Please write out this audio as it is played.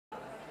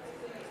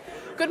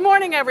Good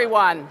morning,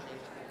 everyone,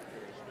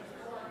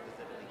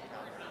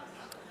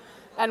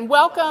 and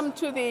welcome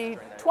to the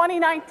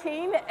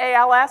 2019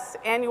 AALS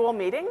Annual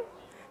Meeting,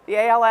 the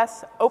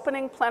AALS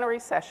Opening Plenary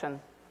Session,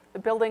 the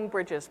Building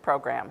Bridges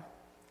program.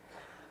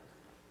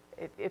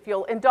 If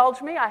you'll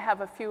indulge me, I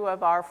have a few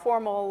of our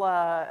formal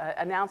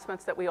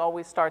announcements that we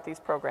always start these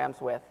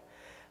programs with.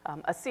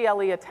 A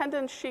CLE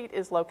attendance sheet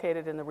is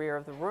located in the rear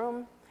of the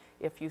room.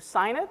 If you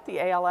sign it, the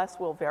ALS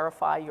will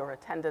verify your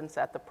attendance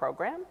at the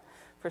program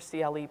for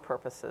CLE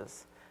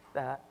purposes.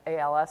 The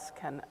ALS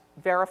can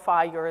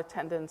verify your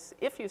attendance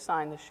if you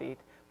sign the sheet,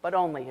 but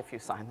only if you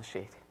sign the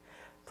sheet.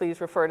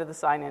 Please refer to the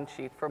sign-in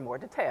sheet for more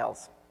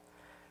details.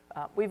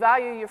 We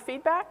value your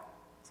feedback,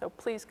 so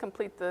please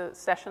complete the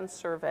session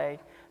survey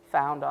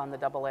found on the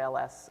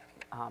AALS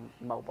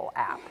mobile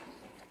app.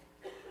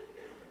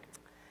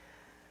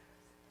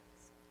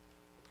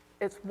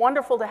 It's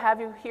wonderful to have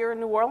you here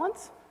in New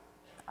Orleans.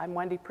 I'm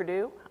Wendy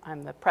Perdue.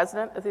 I'm the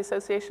president of the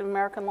Association of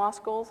American Law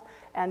Schools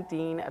and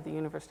dean of the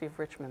University of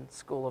Richmond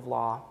School of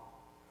Law.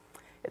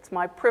 It's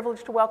my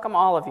privilege to welcome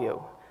all of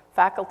you,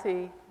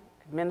 faculty,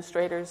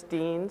 administrators,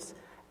 deans,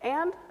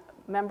 and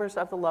members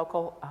of the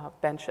local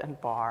bench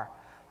and bar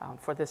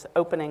for this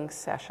opening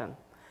session.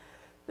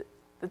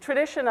 The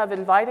tradition of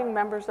inviting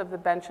members of the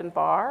bench and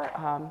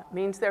bar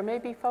means there may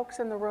be folks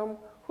in the room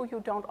who you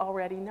don't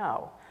already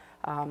know.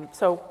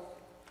 So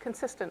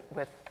consistent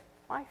with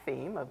my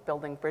theme of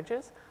building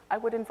bridges, I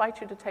would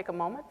invite you to take a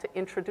moment to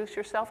introduce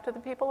yourself to the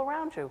people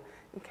around you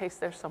in case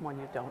there's someone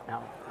you don't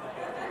know.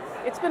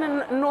 It's been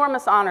an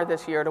enormous honor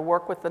this year to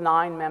work with the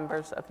 9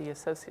 members of the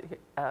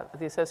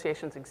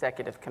Association's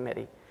Executive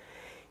Committee.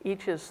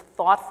 Each is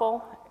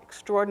thoughtful,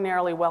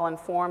 extraordinarily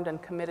well-informed,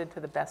 and committed to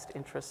the best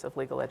interests of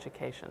legal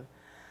education.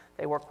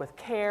 They work with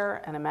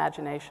care and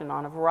imagination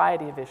on a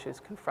variety of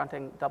issues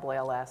confronting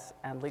AALS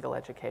and legal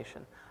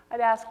education. I'd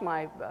ask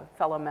my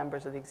fellow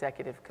members of the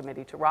Executive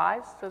Committee to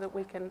rise so that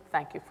we can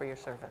thank you for your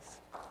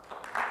service.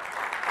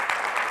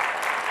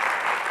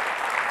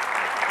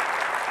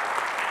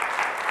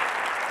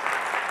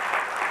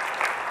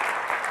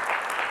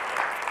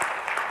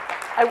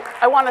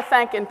 I want to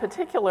thank in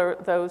particular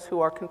those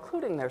who are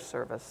concluding their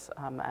service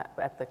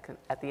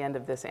at the end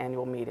of this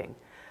annual meeting.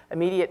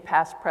 Immediate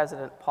past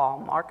President Paul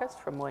Marcus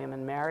from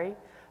William & Mary,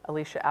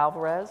 Alicia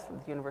Alvarez from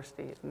the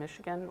University of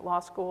Michigan Law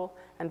School,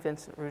 and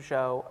Vincent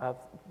Rougeau of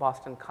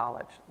Boston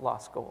College Law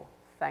School.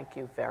 Thank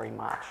you very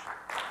much.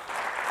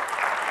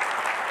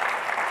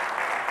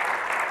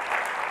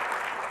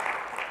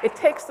 It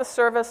takes the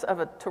service of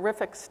a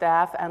terrific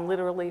staff and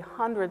literally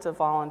hundreds of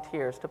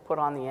volunteers to put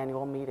on the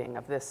annual meeting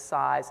of this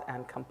size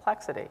and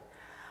complexity.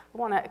 I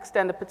want to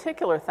extend a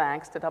particular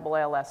thanks to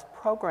AALS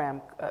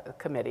Program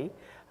Committee,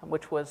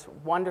 which was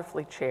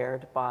wonderfully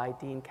chaired by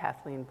Dean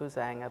Kathleen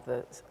Buzang of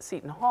the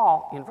Seton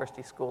Hall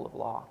University School of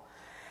Law.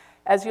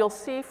 As you'll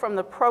see from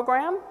the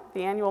program,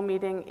 the annual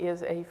meeting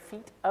is a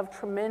feat of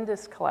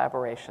tremendous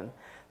collaboration,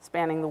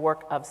 spanning the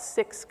work of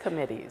 6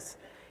 committees.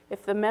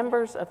 If the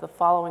members of the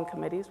following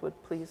committees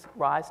would please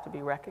rise to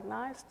be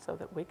recognized so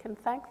that we can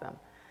thank them.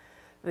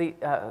 The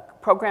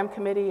Program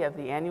Committee of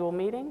the annual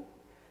meeting,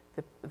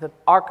 the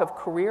Arc of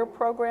Career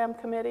Program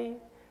Committee,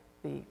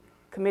 the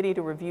Committee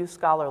to Review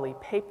Scholarly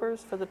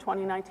Papers for the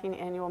 2019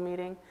 annual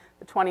meeting,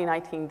 the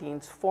 2019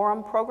 Dean's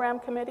Forum Program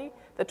Committee,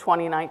 the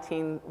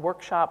 2019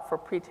 Workshop for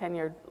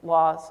Pre-Tenured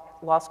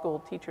Law School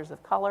Teachers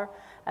of Color,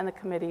 and the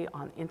Committee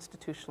on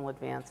Institutional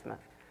Advancement.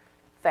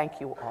 Thank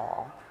you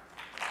all.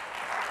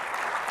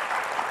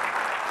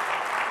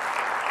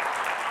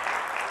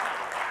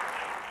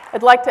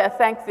 I'd like to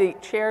thank the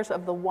chairs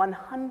of the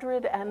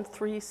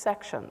 103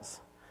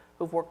 sections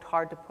who've worked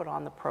hard to put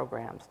on the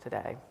programs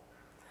today.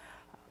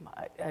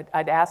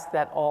 I'd ask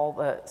that all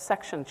the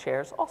section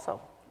chairs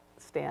also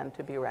stand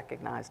to be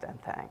recognized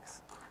and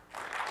thanks.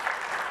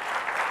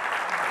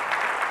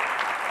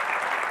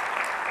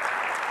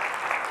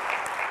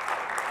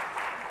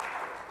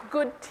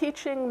 Good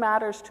teaching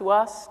matters to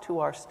us, to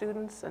our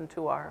students, and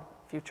to our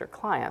future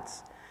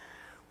clients.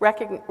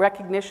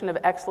 Recognition of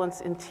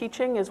excellence in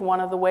teaching is one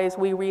of the ways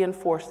we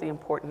reinforce the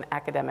important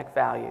academic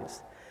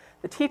values.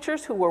 The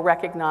teachers who were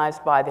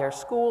recognized by their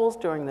schools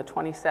during the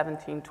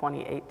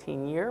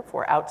 2017-2018 year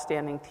for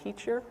outstanding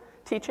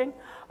teaching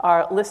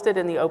are listed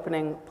in the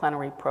opening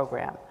plenary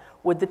program.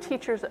 Would the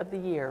teachers of the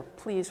year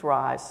please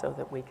rise so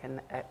that we can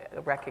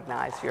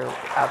recognize your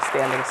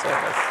outstanding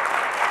service?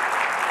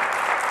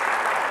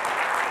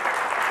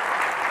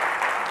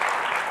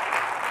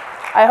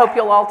 I hope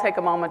you'll all take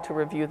a moment to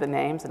review the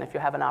names, and if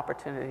you have an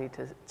opportunity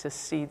to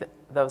see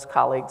those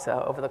colleagues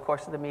over the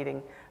course of the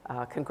meeting,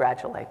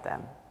 congratulate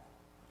them.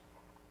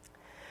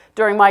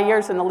 During my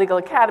years in the Legal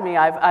Academy,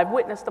 I've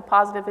witnessed the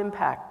positive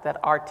impact that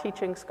our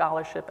teaching,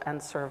 scholarship,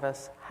 and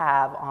service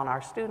have on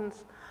our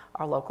students,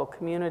 our local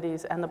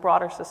communities, and the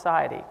broader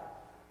society.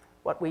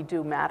 What we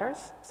do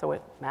matters, so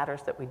it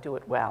matters that we do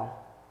it well.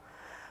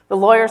 The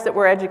lawyers that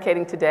we're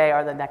educating today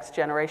are the next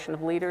generation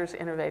of leaders,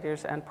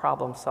 innovators, and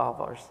problem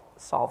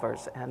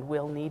solvers, and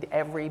we'll need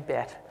every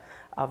bit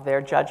of their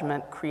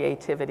judgment,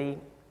 creativity,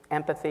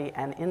 empathy,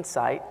 and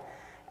insight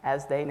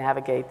as they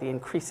navigate the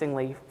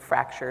increasingly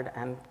fractured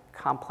and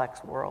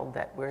complex world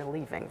that we're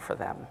leaving for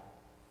them.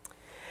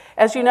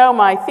 As you know,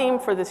 my theme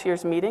for this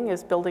year's meeting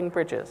is building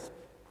bridges.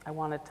 I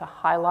wanted to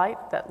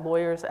highlight that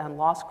lawyers and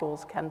law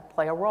schools can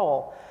play a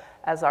role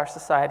as our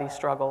society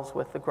struggles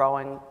with the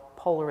growing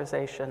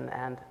polarization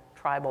and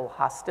tribal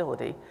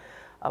hostility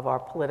of our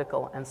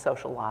political and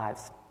social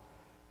lives.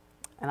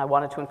 And I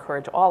wanted to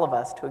encourage all of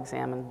us to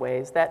examine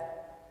ways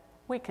that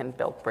we can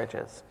build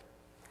bridges.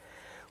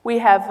 We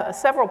have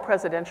several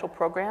presidential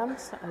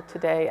programs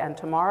today and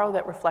tomorrow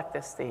that reflect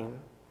this theme.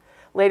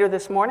 Later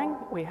this morning,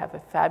 we have a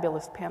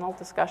fabulous panel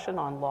discussion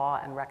on law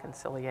and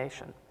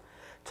reconciliation.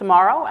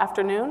 Tomorrow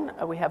afternoon,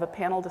 we have a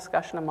panel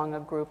discussion among a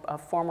group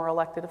of former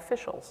elected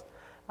officials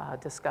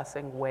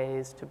discussing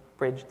ways to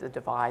bridge the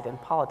divide in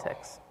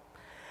politics.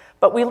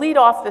 But we lead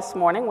off this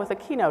morning with a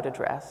keynote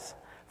address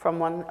from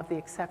one of the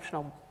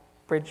exceptional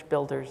bridge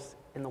builders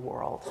in the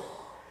world,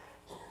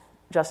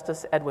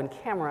 Justice Edwin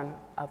Cameron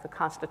of the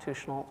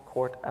Constitutional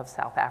Court of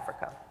South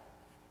Africa.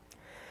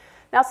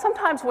 Now,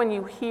 sometimes when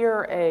you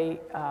hear a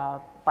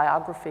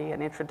biography,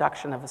 an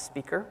introduction of a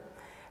speaker,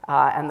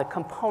 and the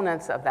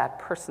components of that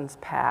person's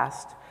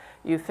past,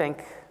 you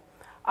think,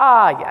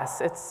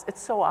 yes,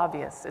 it's so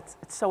obvious, it's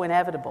so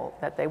inevitable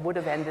that they would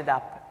have ended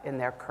up in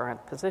their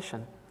current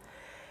position.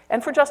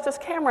 And for Justice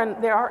Cameron,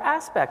 there are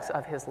aspects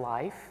of his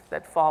life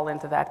that fall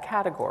into that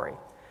category.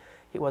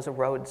 He was a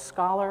Rhodes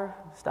Scholar,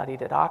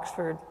 studied at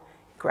Oxford,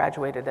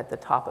 graduated at the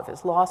top of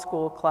his law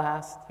school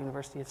class, the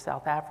University of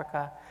South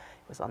Africa.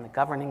 He was on the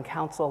governing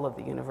council of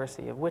the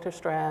University of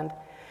Witwatersrand.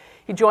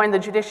 He joined the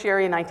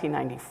judiciary in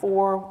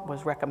 1994,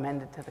 was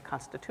recommended to the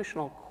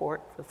Constitutional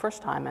Court for the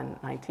first time in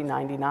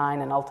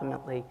 1999, and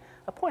ultimately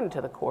appointed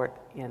to the court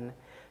in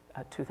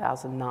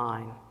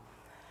 2009.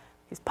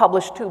 He's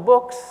published 2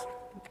 books,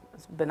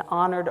 has been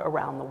honored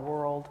around the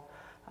world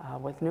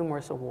with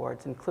numerous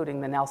awards, including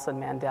the Nelson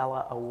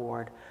Mandela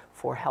Award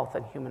for Health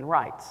and Human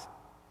Rights.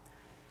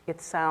 It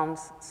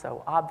sounds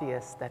so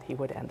obvious that he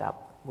would end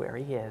up where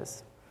he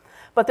is.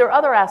 But there are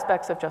other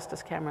aspects of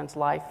Justice Cameron's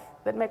life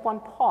that make one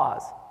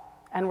pause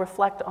and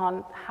reflect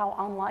on how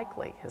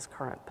unlikely his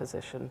current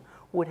position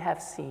would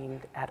have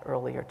seemed at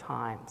earlier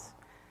times.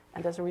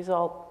 And as a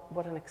result,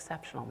 what an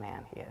exceptional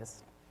man he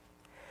is.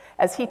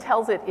 As he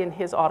tells it in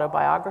his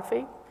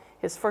autobiography,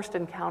 his first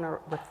encounter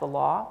with the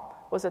law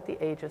was at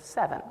the age of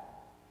 7,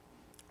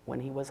 when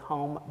he was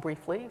home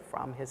briefly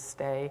from his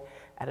stay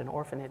at an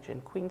orphanage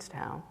in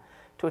Queenstown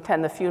to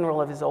attend the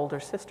funeral of his older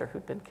sister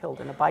who'd been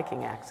killed in a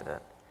biking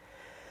accident.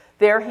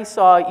 There he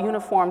saw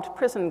uniformed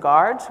prison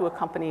guards who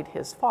accompanied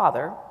his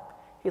father.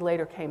 He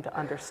later came to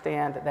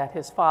understand that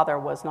his father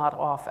was not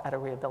off at a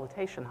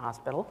rehabilitation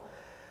hospital,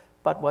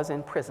 but was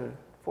in prison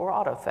for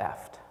auto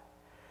theft.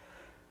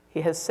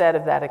 He has said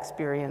of that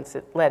experience,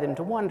 it led him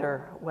to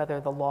wonder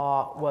whether the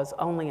law was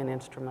only an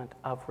instrument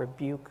of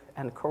rebuke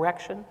and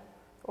correction,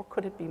 or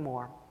could it be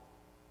more?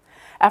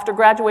 After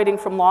graduating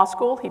from law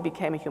school, he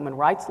became a human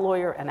rights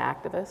lawyer and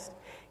activist.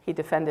 He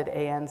defended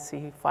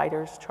ANC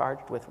fighters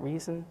charged with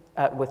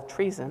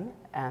treason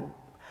and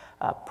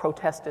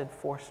protested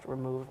forced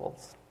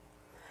removals.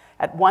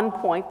 At one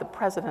point, the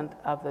president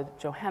of the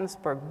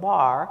Johannesburg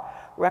Bar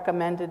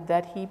recommended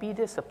that he be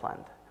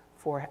disciplined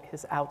for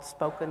his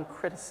outspoken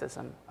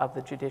criticism of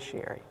the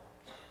judiciary.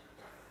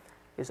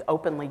 He is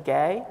openly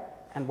gay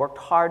and worked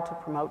hard to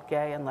promote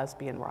gay and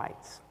lesbian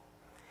rights.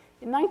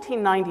 In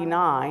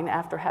 1999,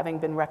 after having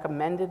been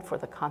recommended for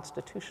the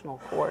Constitutional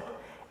Court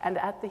and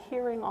at the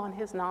hearing on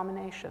his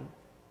nomination,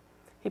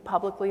 he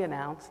publicly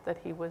announced that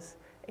he was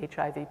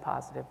HIV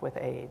positive with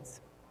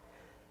AIDS.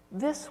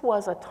 This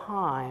was a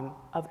time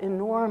of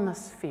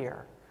enormous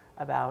fear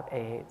about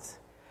AIDS,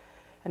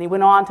 and he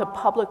went on to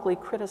publicly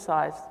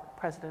criticize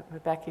President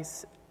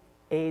Mbeki's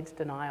AIDS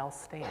denial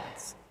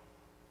stance.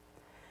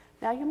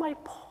 Now, you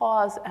might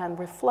pause and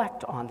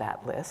reflect on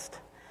that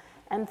list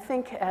and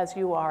think as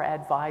you are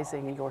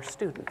advising your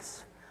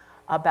students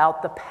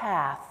about the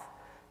path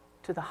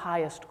to the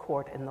highest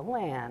court in the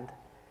land.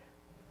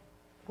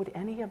 Would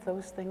any of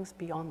those things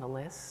be on the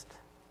list?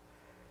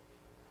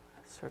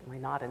 Certainly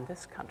not in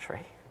this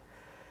country.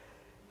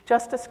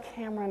 Justice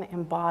Cameron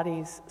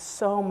embodies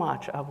so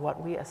much of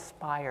what we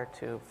aspire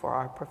to for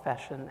our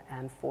profession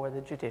and for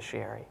the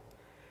judiciary.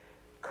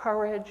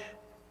 Courage,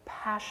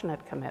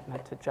 passionate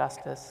commitment to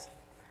justice,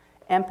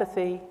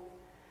 empathy,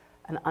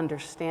 an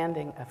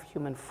understanding of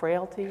human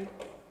frailty,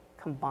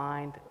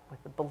 combined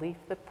with the belief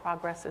that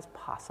progress is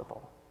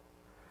possible.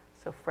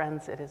 So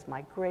friends, it is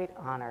my great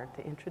honor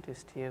to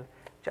introduce to you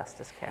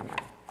Justice Cameron.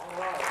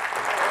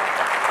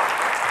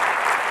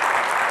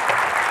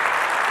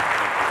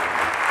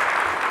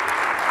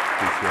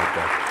 Appreciate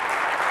that.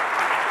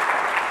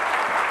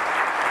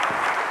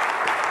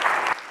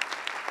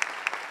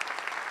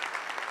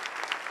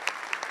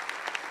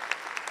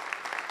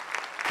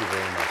 Thank you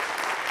very much.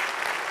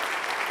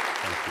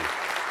 Thank you.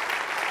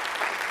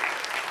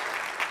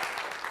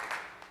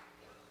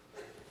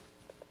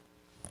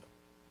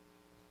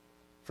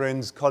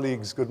 Friends,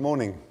 colleagues, good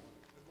morning.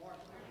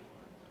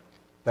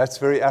 That's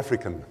very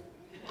African.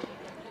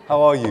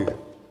 How are you?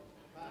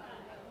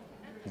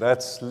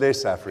 That's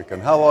less African.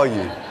 How are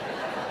you?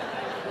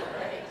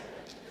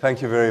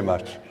 Thank you very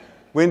much.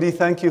 Wendy,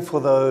 thank you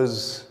for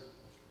those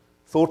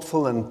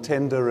thoughtful and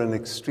tender and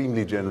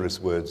extremely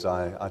generous words.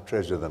 I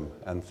treasure them.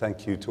 And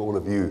thank you to all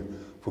of you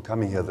for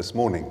coming here this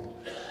morning.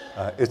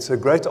 It's a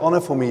great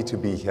honor for me to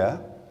be here.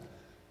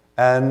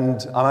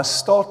 And I must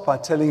start by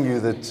telling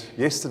you that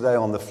yesterday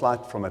on the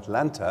flight from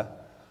Atlanta,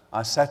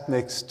 I sat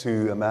next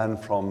to a man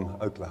from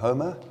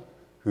Oklahoma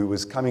who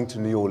was coming to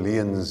New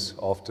Orleans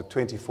after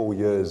 24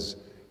 years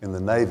in the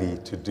Navy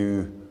to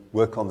do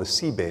work on the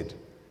seabed.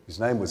 His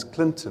name was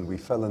Clint, and we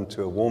fell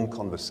into a warm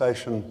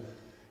conversation,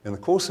 in the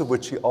course of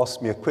which he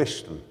asked me a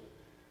question.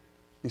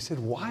 He said,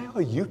 "Why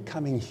are you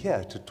coming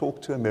here to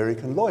talk to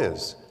American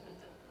lawyers?"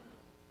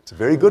 It's a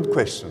very good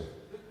question.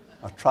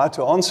 I tried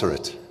to answer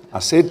it. I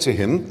said to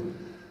him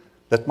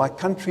that my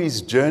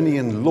country's journey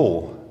in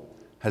law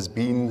has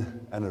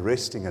been an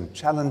arresting and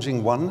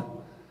challenging one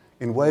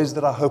in ways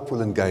that I hope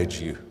will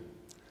engage you.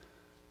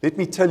 Let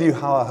me tell you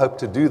how I hope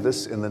to do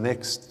this in the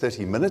next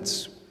 30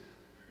 minutes.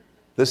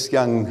 This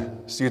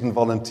young student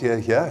volunteer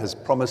here has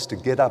promised to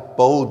get up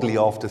boldly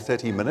after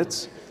 30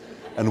 minutes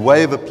and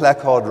wave a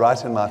placard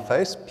right in my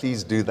face.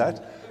 Please do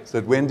that, so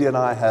that Wendy and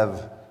I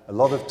have a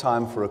lot of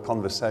time for a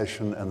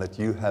conversation and that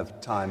you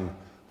have time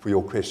for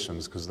your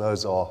questions, because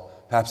those are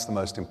perhaps the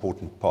most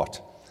important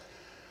part.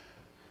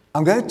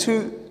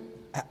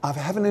 I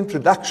have an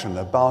introduction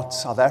about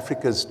South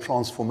Africa's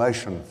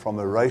transformation from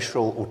a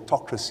racial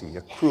autocracy,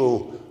 a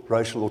cruel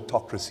racial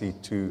autocracy,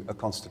 to a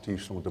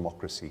constitutional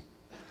democracy.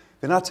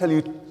 Then I'll tell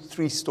you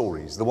three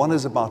stories. The one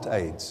is about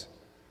AIDS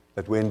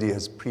that Wendy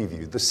has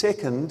previewed. The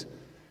second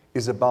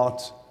is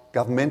about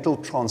governmental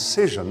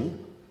transition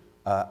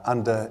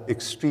under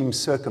extreme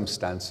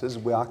circumstances,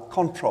 where I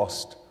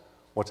contrast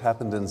what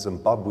happened in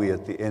Zimbabwe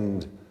at the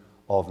end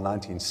of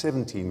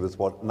 2017 with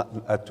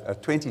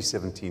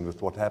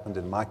what happened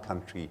in my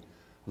country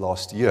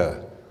last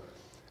year.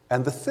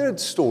 And the third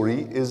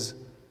story is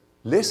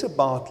less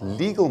about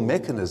legal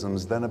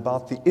mechanisms than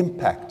about the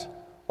impact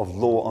of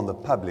law on the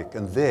public.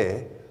 And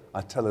there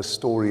I tell a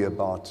story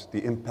about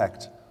the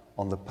impact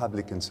on the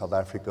public in South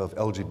Africa of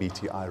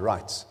LGBTI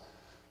rights.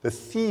 The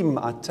theme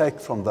I take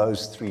from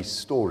those three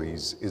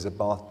stories is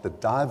about the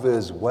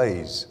diverse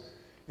ways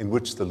in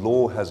which the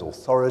law has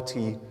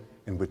authority,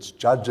 in which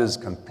judges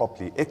can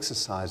properly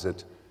exercise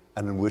it,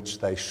 and in which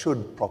they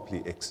should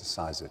properly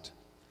exercise it.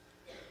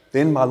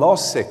 Then my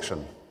last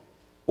section,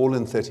 all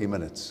in 30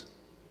 minutes,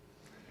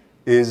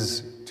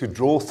 is to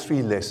draw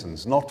three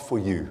lessons, not for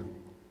you.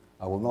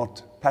 I will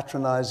not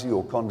patronize you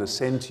or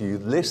condescend to you.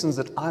 Lessons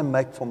that I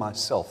make for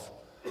myself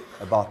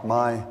about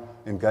my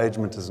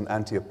engagement as an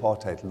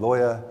anti-apartheid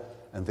lawyer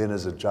and then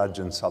as a judge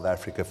in South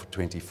Africa for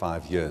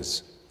 25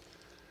 years.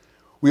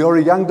 We are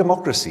a young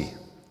democracy,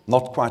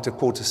 not quite a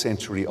quarter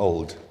century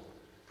old,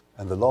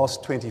 and the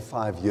last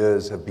 25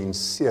 years have been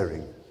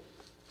searing,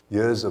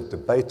 years of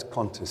debate,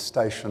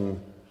 contestation,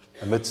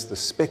 amidst the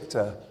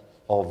specter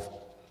of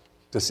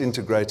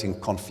disintegrating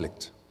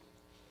conflict.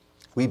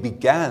 We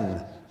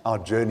began our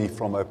journey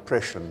from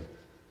oppression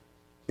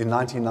in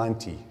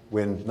 1990,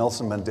 when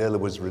Nelson Mandela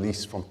was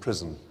released from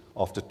prison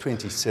after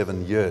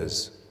 27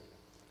 years.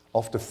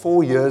 After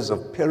 4 years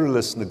of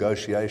perilous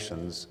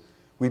negotiations,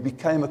 we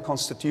became a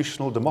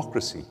constitutional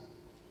democracy.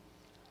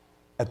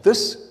 At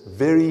this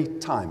very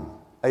time,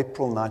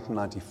 April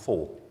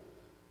 1994,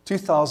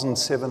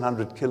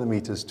 2,700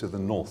 kilometers to the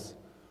north,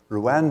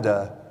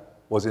 Rwanda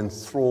was in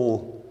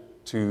thrall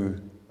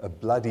to a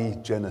bloody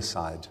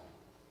genocide.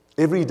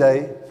 Every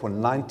day for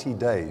 90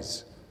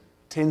 days,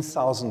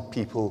 10,000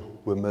 people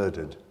were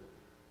murdered,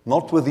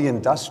 not with the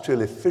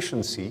industrial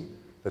efficiency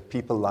that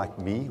people like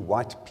me,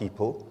 white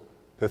people,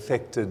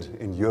 perfected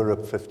in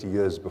Europe 50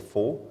 years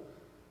before,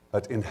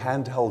 but in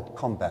handheld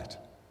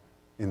combat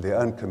in their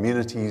own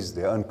communities,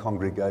 their own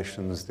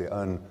congregations, their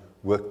own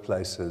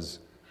workplaces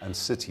and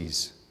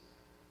cities.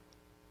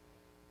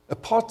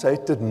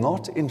 Apartheid did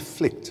not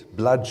inflict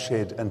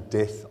bloodshed and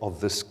death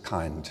of this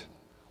kind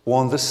or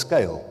on this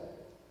scale.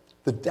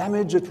 The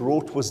damage it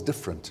wrought was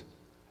different,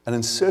 and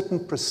in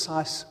certain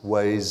precise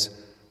ways,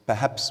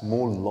 perhaps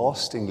more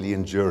lastingly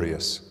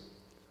injurious.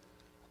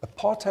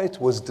 Apartheid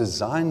was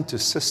designed to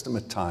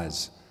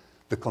systematize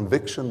the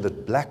conviction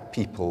that black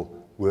people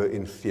were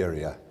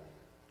inferior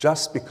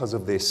just because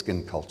of their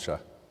skin culture.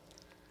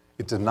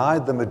 It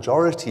denied the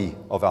majority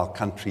of our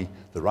country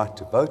the right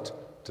to vote,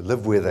 to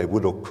live where they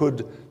would or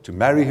could, to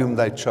marry whom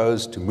they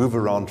chose, to move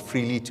around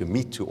freely, to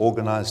meet, to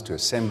organize, to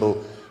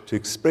assemble, to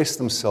express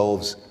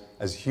themselves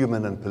as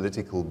human and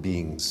political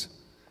beings.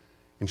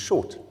 In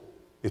short,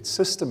 it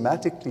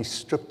systematically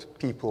stripped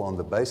people on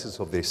the basis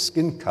of their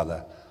skin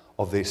color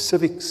of their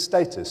civic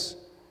status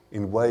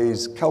in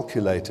ways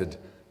calculated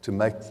to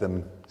make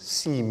them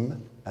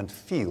seem and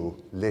feel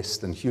less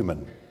than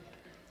human.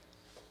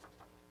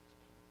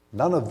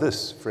 None of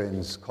this,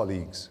 friends,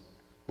 colleagues,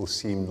 will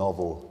seem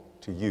novel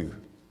to you.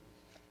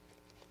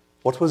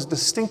 What was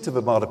distinctive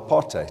about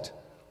apartheid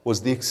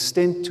was the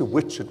extent to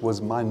which it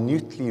was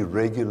minutely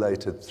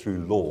regulated through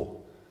law.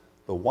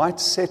 The the white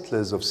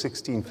settlers of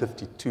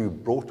 1652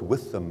 brought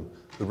with them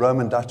the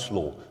Roman Dutch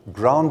law,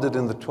 grounded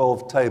in the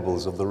 12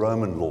 tables of the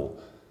Roman law.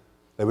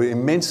 They were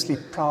immensely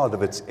proud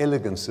of its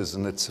elegances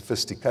and its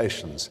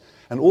sophistications.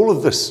 And all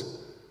of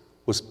this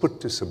was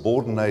put to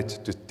subordinate,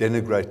 to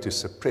denigrate, to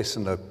suppress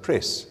and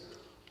oppress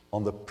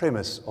on the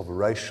premise of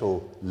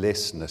racial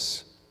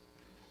lessness.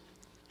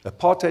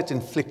 Apartheid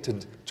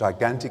inflicted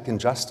gigantic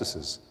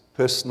injustices,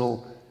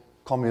 personal,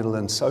 communal,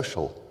 and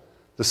social.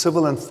 The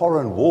civil and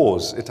foreign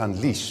wars it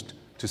unleashed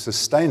to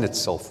sustain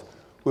itself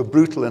were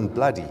brutal and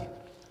bloody.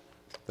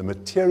 The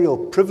material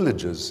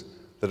privileges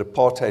that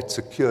apartheid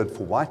secured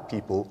for white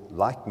people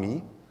like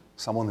me,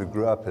 someone who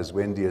grew up, as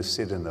Wendy has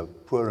said, in a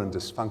poor and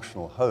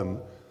dysfunctional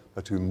home,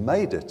 but who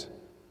made it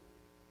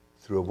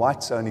through a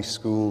whites-only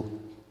school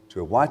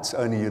to a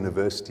whites-only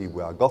university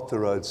where I got the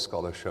Rhodes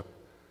Scholarship.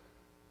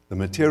 The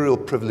material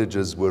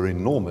privileges were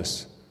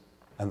enormous,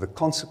 and the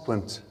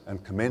consequent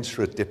and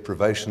commensurate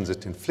deprivations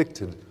it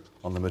inflicted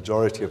on the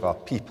majority of our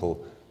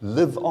people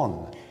live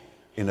on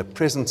in a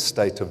present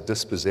state of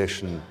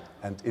dispossession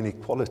and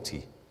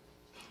inequality.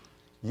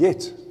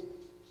 Yet,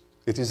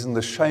 it is in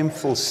the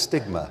shameful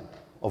stigma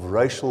of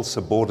racial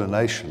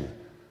subordination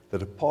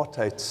that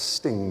apartheid's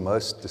sting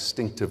most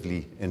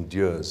distinctively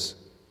endures.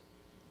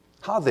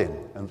 How then,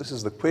 and this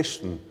is the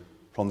question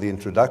from the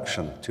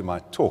introduction to my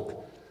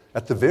talk,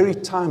 at the very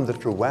time that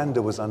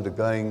Rwanda was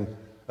undergoing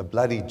a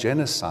bloody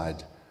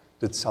genocide,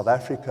 did South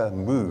Africa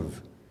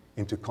move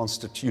into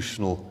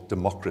constitutional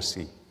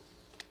democracy?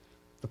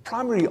 The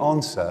primary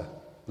answer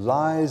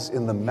lies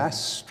in the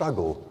mass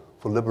struggle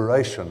for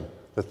liberation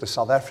that the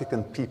South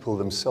African people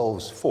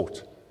themselves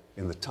fought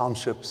in the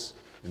townships,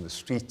 in the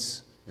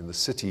streets, in the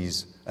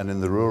cities, and in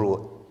the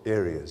rural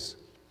areas.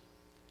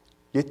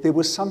 Yet there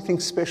was something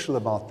special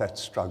about that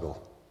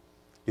struggle.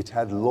 It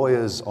had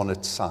lawyers on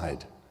its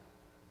side.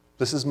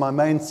 This is my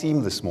main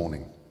theme this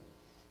morning.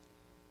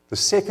 The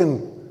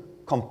second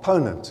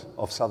component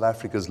of South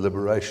Africa's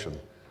liberation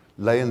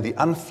lay in the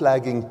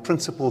unflagging,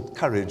 principled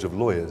courage of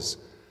lawyers,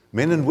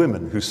 men and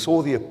women who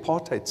saw the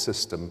apartheid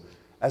system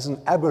as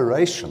an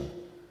aberration,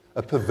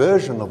 a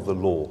perversion of the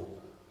law,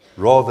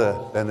 rather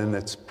than in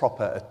its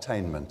proper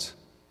attainment.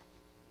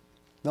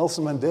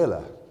 Nelson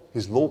Mandela,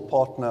 his law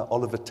partner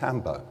Oliver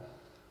Tambo,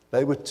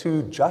 they were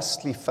two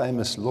justly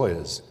famous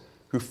lawyers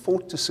who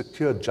fought to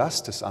secure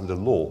justice under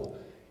law,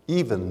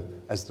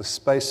 even as the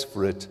space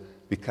for it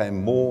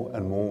became more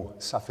and more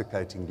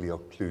suffocatingly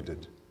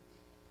occluded.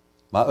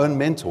 My own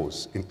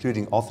mentors,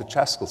 including Arthur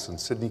Chaskelson,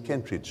 Sidney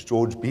Kentridge,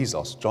 George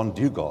Bezos, John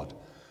Dugard,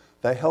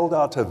 they held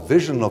out a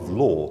vision of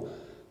law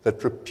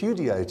that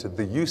repudiated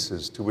the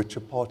uses to which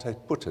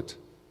apartheid put it.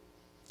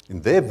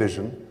 In their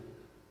vision,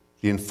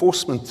 the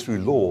enforcement through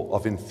law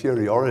of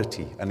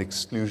inferiority and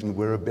exclusion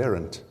were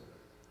aberrant.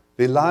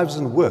 Their lives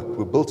and work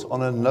were built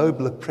on a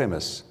nobler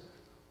premise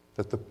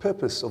that the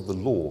purpose of the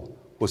law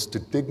was to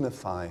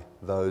dignify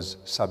those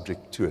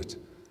subject to it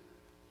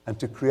and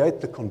to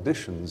create the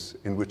conditions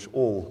in which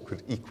all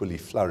could equally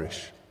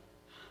flourish.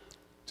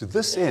 To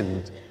this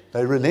end,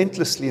 they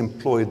relentlessly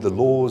employed the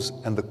laws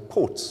and the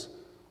courts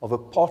of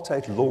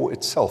apartheid law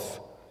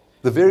itself,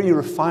 the very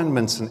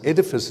refinements and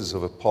edifices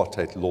of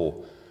apartheid law,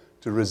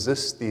 to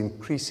resist the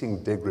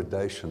increasing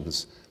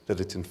degradations that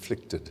it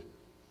inflicted.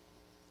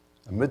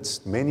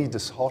 Amidst many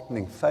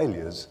disheartening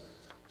failures,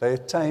 they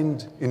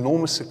attained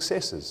enormous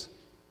successes.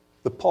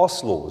 The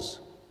pass laws,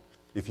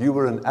 if you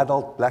were an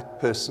adult black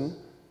person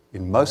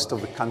in most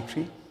of the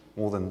country,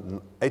 more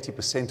than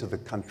 80% of the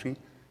country,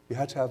 you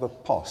had to have a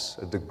pass,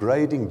 a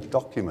degrading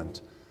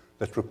document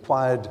that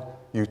required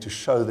you to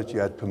show that you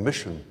had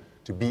permission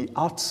to be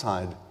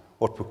outside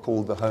what were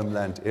called the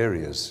homeland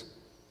areas.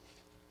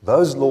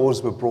 Those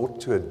laws were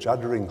brought to a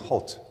juddering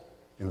halt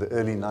in the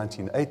early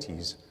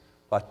 1980s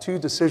by two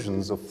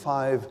decisions of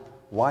 5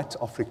 white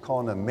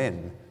Afrikaner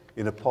men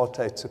in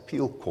apartheid's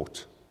appeal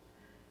court.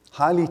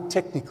 Highly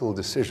technical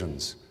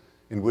decisions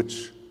in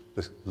which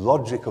the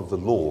logic of the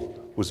law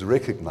was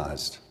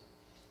recognized.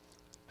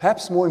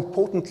 Perhaps more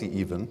importantly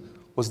even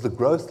was the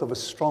growth of a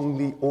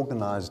strongly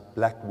organized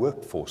black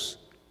workforce.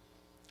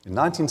 In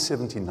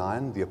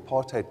 1979, the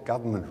apartheid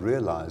government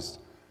realized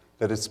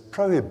that its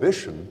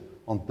prohibition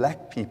on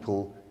black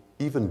people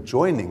even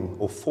joining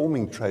or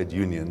forming trade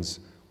unions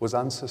was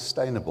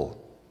unsustainable.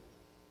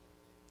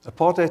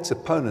 Apartheid's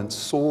opponents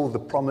saw the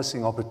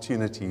promising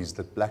opportunities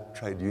that black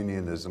trade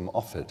unionism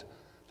offered.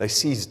 They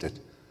seized it.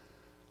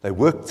 They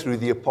worked through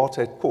the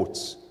apartheid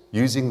courts,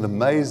 using the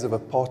maze of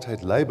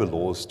apartheid labor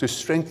laws to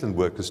strengthen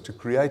workers, to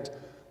create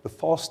the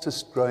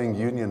fastest growing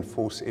union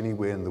force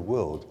anywhere in the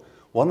world.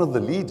 One of the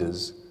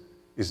leaders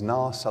is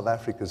now South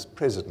Africa's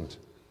president,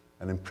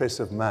 an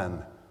impressive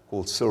man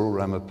called Cyril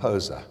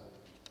Ramaphosa.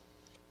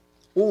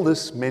 All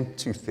this meant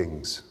two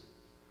things.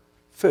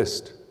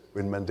 First,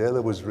 when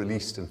Mandela was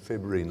released in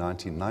February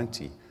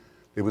 1990,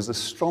 there was a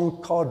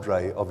strong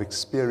cadre of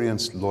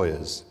experienced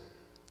lawyers,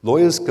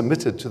 lawyers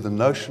committed to the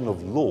notion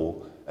of law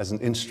as an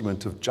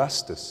instrument of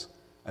justice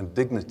and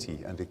dignity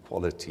and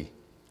equality.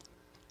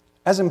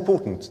 As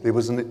important, there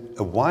was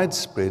a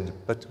widespread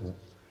but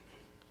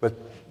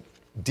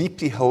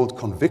deeply held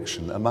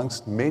conviction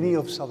amongst many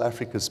of South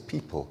Africa's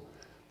people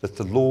that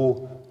the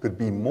law could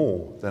be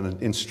more than an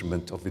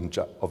instrument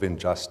of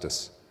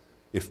injustice.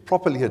 If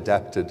properly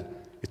adapted,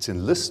 its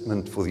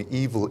enlistment for the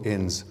evil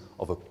ends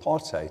of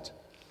apartheid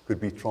could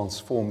be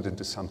transformed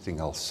into something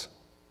else.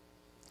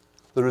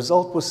 The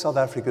result was South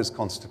Africa's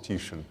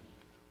constitution,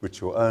 which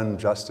your own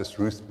Justice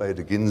Ruth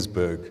Bader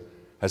Ginsburg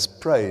has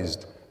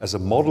praised as a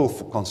model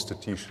for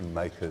constitution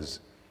makers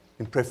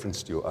in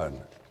preference to your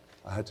own.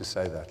 I had to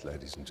say that,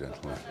 ladies and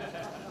gentlemen.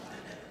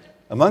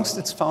 Amongst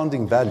its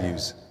founding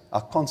values,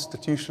 our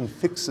Constitution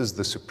fixes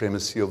the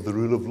supremacy of the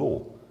rule of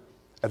law.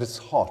 At its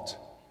heart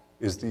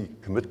is the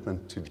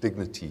commitment to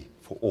dignity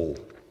for all.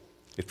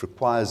 It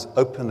requires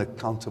open,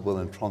 accountable,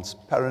 and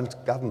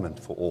transparent government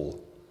for all.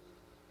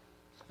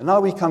 And now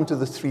we come to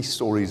the three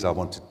stories I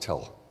want to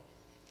tell.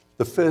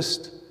 The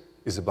first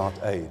is about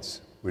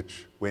AIDS,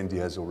 which Wendy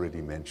has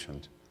already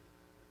mentioned.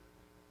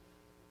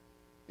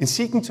 In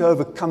seeking to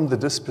overcome the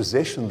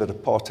dispossession that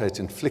apartheid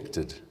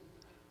inflicted,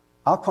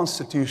 our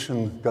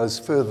Constitution goes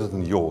further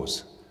than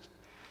yours,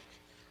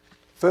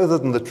 further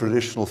than the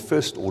traditional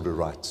first-order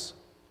rights.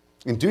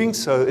 In doing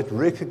so, it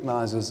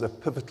recognizes a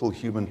pivotal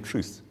human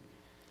truth,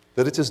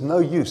 that it is no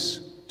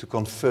use to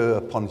confer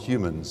upon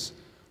humans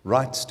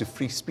rights to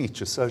free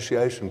speech,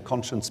 association,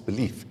 conscience,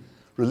 belief,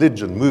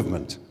 religion,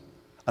 movement,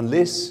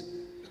 unless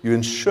you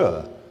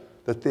ensure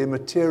that their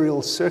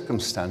material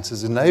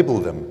circumstances enable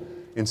them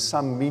in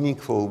some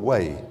meaningful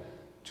way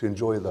to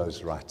enjoy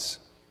those rights.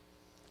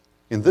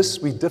 In this,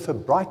 we differ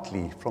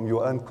brightly from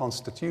your own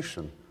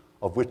Constitution,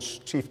 of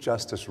which Chief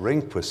Justice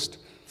Rehnquist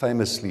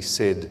famously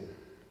said,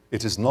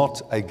 "It is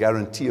not a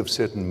guarantee of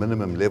certain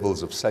minimum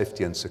levels of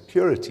safety and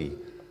security,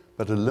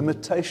 but a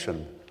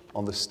limitation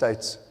on the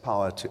state's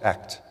power to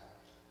act."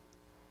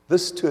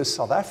 This, to a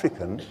South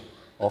African,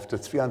 after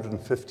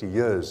 350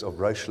 years of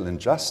racial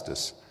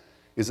injustice,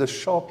 is a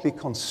sharply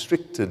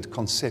constricted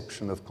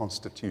conception of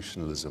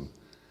constitutionalism.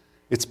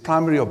 Its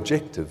primary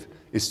objective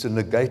is to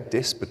negate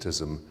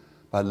despotism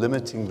by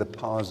limiting the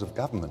powers of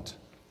government.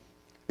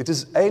 It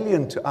is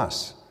alien to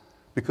us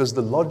because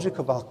the logic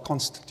of our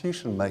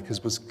constitution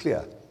makers was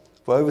clear.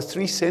 For over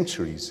 3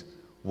 centuries,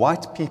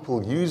 white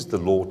people used the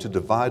law to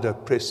divide,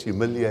 oppress,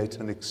 humiliate,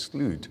 and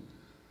exclude.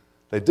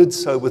 They did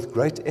so with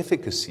great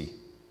efficacy.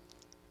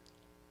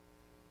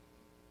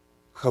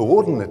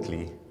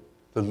 Coordinately,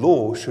 the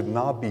law should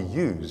now be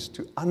used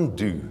to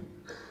undo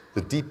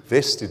the deep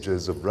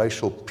vestiges of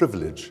racial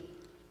privilege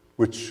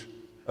which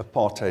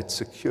apartheid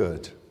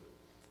secured.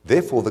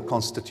 Therefore, the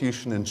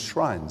Constitution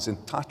enshrines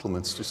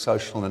entitlements to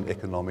social and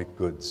economic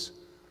goods.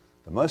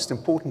 The most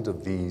important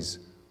of these,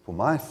 for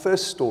my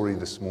first story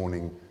this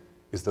morning,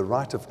 is the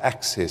right of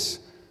access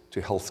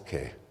to health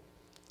care.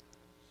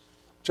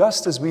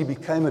 Just as we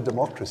became a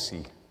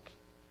democracy,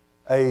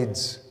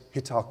 AIDS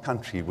hit our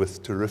country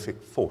with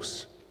terrific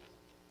force.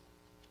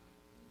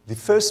 The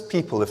first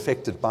people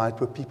affected by it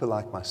were people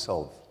like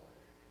myself,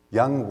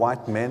 young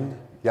white men,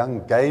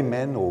 young gay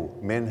men or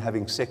men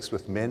having sex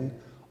with men,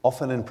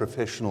 often in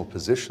professional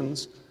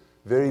positions,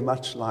 very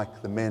much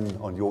like the men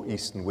on your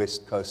east and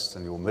west coasts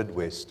and your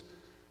Midwest,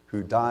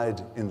 who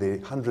died in their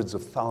hundreds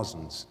of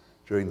thousands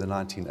during the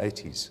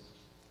 1980s.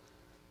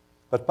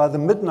 But by the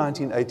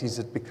mid-1980s,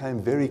 it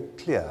became very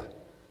clear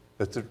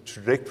that the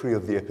trajectory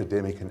of the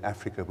epidemic in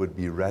Africa would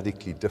be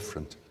radically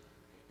different.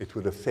 It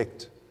would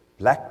affect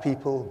black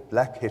people,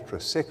 black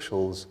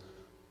heterosexuals,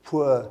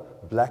 poor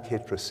black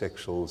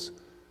heterosexuals,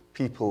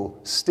 people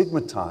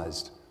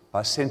stigmatized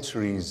by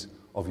centuries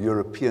of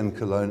European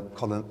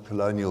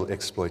colonial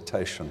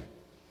exploitation.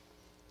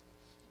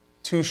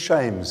 2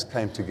 shames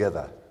came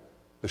together,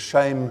 the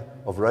shame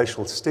of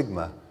racial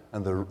stigma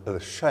and the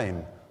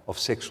shame of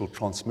sexual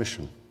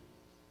transmission.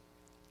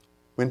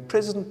 When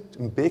President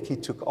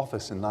Mbeki took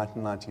office in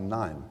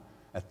 1999,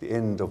 at the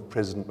end of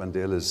President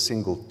Mandela's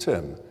single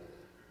term,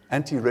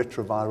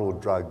 antiretroviral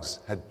drugs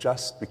had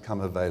just become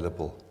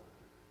available.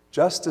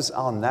 Just as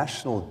our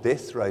national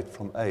death rate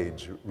from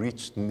AIDS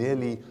reached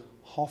nearly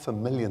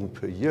 500,000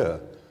 per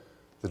year,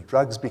 the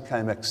drugs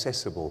became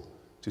accessible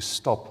to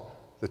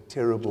stop the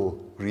terrible,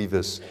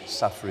 grievous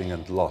suffering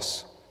and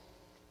loss.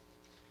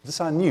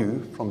 This I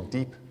knew from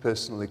deep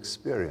personal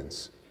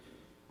experience.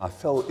 I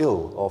fell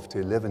ill after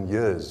 11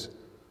 years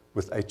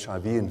with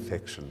HIV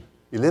infection.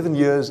 11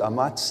 years, I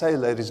might say,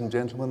 ladies and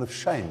gentlemen, of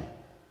shame.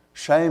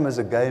 Shame as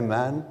a gay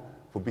man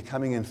for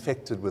becoming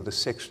infected with a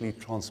sexually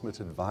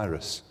transmitted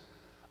virus,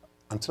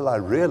 until I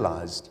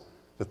realized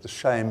that the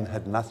shame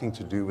had nothing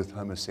to do with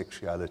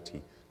homosexuality.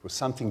 It was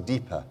something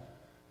deeper,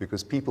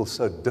 because people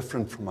so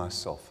different from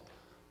myself,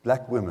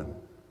 black women,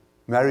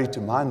 married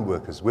to mine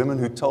workers, women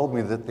who told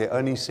me that their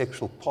only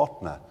sexual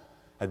partner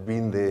had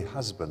been their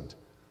husband,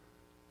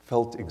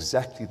 felt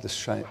exactly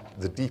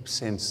the deep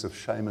sense of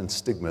shame and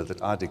stigma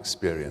that I'd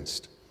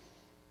experienced.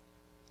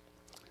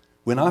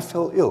 When I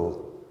fell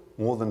ill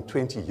more than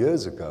 20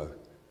 years ago,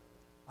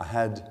 I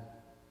had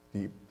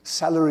the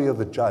salary of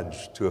a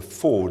judge to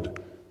afford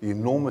the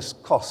enormous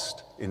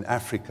cost in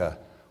Africa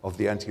of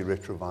the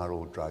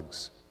antiretroviral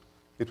drugs.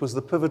 It was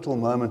the pivotal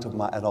moment of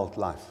my adult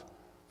life.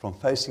 from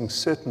facing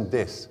certain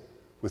death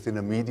within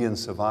a median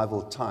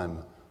survival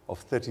time of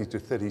 30 to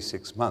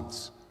 36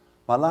 months,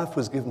 my life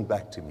was given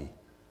back to me,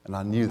 and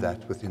I knew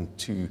that within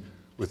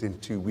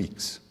two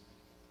weeks.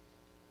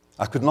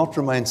 I could not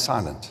remain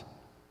silent,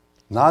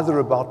 neither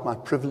about my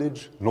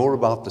privilege, nor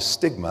about the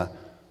stigma,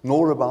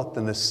 nor about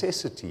the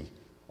necessity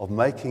of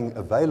making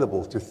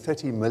available to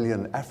 30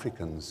 million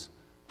Africans,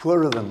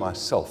 poorer than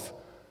myself,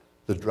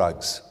 the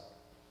drugs.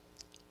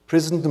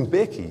 President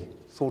Mbeki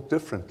thought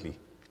differently.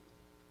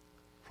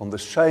 From the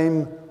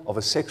shame of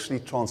a sexually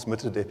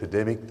transmitted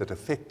epidemic that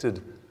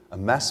affected a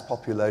mass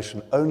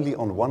population only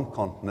on one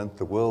continent,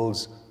 the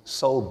world's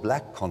sole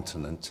black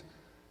continent,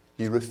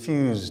 he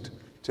refused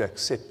to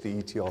accept the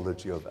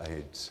etiology of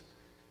AIDS.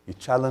 He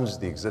challenged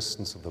the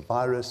existence of the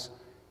virus,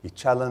 he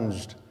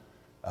challenged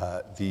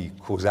the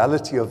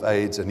causality of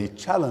AIDS, and he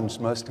challenged,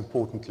 most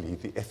importantly,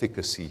 the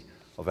efficacy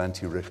of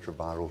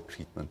antiretroviral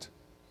treatment.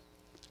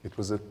 It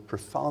was a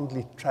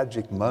profoundly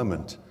tragic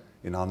moment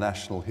in our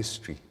national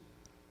history.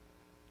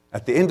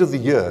 At the end of the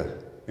year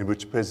in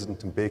which President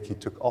Mbeki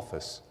took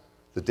office,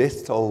 the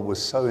death toll was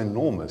so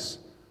enormous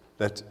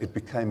that it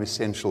became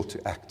essential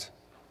to act.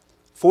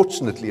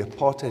 Fortunately,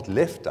 apartheid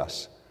left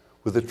us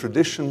with a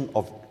tradition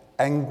of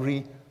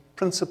angry,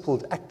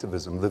 principled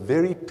activism, the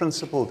very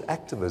principled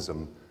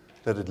activism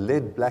that had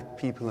led black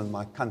people in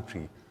my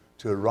country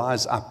to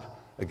rise up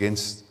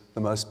against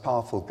the most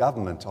powerful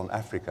government on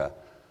Africa,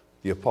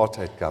 the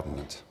apartheid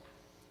government.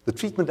 The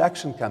Treatment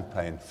Action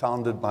Campaign,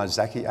 founded by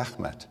Zaki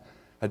Ahmed,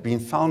 had been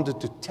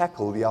founded to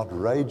tackle the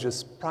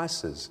outrageous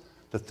prices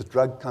that the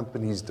drug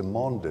companies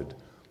demanded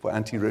for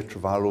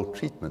antiretroviral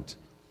treatment.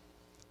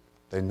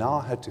 They now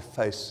had to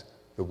face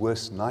the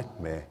worst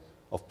nightmare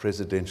of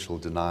presidential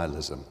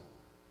denialism.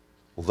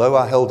 Although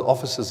I held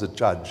office as a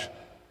judge,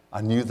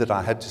 I knew that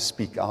I had to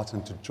speak out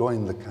and to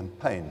join the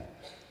campaign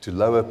to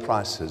lower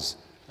prices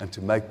and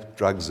to make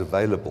drugs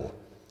available.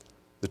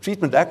 The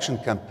Treatment Action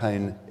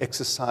Campaign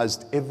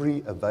exercised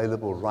every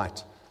available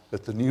right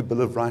that the new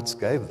Bill of Rights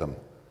gave them.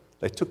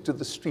 They took to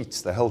the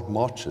streets, they held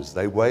marches,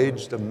 they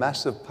waged a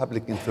massive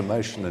public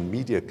information and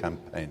media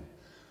campaign.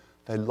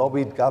 They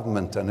lobbied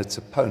government and its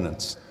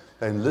opponents.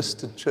 They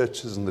enlisted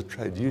churches and the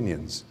trade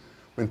unions.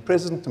 When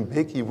President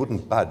Mbeki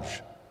wouldn't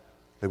budge,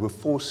 they were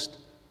forced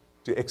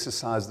to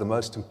exercise the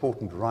most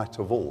important right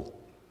of all,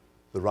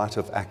 the right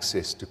of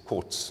access to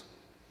courts.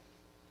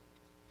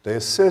 They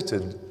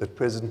asserted that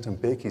President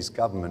Mbeki's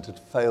government had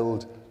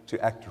failed to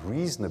act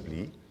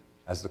reasonably,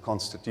 as the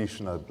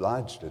Constitution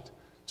obliged it,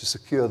 to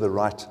secure the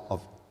right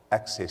of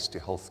access to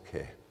health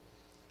care.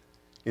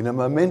 In a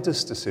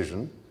momentous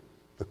decision,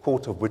 the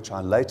court of which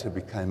I later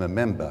became a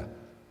member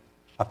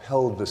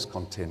upheld this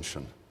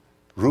contention,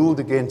 ruled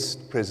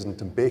against President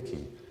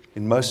Mbeki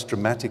in most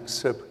dramatic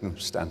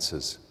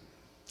circumstances.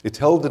 It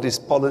held that his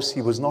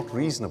policy was not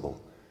reasonable.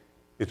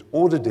 It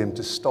ordered him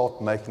to start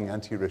making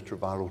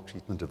antiretroviral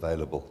treatment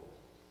available.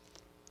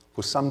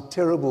 For some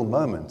terrible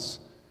moments,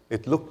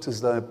 it looked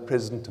as though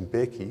President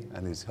Mbeki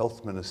and his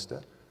health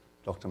minister,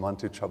 Dr.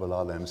 Mantu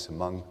Chabalala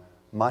Msimang,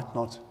 might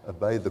not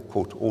obey the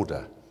court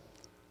order.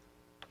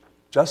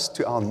 Just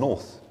to our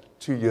north,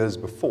 2 years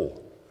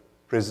before,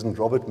 President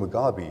Robert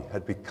Mugabe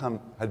had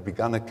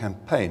begun a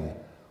campaign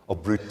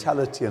of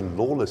brutality and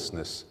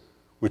lawlessness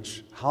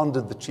which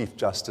hounded the Chief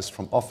Justice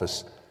from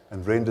office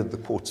and rendered the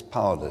courts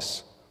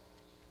powerless.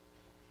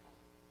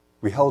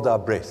 We held our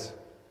breath,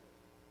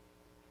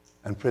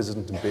 and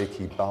President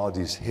Mbeki bowed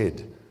his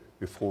head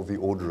before the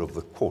order of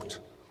the court.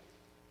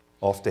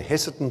 After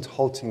hesitant,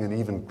 halting, and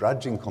even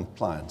grudging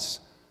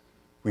compliance,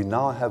 we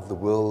now have the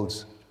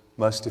world's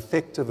most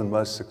effective and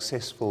most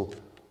successful,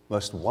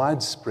 most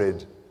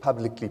widespread,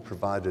 publicly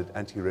provided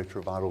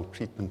antiretroviral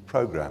treatment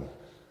program.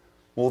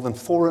 More than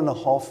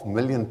 4.5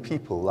 million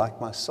people,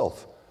 like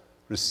myself,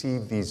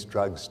 receive these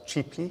drugs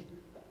cheaply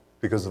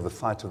because of the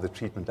fight of the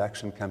Treatment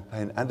Action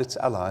Campaign and its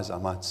allies, I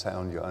might say,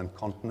 on your own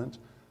continent,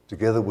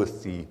 together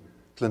with the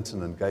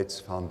Clinton and Gates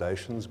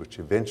foundations, which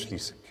eventually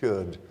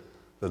secured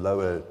the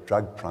lower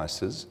drug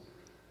prices.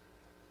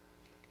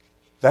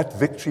 That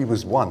victory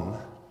was won,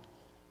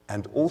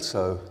 and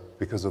also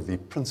because of the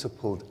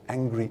principled,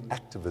 angry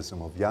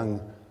activism of young,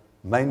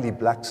 mainly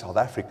black South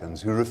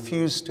Africans who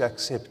refused to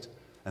accept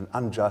an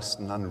unjust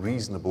and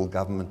unreasonable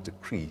government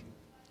decree.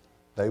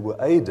 They were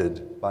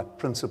aided by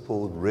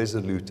principled,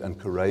 resolute, and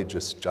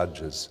courageous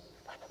judges.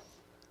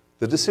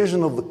 The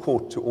decision of the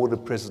court to order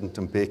President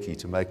Mbeki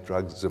to make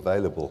drugs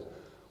available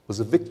was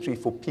a victory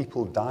for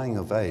people dying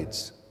of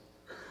AIDS.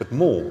 But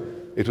more,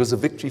 it was a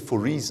victory for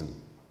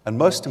reason, and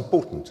most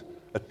important,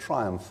 a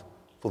triumph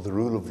for the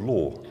rule of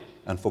law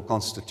and for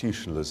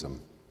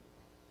constitutionalism.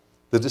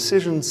 The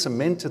decision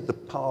cemented the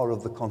power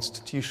of the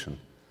Constitution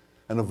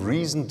and of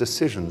reasoned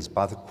decisions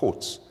by the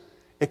courts,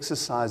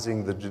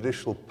 exercising the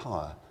judicial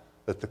power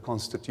that the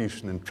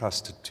Constitution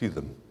entrusted to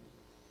them.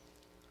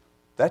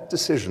 That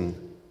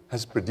decision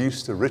has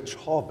produced a rich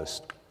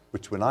harvest,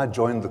 which when I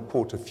joined the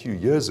court a few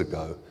years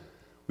ago,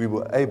 we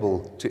were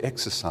able to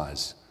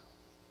exercise.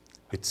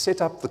 It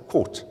set up the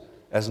court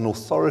as an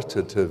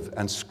authoritative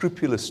and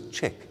scrupulous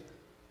check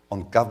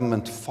on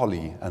government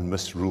folly and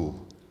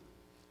misrule.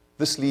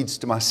 This leads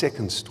to my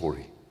second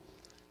story.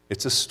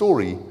 It's a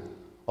story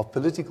of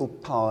political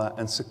power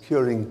and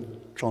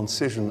securing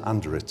transition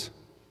under it.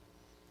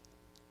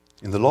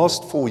 In the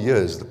last 4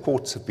 years, the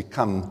courts have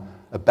become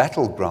a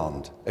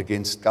battleground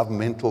against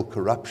governmental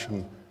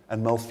corruption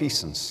and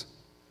malfeasance.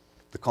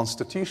 The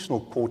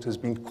Constitutional Court has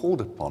been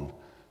called upon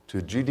to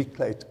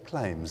adjudicate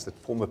claims that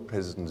former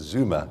President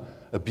Zuma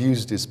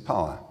abused his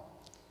power.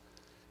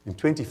 In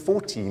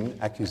 2014,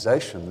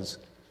 accusations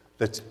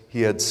that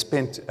he had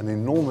spent an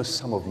enormous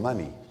sum of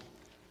money,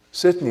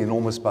 certainly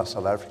enormous by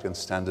South African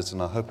standards,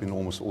 and I hope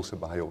enormous also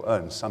by your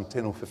own, some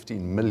 10 or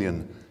 15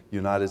 million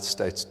United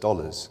States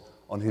dollars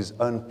on his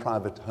own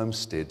private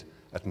homestead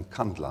at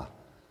Nkandla,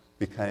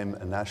 became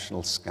a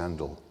national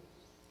scandal.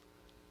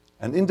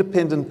 An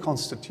independent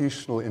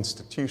constitutional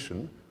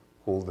institution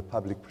called the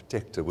Public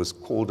Protector was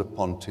called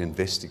upon to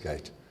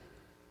investigate.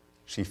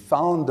 She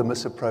found a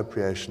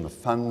misappropriation of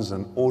funds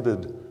and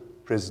ordered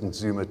President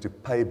Zuma to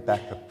pay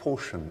back a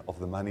portion of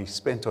the money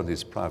spent on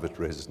his private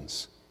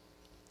residence.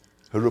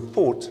 Her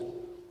report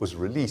was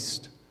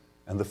released,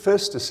 and the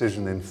first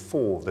decision in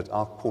 4 that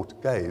our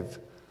court gave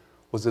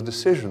was a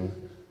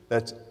decision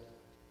that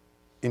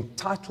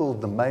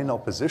entitled the main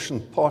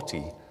opposition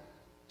party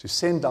to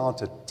send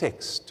out a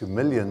text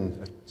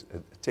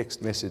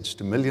message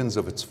to millions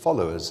of its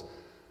followers,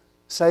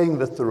 saying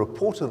that the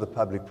report of the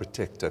Public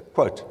Protector,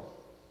 quote,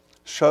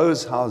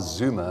 shows how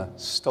Zuma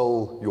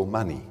stole your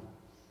money.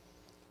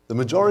 The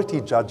majority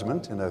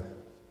judgment in a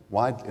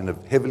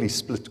heavily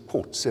split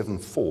court,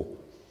 7-4,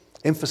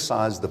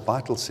 emphasized the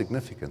vital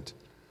significance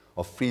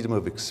of freedom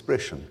of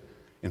expression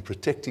in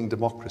protecting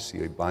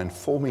democracy by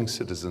informing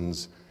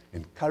citizens,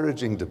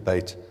 encouraging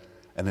debate,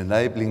 and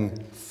enabling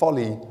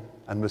folly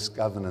and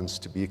misgovernance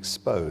to be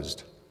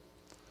exposed.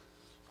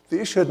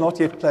 The issue had not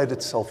yet played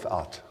itself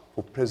out,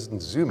 for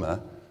President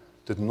Zuma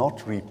did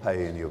not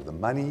repay any of the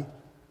money.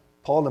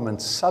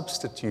 Parliament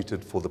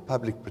substituted for the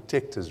Public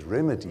Protector's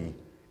remedy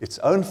its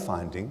own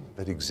finding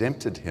that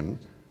exempted him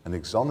and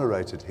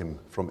exonerated him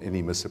from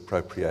any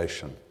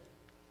misappropriation.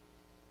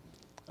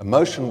 A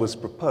motion was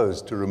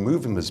proposed to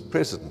remove him as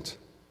president,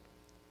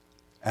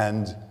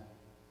 and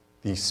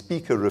the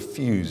Speaker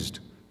refused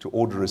to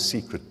order a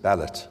secret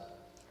ballot.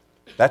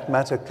 That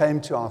matter came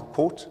to our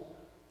court.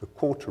 The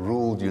court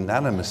ruled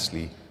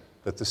unanimously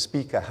that the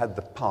Speaker had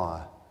the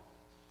power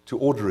to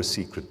order a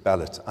secret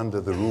ballot under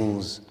the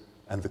rules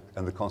and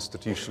the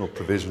constitutional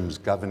provisions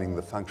governing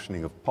the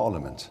functioning of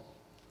Parliament.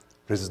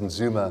 President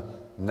Zuma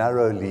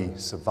narrowly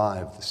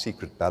survived the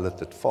secret ballot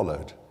that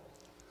followed.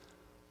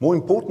 More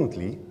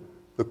importantly,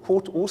 the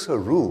court also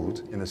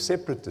ruled in a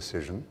separate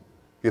decision,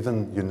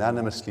 given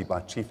unanimously by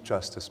Chief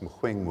Justice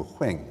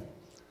Mogoeng,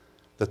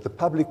 that the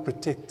Public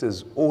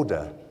Protector's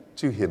order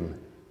to him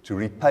to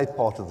repay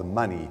part of the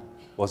money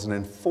was an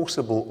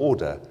enforceable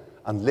order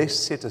unless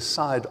set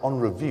aside on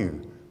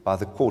review by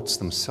the courts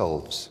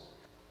themselves.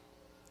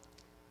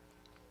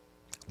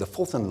 The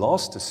fourth and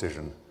last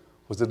decision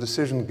was a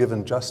decision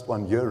given just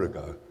 1 year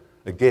ago,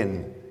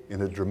 again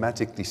in a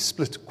dramatically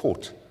split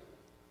court.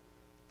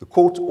 The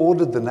court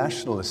ordered the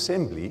National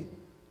Assembly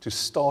to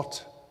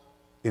start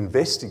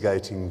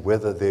investigating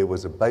whether there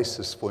was a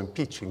basis for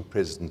impeaching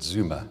President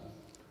Zuma.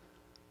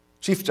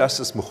 Chief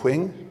Justice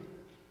Mogoeng,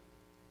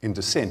 in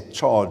dissent,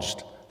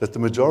 charged that the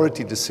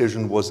majority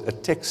decision was a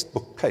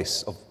textbook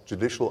case of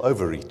judicial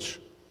overreach.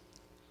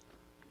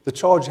 The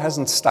charge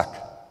hasn't stuck,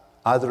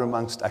 either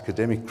amongst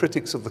academic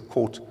critics of the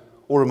court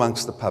or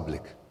amongst the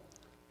public.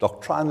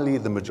 Doctrinally,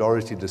 the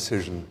majority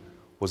decision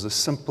was a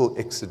simple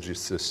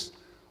exegesis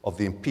of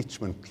the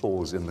impeachment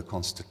clause in the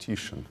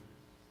Constitution.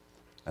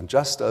 And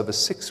just over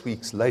 6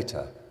 weeks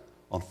later,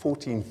 on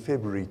 14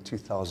 February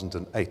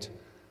 2008,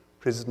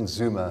 President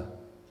Zuma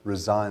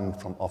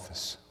resigned from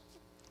office.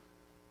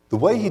 The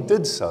way he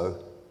did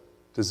so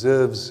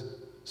deserves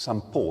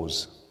some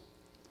pause.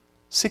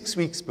 6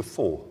 weeks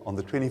before, on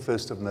the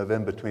 21st of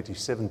November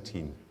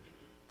 2017,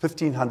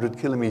 1,500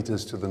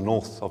 kilometers to the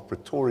north of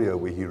Pretoria,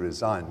 where he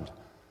resigned,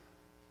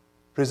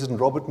 President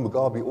Robert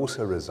Mugabe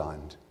also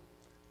resigned.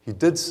 He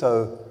did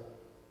so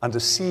under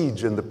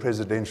siege in the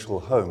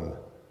presidential home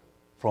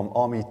from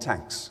army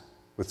tanks,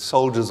 with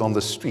soldiers on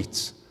the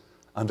streets,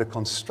 under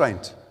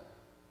constraint,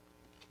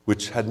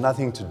 which had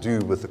nothing to do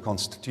with the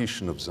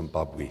Constitution of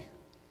Zimbabwe.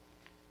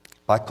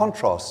 By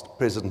contrast,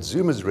 President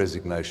Zuma's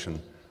resignation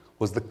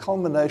was the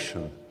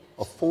culmination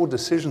of 4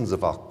 decisions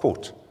of our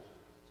court.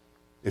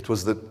 It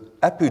was the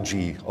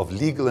apogee of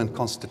legal and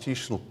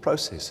constitutional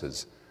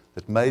processes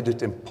that made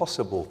it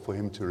impossible for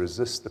him to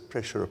resist the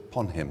pressure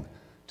upon him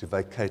to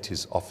vacate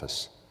his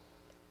office.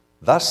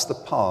 Thus, the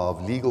power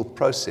of legal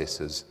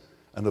processes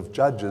and of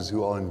judges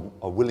who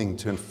are willing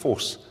to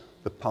enforce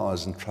the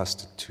powers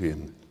entrusted to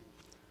him.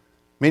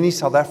 Many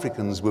South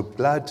Africans were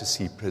glad to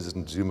see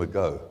President Zuma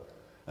go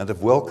and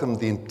have welcomed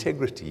the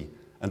integrity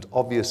and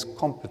obvious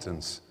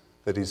competence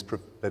that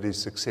his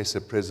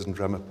successor, President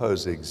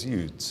Ramaphosa,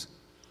 exudes.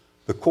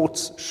 The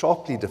court's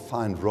sharply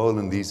defined role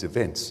in these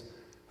events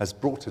has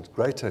brought it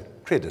greater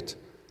credit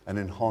and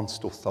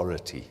enhanced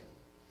authority.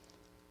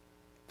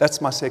 That's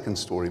my second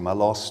story, my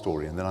last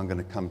story, and then I'm going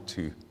to come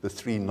to the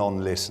 3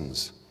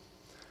 non-lessons.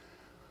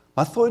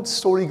 My third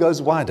story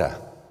goes wider.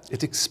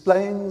 It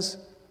explains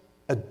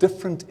a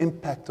different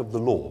impact of the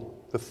law.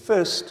 The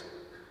first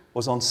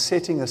was on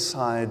setting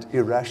aside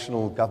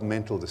irrational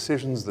governmental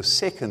decisions. The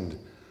second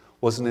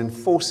was in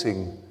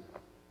enforcing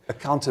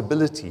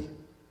accountability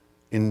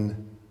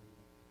in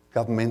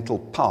governmental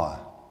power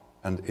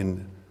and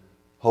in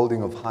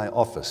holding of high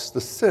office.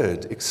 The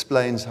third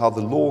explains how the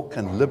law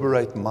can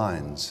liberate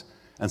minds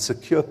and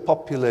secure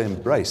popular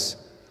embrace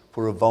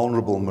for a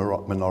vulnerable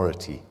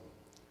minority.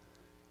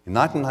 In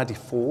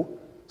 1994,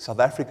 South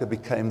Africa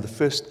became the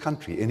first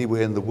country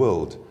anywhere in the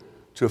world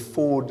to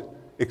afford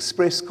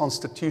express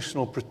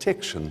constitutional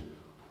protection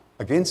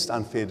against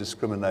unfair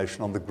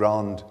discrimination on the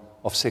ground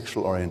of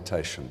sexual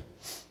orientation.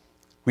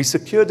 We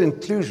secured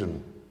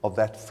inclusion of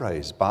that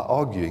phrase by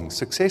arguing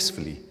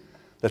successfully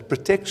that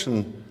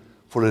protection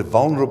for a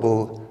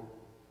vulnerable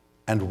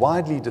and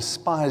widely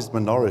despised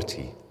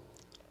minority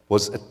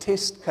was a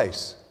test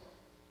case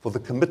for the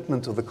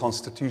commitment of the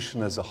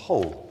Constitution as a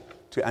whole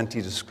to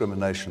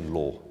anti-discrimination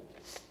law.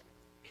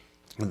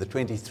 In the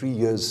 23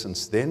 years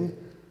since then,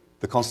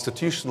 the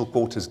Constitutional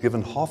Court has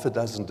given half a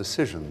dozen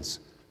decisions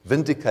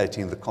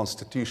vindicating the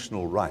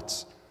constitutional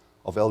rights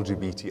of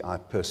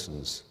LGBTI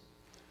persons.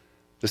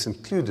 This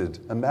included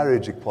a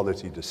marriage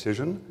equality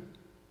decision,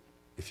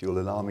 if you'll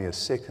allow me a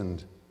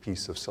second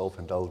piece of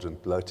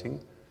self-indulgent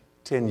gloating,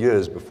 10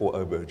 years before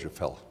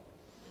Obergefell.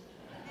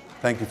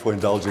 Thank you for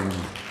indulging me.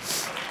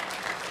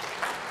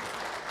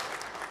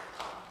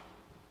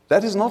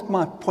 That is not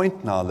my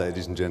point now,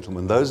 ladies and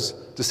gentlemen. Those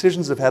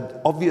decisions have had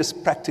obvious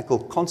practical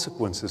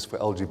consequences for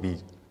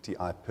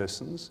LGBTI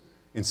persons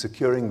in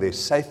securing their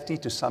safety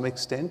to some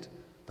extent,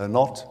 though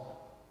not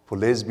for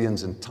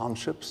lesbians in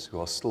townships who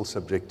are still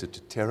subjected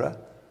to terror.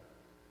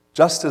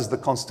 Just as the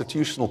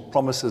constitutional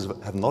promises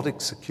have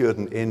not secured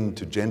an end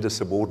to gender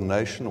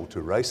subordination or to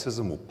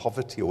racism or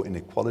poverty or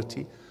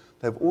inequality,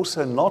 they have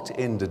also not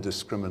ended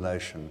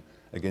discrimination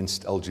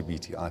against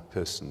LGBTI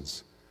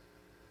persons.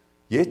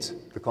 Yet,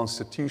 the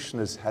Constitution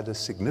has had a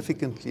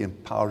significantly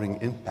empowering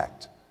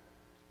impact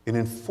in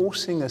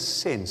enforcing a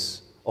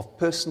sense of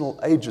personal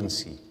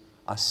agency.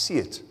 I see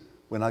it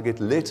when I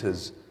get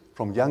letters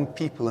from young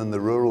people in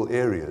the rural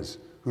areas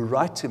who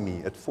write to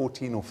me at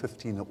 14 or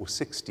 15 or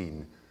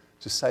 16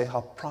 to say how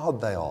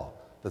proud they are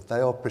that they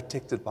are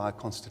protected by a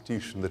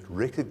Constitution that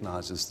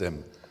recognizes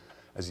them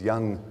as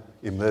young,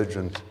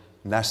 emergent,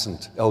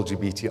 nascent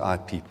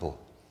LGBTI people.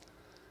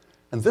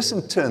 And this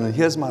in turn, and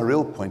here's my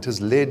real point, has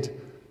led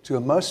to a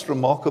most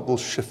remarkable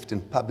shift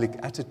in public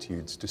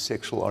attitudes to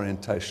sexual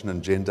orientation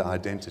and gender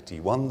identity,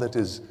 one that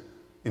is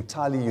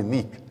entirely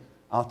unique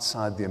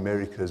outside the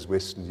Americas,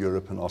 Western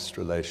Europe, and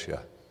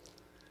Australasia.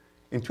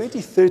 In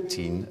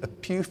 2013, a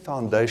Pew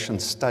Foundation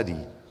study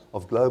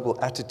of global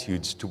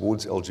attitudes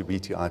towards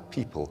LGBTI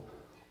people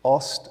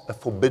asked a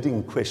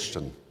forbidding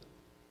question: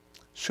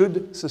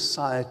 should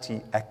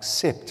society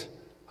accept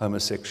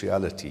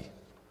homosexuality?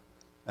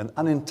 An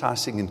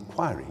unenticing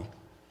inquiry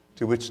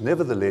to which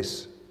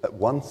nevertheless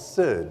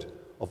 1/3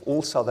 of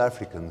all South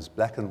Africans,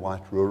 black and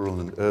white, rural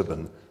and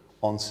urban,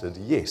 answered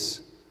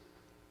yes.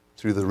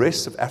 Through the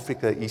rest of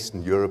Africa,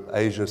 Eastern Europe,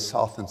 Asia,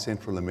 South and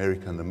Central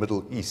America, and the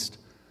Middle East,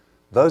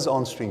 those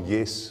answering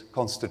yes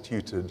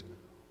constituted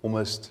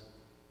almost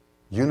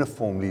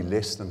uniformly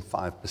less than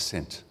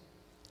 5%.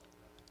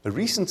 A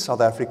recent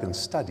South African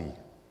study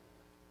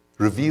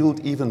revealed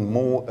even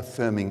more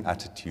affirming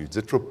attitudes.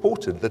 It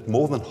reported that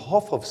more than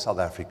half of South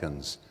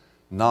Africans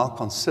now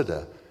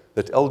consider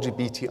that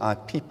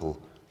LGBTI people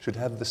should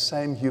have the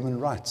same human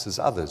rights as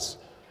others.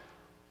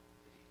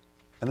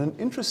 And an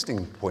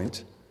interesting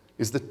point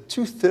is that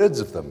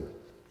 2/3 of them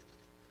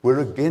were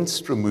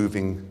against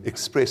removing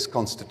express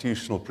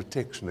constitutional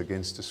protection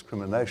against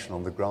discrimination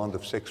on the ground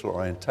of sexual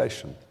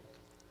orientation.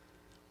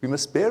 We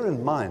must bear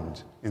in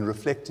mind, in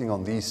reflecting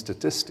on these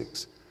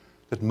statistics,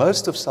 that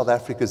most of South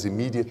Africa's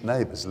immediate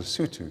neighbors,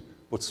 Lesotho,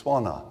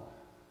 Botswana,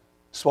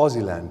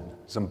 Swaziland,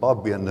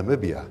 Zimbabwe, and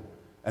Namibia,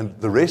 and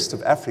the rest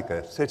of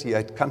Africa,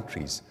 38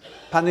 countries,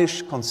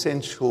 punish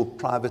consensual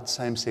private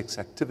same-sex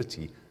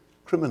activity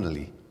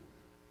criminally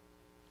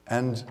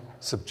and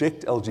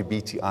subject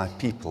LGBTI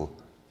people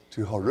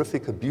to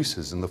horrific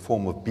abuses in the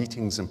form of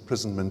beatings,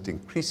 imprisonment,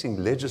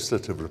 increasing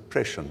legislative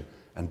repression,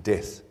 and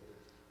death.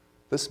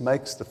 This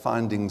makes the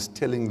findings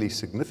tellingly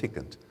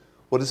significant.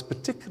 What is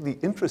particularly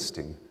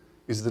interesting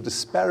is the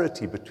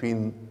disparity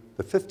between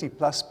the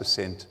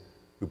 50+%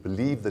 who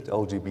believe that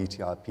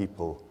LGBTI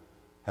people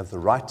have the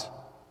right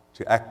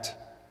to act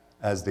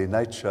as their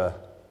nature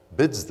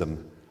bids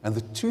them, and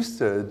the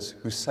 2/3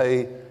 who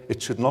say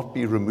it should not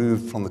be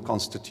removed from the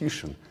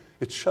Constitution.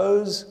 It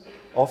shows,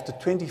 after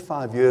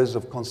 25 years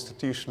of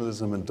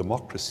constitutionalism and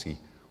democracy,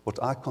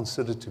 what I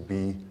consider to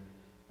be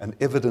an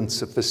evident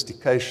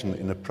sophistication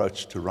in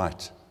approach to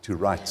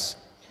rights.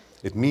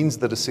 It means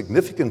that a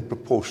significant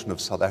proportion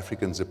of South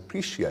Africans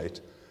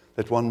appreciate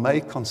that one may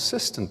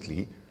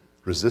consistently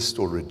resist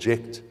or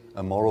reject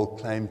a moral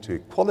claim to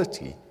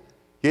equality,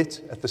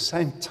 yet at the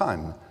same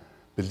time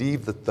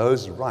believe that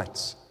those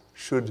rights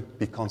should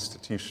be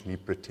constitutionally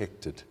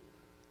protected.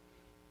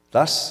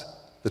 Thus,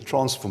 the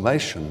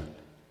transformative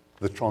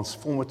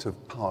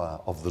power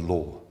of the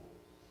law.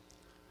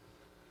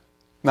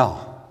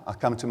 Now, I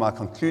come to my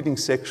concluding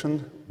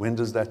section. When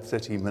does that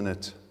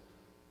 30-minute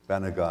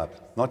banner go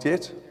up? Not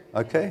yet?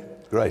 Okay,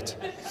 great.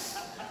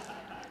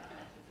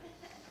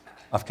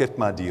 I've kept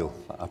my deal.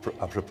 I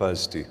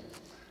propose to.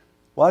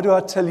 Why do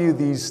I tell you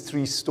these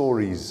 3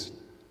 stories,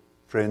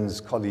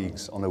 friends,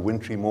 colleagues, on a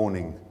wintry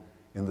morning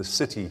in the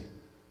city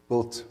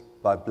built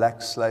by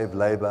black slave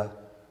labor,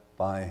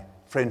 by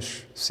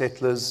French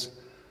settlers,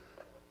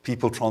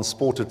 people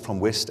transported from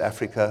West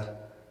Africa,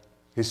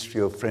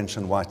 history of French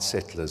and white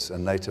settlers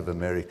and Native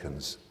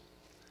Americans?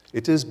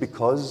 It is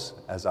because,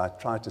 as I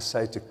tried to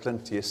say to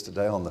Clint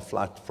yesterday on the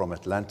flight from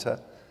Atlanta,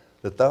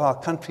 that though our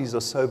countries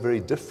are so very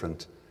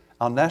different,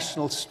 our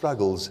national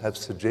struggles have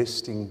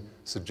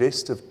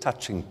suggestive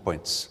touching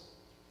points.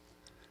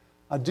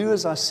 I do,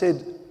 as I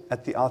said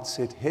at the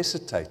outset,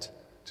 hesitate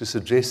to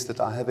suggest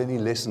that I have any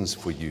lessons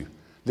for you.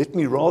 Let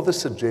me rather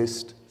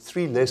suggest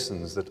 3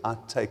 lessons that I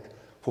take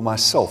for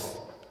myself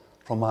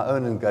from my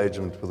own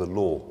engagement with the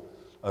law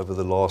over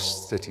the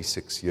last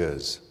 36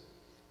 years.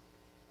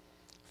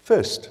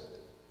 First,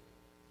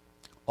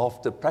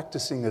 after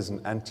practicing as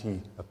an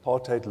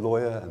anti-apartheid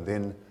lawyer and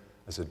then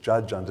as a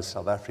judge under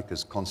South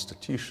Africa's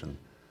constitution,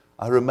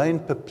 I remain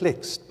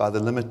perplexed by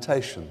the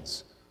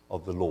limitations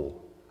of the law.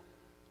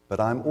 But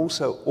I'm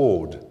also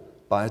awed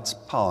by its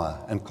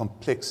power and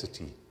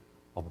complexity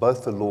of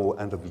both the law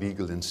and of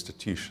legal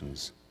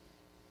institutions.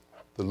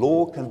 The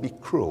law can be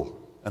cruel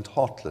and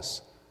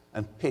heartless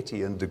and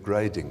petty and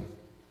degrading,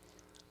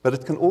 but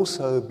it can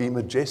also be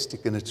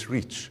majestic in its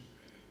reach,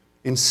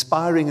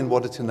 inspiring in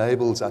what it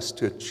enables us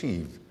to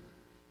achieve,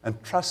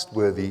 and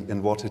trustworthy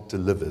in what it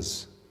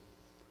delivers.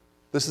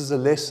 This is a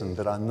lesson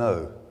that I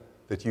know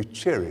that you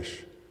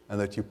cherish and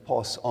that you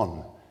pass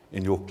on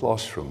in your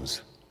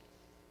classrooms.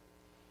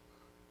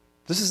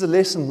 This is a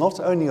lesson not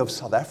only of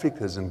South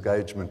Africa's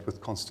engagement with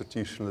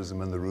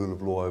constitutionalism and the rule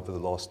of law over the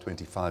last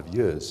 25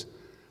 years,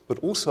 but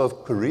also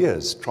of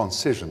Korea's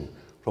transition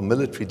from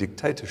military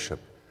dictatorship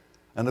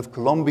and of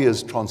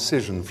Colombia's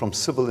transition from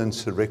civil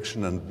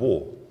insurrection and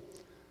war.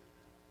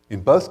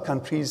 In both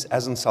countries,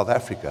 as in South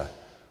Africa,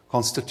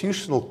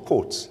 constitutional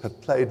courts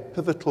have played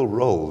pivotal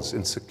roles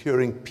in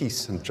securing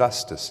peace and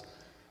justice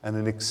and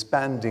in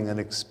expanding and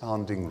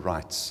expounding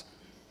rights.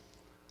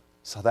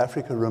 South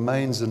Africa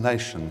remains a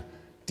nation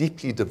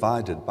deeply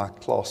divided by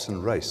class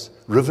and race,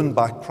 riven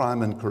by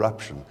crime and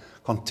corruption,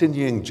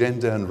 continuing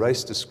gender and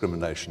race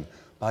discrimination,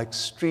 by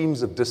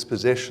extremes of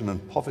dispossession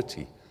and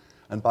poverty,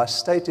 and by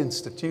state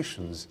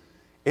institutions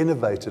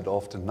innovated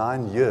after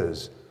 9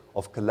 years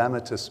of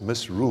calamitous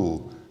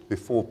misrule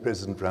before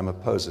President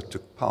Ramaphosa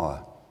took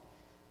power.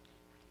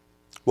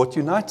 What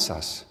unites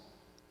us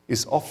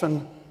is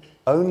often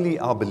only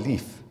our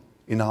belief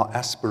in our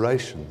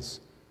aspirations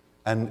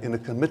and in a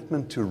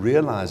commitment to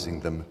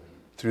realizing them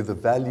through the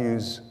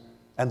values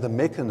and the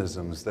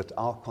mechanisms that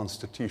our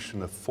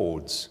Constitution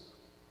affords.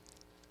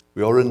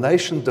 We are a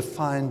nation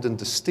defined and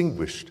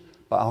distinguished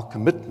by our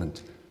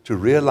commitment to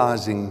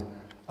realizing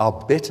our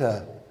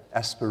better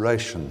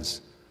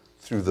aspirations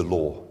through the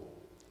law.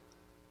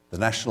 The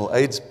National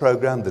AIDS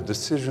Program, the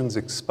decisions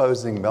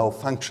exposing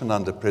malfunction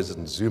under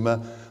President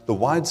Zuma, the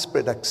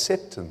widespread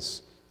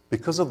acceptance,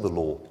 because of the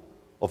law,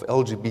 of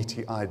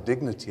LGBTI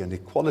dignity and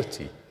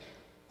equality,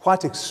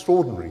 quite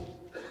extraordinary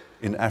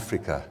in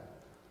Africa.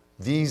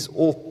 These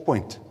all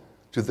point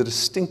to the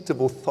distinctive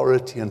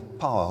authority and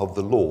power of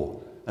the law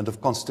and of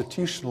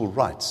constitutional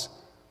rights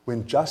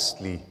when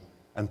justly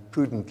and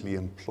prudently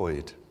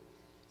employed.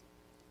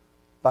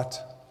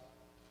 But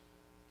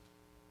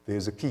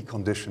there's a key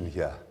condition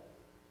here,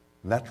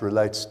 and that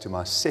relates to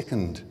my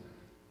second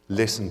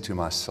lesson to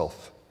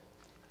myself.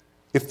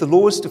 If the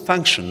law is to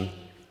function,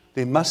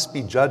 there must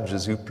be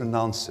judges who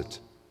pronounce it,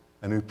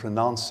 and who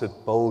pronounce it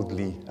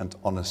boldly and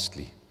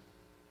honestly.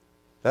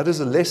 That is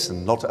a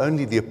lesson not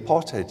only the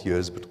apartheid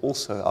years, but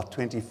also our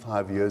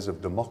 25 years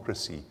of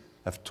democracy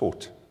have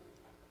taught.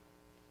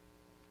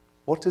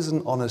 What is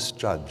an honest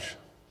judge?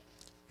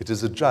 It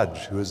is a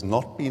judge who has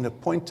not been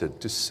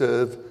appointed to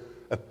serve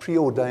a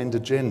preordained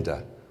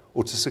agenda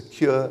or to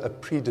secure a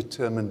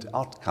predetermined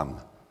outcome.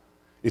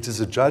 It is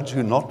a judge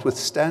who,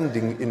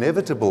 notwithstanding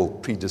inevitable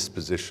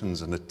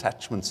predispositions and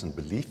attachments and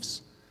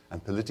beliefs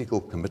and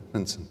political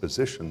commitments and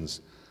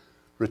positions,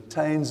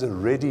 retains a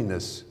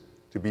readiness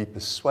to be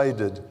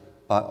persuaded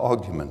by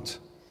argument.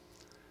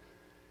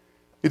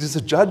 It is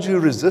a judge who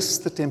resists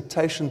the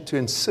temptation to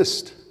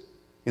insist,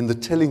 in the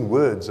telling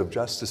words of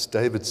Justice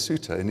David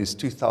Souter in his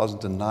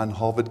 2009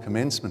 Harvard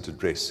commencement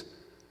address,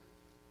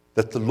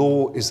 that the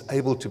law is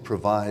able to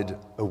provide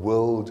a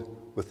world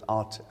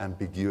without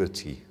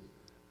ambiguity,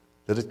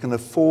 that it can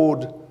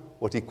afford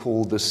what he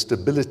called the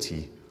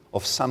stability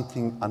of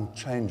something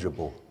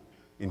unchangeable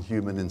in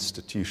human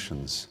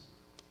institutions.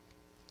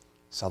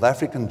 South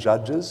African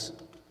judges,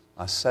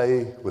 I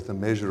say with a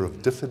measure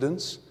of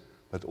diffidence,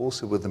 but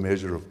also with a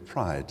measure of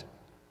pride,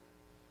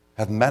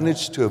 have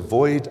managed to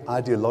avoid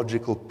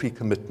ideological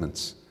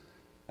pre-commitments,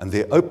 and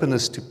their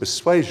openness to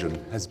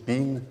persuasion has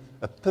been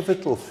a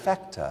pivotal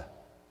factor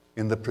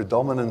in the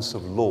predominance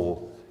of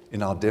law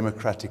in our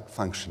democratic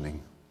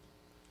functioning.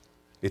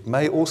 It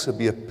may also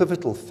be a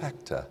pivotal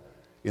factor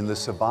in the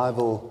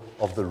survival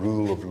of the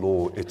rule of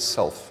law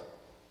itself.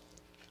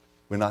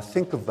 When I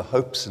think of the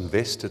hopes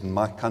invested in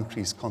my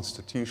country's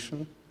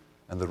constitution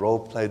and the role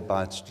played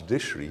by its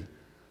judiciary,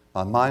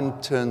 my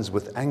mind turns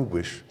with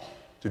anguish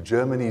to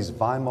Germany's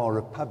Weimar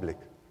Republic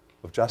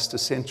of just a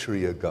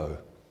century ago.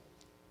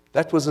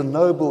 That was a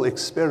noble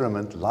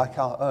experiment like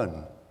our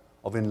own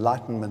of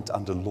enlightenment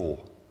under law.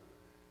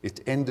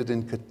 It ended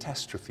in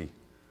catastrophe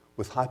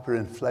with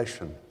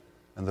hyperinflation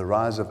and the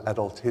rise of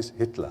Adolf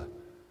Hitler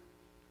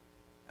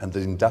and the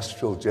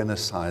industrial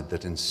genocide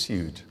that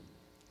ensued.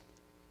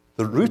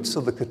 The roots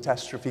of the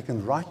catastrophe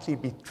can rightly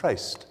be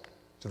traced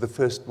to the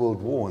First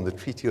World War and the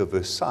Treaty of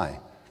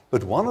Versailles,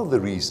 but one of the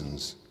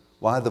reasons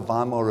why the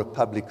Weimar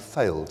Republic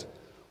failed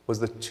was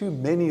that too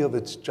many of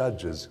its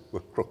judges were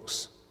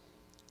crooks.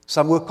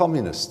 Some were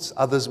communists,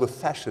 others were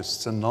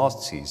fascists and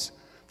Nazis.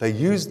 They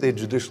used their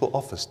judicial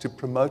office to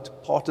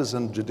promote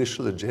partisan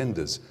judicial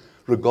agendas,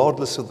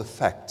 regardless of the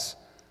facts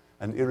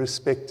and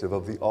irrespective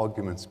of the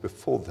arguments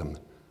before them.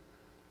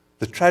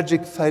 The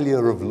tragic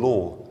failure of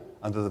law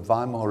under the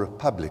Weimar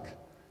Republic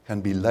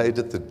can be laid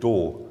at the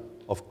door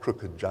of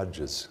crooked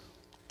judges.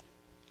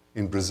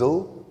 In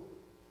Brazil,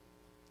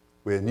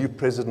 where a new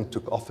president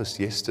took office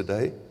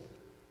yesterday,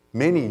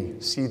 many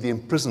see the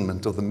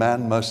imprisonment of the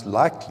man most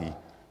likely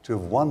to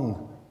have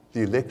won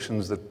the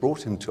elections that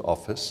brought him to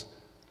office,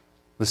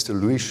 Mr.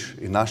 Luiz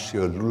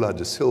Inácio Lula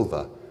da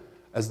Silva,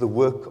 as the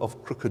work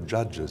of crooked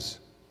judges.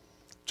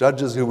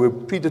 Judges who were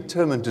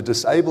predetermined to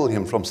disable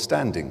him from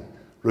standing,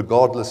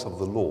 regardless of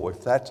the law.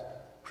 If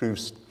that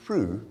proves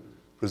true,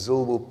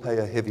 Brazil will pay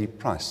a heavy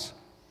price.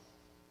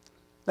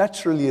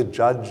 Naturally, a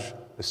judge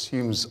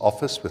assumes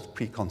office with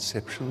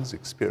preconceptions,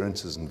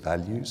 experiences, and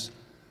values,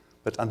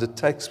 but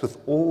undertakes with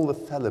all the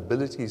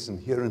fallibilities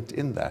inherent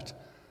in that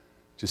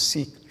to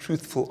seek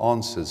truthful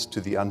answers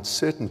to the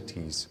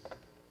uncertainties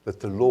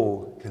that the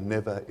law can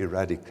never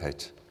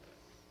eradicate.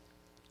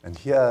 And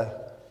here,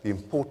 the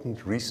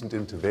important recent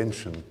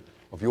intervention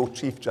of your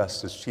Chief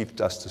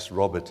Justice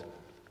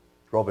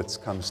Roberts,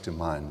 comes to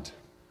mind.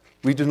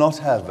 We do not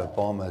have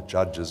Obama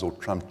judges or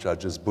Trump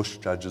judges, Bush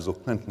judges or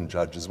Clinton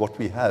judges. What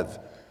we have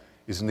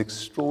is an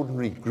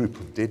extraordinary group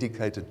of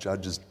dedicated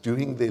judges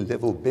doing their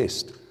level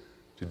best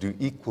to do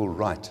equal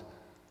right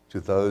to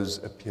those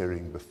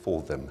appearing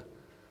before them.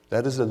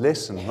 That is a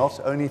lesson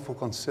not only for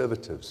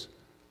conservatives,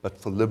 but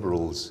for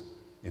liberals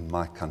in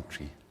my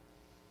country.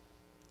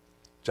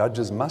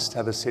 Judges must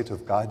have a set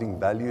of guiding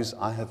values.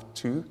 I have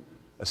too,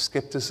 a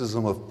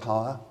skepticism of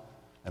power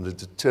and a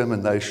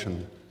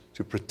determination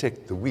to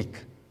protect the weak.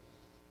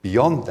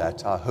 Beyond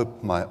that, I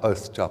hope my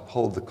oath to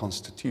uphold the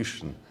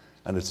Constitution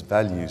and its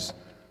values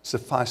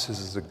suffices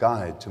as a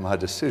guide to my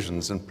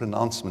decisions and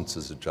pronouncements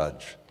as a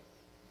judge.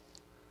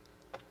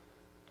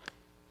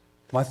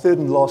 My third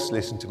and last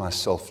lesson to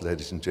myself,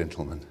 ladies and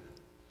gentlemen,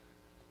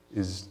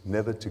 is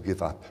never to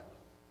give up.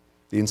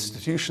 The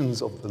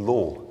institutions of the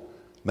law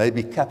may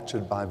be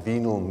captured by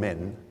venal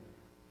men,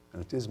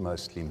 and it is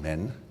mostly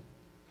men.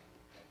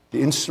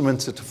 The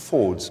instruments it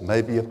affords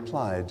may be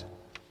applied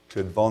to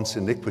advance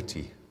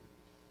iniquity.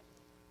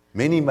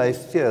 Many may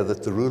fear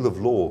that the rule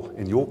of law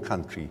in your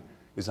country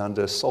is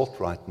under assault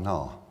right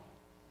now.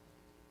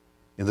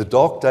 In the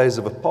dark days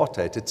of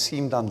apartheid, it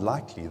seemed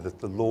unlikely that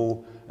the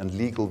law and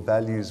legal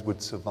values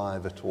would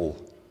survive at all.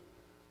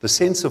 The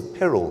sense of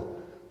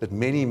peril that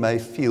many may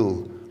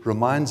feel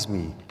reminds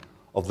me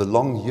of the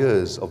long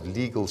years of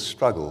legal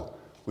struggle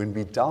when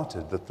we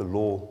doubted that the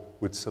law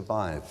would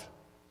survive.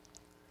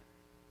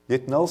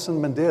 Yet Nelson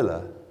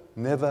Mandela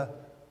never,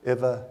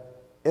 ever,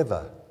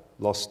 ever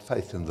lost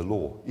faith in the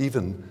law,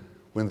 even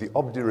when the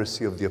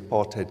obduracy of the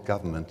apartheid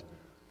government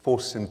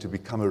forced him to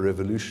become a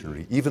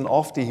revolutionary, even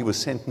after he was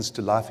sentenced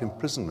to life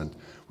imprisonment,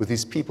 with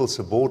his people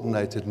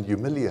subordinated and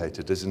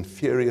humiliated as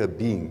inferior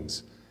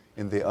beings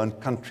in their own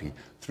country.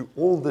 Through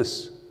all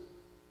this,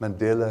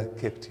 Mandela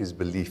kept his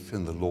belief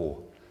in the law.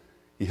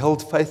 He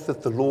held faith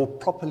that the law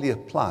properly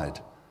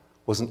applied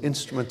was an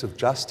instrument of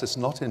justice,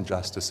 not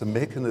injustice, a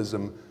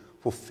mechanism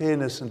for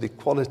fairness and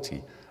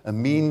equality, a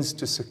means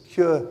to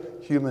secure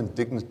human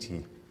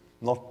dignity,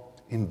 not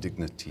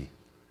indignity.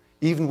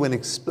 Even when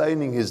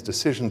explaining his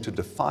decision to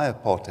defy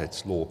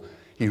apartheid's law,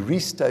 he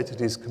restated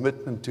his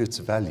commitment to its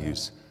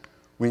values.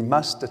 We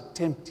must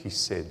attempt, he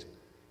said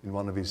in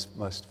one of his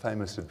most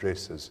famous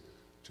addresses,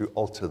 to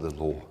alter the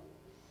law.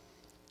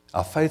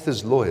 Our faith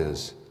as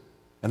lawyers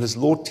and as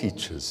law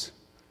teachers,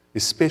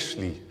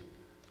 especially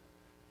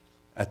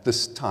at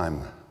this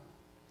time,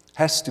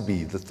 has to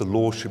be that the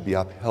law should be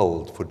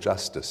upheld for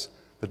justice,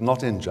 but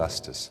not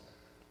injustice.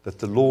 That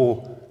the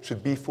law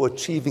should be for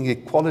achieving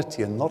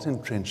equality and not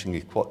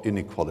entrenching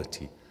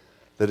inequality.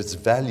 That its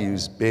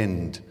values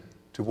bend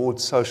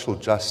towards social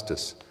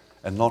justice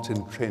and not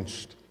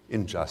entrenched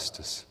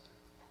injustice.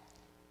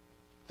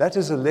 That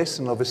is a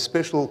lesson of a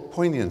special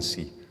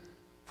poignancy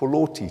for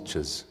law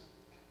teachers,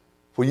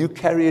 for you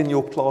carry in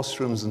your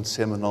classrooms and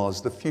seminars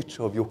the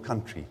future of your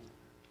country,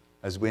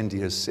 as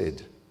Wendy has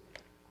said.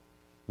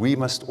 We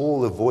must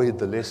all avoid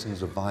the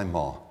lessons of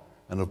Weimar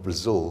and of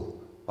Brazil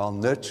while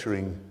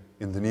nurturing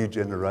in the new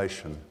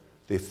generation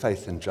their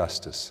faith in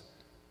justice.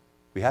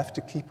 We have to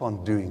keep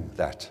on doing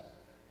that,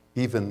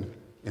 even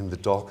in the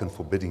dark and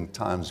forbidding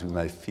times we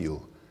may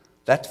feel.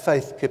 That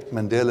faith kept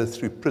Mandela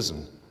through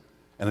prison,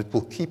 and it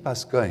will keep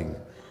us going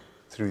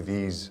through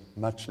these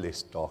much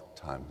less dark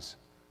times.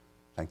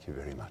 Thank you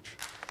very much.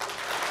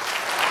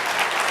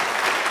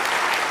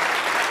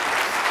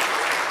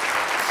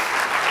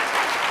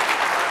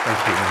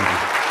 Thank you, Wendy.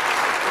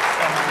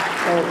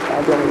 Thank you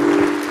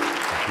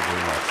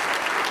very much.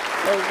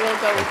 We'll go.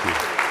 Thank you.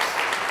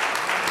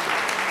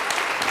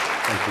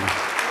 Thank you.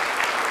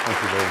 Thank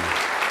you very much.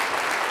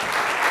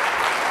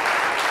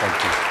 Thank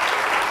you.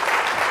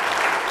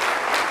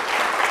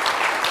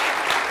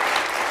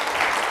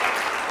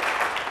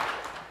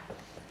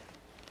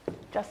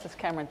 Justice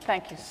Cameron,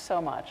 thank you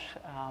so much.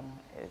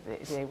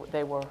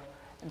 They were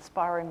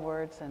inspiring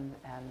words and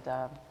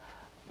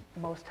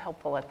most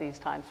helpful at these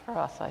times for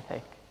us, I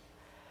think.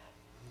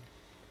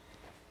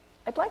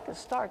 I'd like to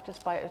start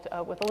just by,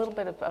 with a little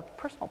bit of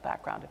personal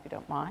background, if you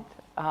don't mind.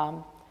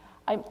 I'm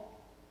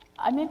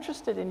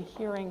interested in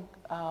hearing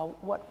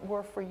what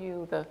were for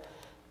you the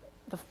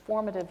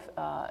formative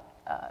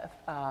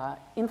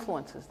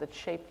influences that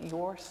shaped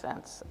your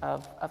sense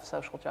of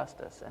social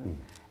justice and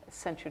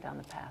sent you down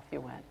the path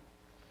you went.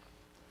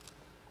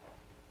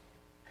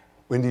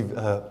 Wendy,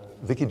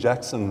 Vicky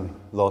Jackson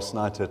last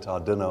night at our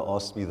dinner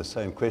asked me the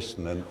same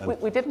question. And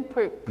we didn't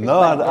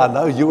No, I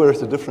know you were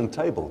at a different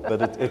table,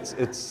 but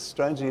it's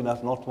strangely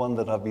enough not one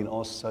that I've been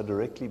asked so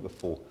directly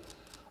before.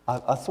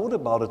 I thought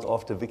about it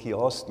after Vicky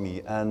asked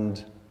me,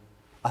 and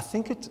I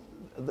think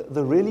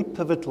the really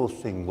pivotal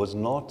thing was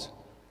not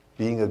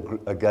being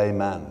a gay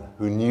man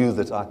who knew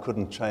that I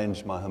couldn't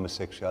change my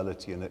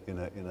homosexuality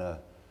in a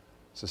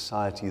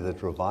society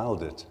that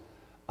reviled it.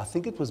 I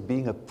think it was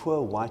being a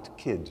poor white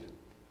kid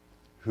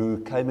who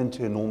came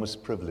into enormous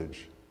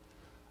privilege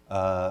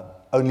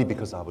only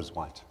because I was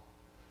white.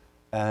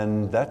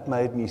 And that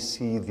made me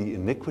see the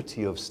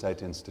iniquity of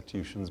state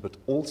institutions, but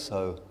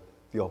also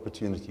the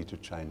opportunity to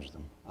change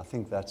them. I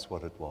think that's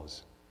what it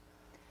was.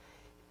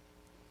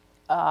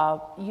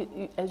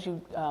 As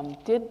you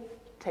did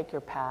take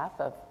your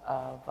path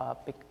of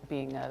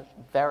being a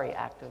very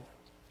active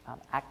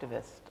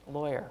activist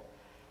lawyer,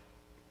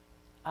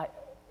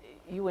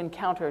 you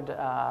encountered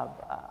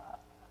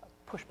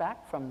pushback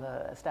from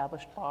the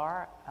established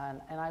bar,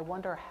 and I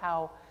wonder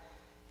how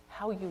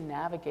you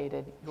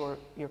navigated your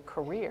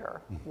career,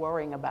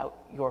 worrying about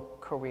your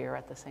career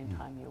at the same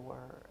time you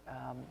were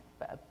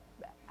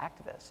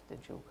activist. Did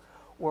you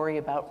worry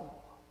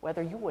about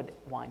whether you would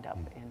wind up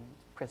in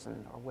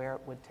prison or where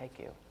it would take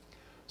you?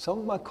 Some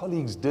of my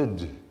colleagues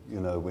did,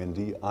 you know,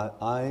 Wendy.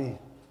 I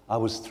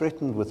was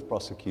threatened with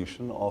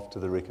prosecution after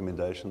the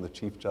recommendation. The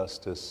Chief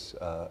Justice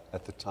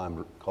at the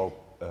time,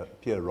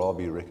 Pierre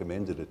Rabhi,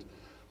 recommended it.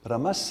 But I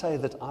must say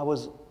that I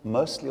was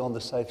mostly on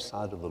the safe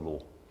side of the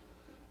law.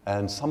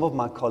 And some of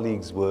my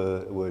colleagues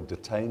were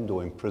detained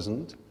or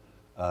imprisoned.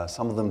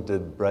 Some of them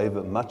did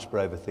much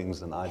braver things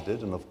than I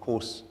did. And of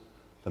course,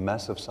 the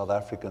massive South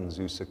Africans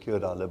who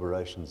secured our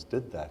liberations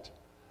did that.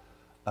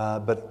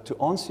 But to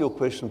answer your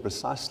question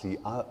precisely,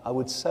 I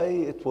would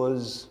say it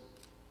was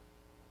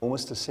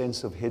almost a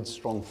sense of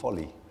headstrong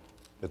folly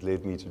that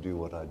led me to do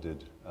what I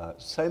did.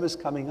 Same as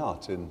coming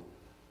out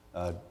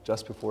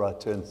just before I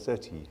turned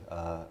 30,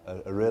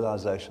 a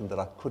realization that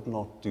I could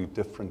not do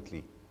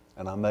differently,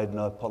 and I made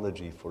no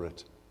apology for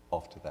it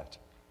after that.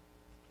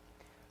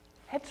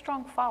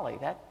 Headstrong folly,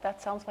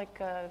 that sounds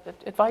like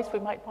advice we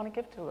might want to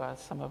give to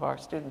some of our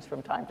students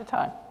from time to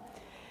time.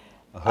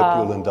 I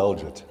hope you'll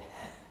indulge it.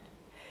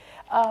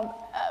 I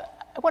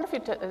wonder if you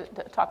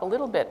talk a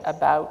little bit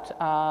about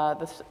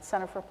the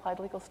Center for Applied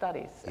Legal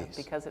Studies, Yes.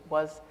 Because it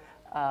was,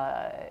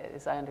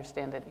 as I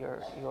understand it,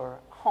 your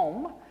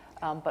home,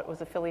 but was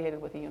affiliated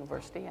with the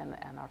university, and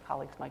our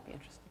colleagues might be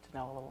interested to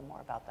know a little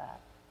more about that.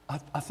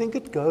 I think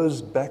it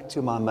goes back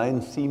to my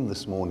main theme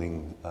this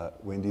morning,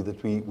 Wendy,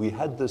 that we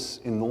had this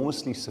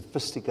enormously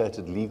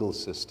sophisticated legal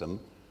system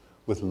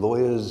with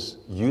lawyers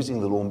using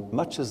the law,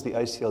 much as the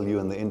ACLU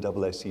and the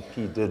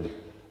NAACP did,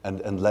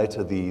 and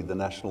later the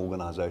National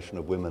Organization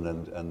of Women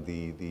and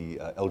the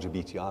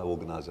LGBTI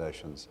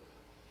organizations.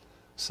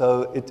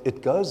 So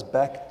it goes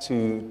back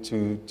to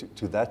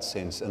that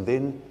sense. And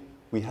then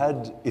we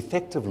had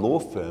effective law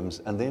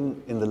firms, and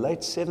then in the late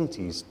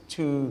 70s,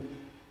 two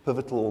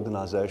pivotal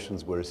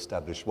organizations were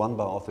established, one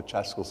by Arthur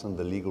Chaskelson,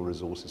 the Legal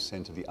Resources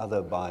Center, the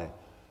other by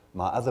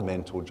my other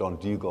mentor, John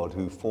Dugard,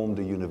 who formed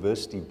a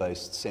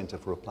university-based Center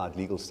for Applied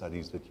Legal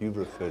Studies that you've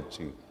referred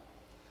to.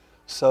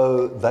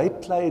 So they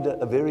played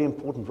a very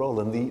important role,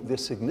 and the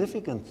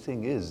significant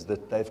thing is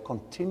that they've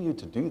continued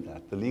to do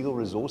that. The Legal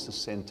Resources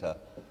Center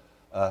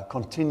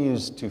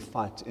continues to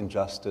fight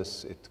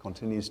injustice. It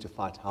continues to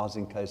fight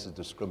housing cases,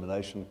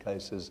 discrimination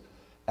cases,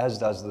 as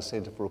does the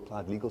Center for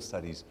Applied Legal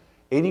Studies.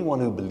 Anyone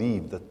who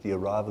believed that the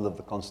arrival of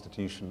the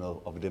constitution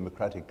of a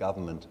democratic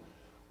government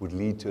would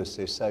lead to a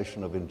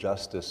cessation of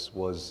injustice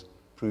was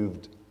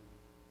proved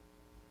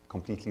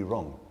completely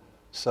wrong.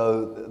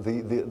 So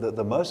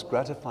the most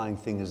gratifying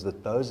thing is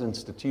that those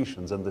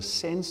institutions and the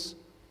sense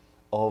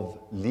of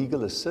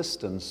legal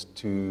assistance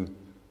to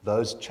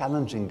those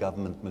challenging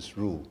government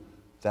misrule,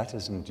 that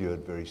has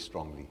endured very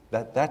strongly.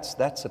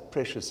 That's a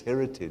precious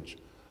heritage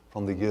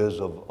from the years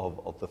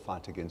of the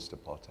fight against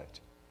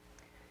apartheid.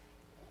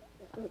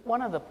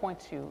 One of the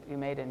points you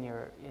made in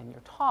your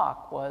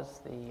talk was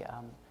the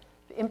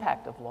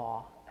impact of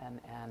law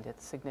and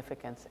its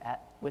significance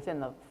within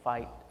the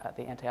fight,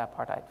 the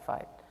anti-apartheid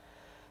fight.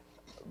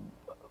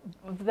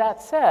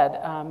 That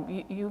said,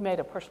 you made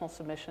a personal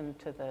submission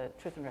to the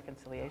Truth and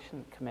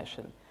Reconciliation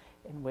Commission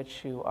in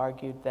which you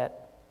argued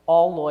that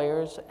all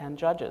lawyers and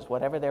judges,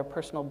 whatever their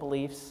personal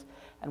beliefs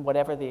and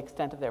whatever the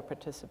extent of their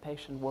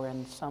participation, were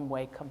in some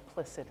way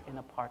complicit in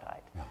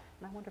apartheid. Yeah.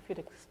 And I wonder if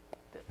you'd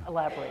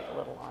elaborate a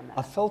little on that.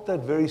 I felt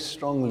that very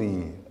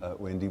strongly,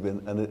 Wendy,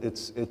 and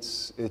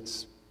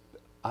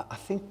I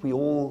think we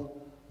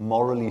all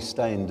morally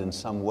stained in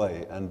some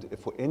way, and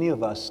for any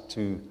of us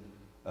to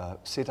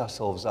set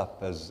ourselves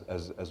up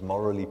as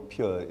morally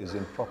pure is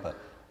improper.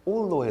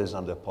 All lawyers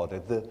under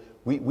apartheid,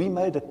 we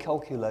made a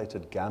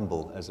calculated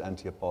gamble as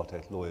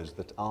anti-apartheid lawyers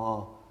that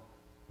our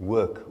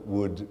work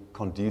would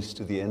conduce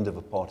to the end of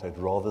apartheid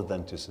rather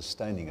than to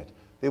sustaining it.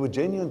 There were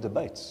genuine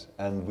debates,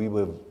 and we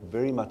were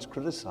very much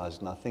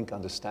criticized, and I think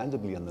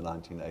understandably in the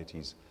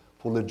 1980s,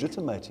 for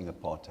legitimating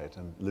apartheid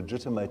and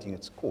legitimating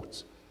its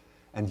courts.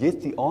 And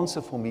yet the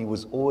answer for me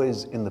was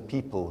always in the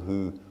people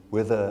who,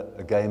 whether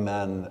a gay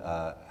man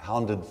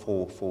hounded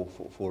for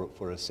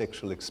a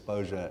sexual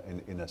exposure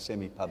in a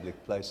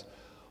semi-public place,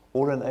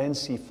 or an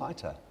ANC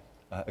fighter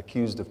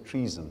accused of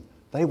treason,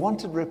 they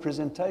wanted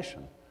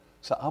representation.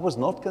 So I was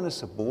not going to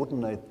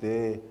subordinate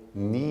their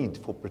need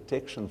for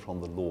protection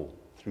from the law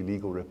through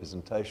legal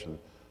representation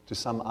to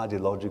some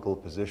ideological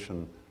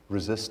position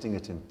resisting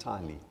it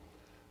entirely.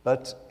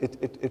 But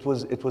it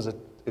was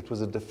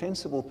a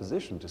defensible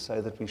position to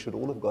say that we should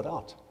all have got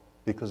out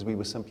because we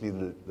were simply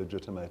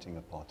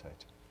legitimating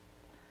apartheid.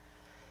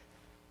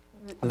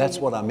 And that's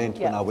what I meant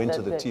when I went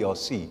to the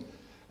TRC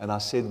and I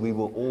said we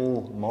were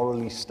all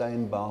morally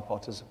stained by our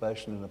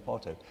participation in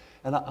apartheid.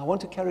 And I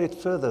want to carry it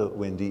further,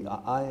 Wendy.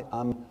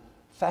 I'm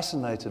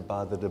fascinated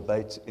by the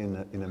debate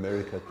in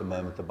America at the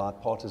moment, the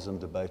bipartisan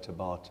debate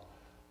about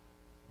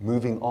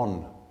moving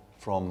on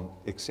from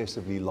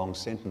excessively long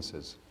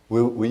sentences.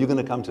 Were you going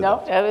to come to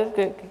that?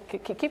 No,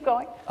 keep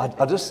going.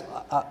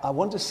 I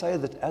want to say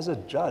that as a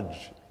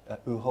judge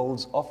who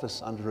holds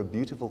office under a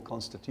beautiful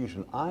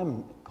constitution,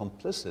 I'm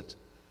complicit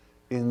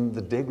in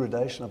the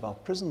degradation of our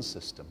prison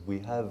system. We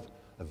have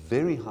a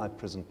very high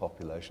prison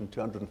population,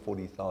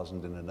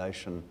 240,000 in a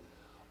nation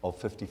of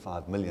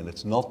 55 million.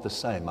 It's not the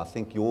same. I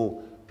think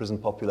your prison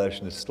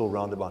population is still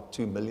around about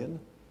 2 million.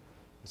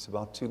 It's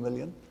about 2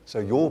 million.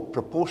 So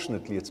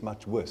proportionately, it's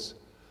much worse.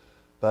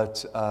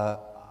 But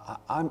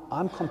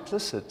I'm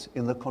complicit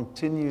in the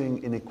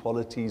continuing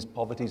inequalities,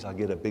 poverties. I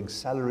get a big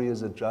salary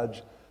as a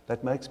judge.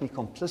 That makes me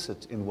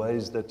complicit in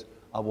ways that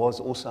I was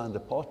also under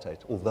apartheid,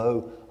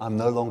 although I'm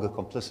no longer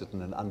complicit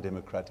in an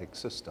undemocratic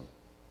system.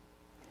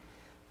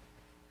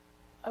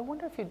 I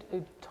wonder if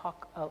you'd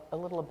talk a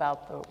little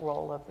about the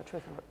role of the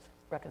Truth and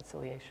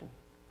Reconciliation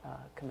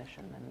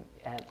Commission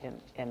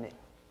and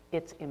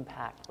its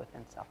impact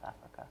within South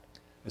Africa.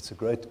 It's a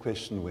great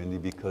question, Wendy,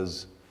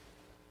 because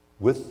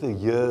with the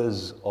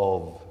years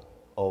of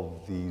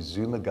the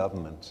Zuma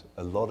government,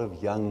 a lot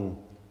of young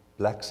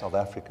black South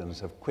Africans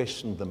have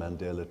questioned the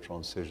Mandela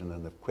transition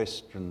and have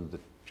questioned the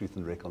Truth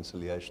and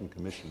Reconciliation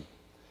Commission.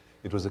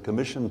 It was a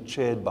commission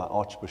chaired by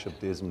Archbishop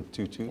Desmond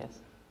Tutu, yes.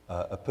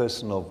 A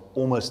person of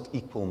almost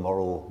equal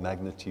moral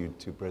magnitude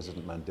to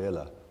President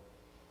Mandela.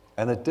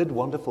 And it did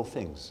wonderful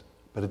things,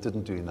 but it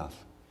didn't do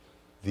enough.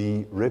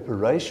 The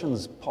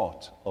reparations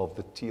part of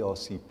the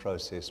TRC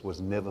process was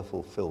never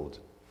fulfilled.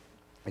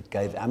 It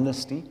gave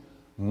amnesty,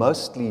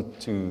 mostly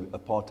to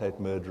apartheid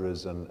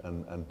murderers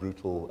and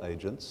brutal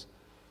agents,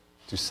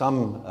 to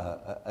some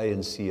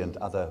ANC and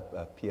other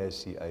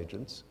PAC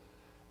agents,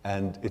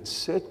 and it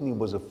certainly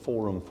was a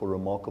forum for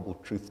remarkable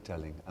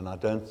truth-telling, and I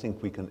don't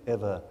think we can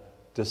ever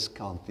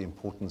discount the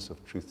importance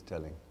of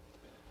truth-telling.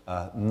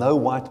 No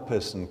white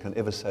person can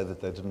ever say that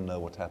they didn't know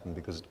what happened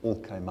because it all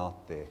came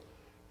out there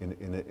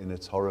in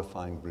its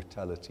horrifying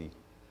brutality.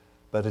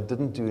 But it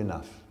didn't do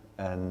enough,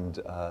 and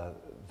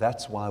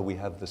that's why we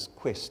have this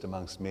quest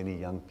amongst many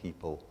young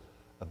people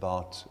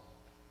about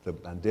the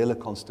Mandela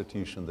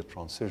Constitution, the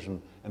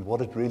transition, and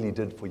what it really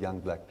did for young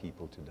black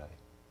people today.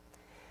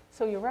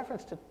 So your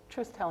reference to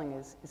truth-telling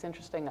is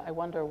interesting. I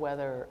wonder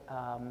whether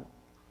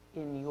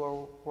in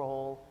your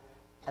role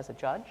as a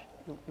judge,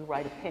 you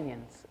write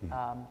opinions.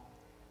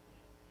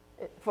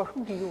 For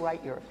whom do you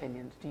write your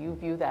opinions? Do you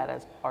view that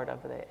as part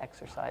of the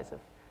exercise of,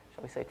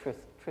 shall we say,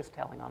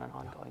 truth-telling on an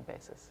ongoing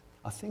basis?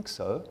 I think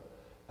so,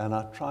 and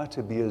I try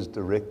to be as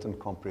direct and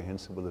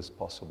comprehensible as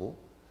possible.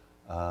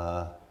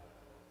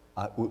 I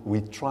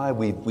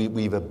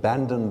we've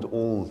abandoned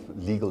all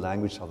legal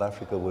language. South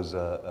Africa was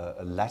a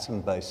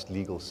Latin-based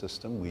legal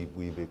system.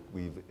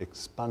 We've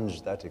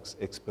expunged that,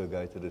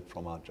 expurgated it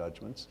from our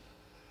judgments.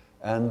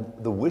 And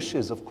the wish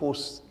is, of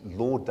course,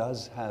 law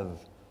does have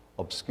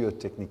obscure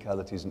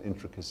technicalities and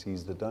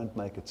intricacies that don't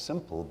make it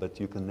simple, but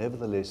you can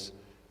nevertheless,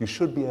 you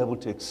should be able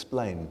to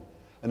explain,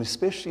 and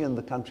especially in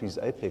the country's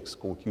apex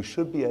court, you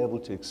should be able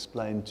to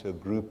explain to a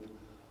group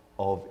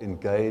of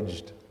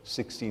engaged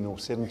 16 or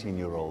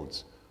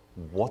 17-year-olds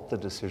what the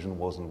decision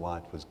was and why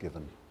it was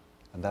given.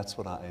 And that's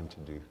what I aim to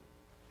do.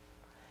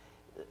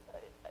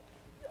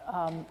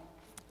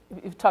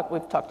 We've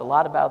talked a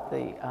lot about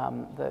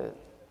the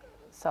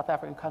South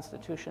African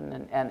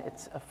Constitution and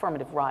its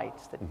affirmative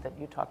rights that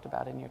you talked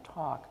about in your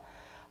talk.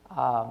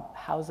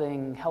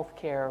 Housing,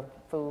 healthcare,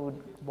 food,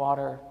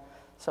 water,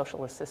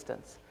 social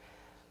assistance.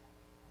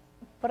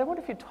 But I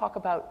wonder if you'd talk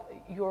about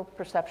your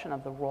perception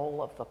of the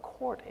role of the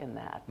court in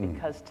that,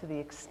 because to the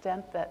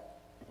extent that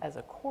as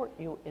a court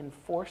you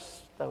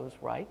enforce those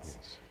rights,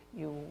 yes,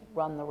 you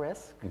run the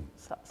risk,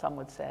 some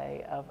would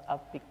say,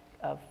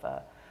 of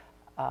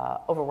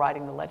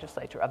overriding the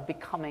legislature, of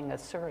becoming a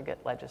surrogate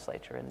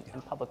legislature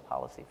in public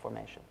policy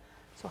formation.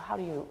 So how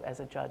do you, as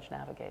a judge,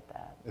 navigate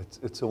that?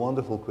 It's a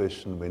wonderful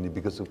question, Wendy,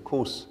 because of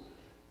course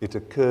it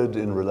occurred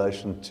in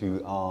relation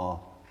to our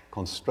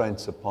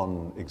constraints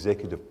upon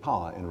executive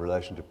power in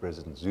relation to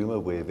President Zuma,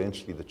 where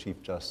eventually the Chief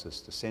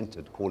Justice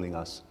dissented, calling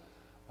us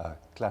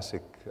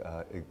classic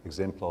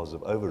exemplars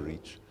of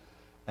overreach.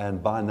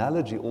 And by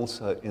analogy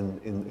also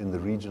in the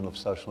region of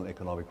social and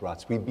economic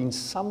rights. We've been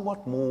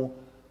somewhat more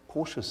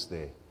cautious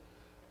there.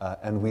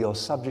 And we are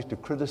subject to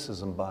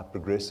criticism by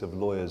progressive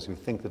lawyers who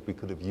think that we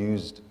could have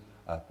used,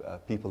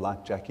 people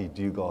like Jackie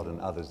Dugard and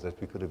others, that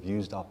we could have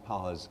used our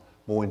powers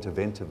more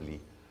interventively.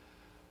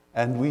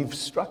 And we've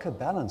struck a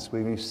balance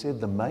where we've said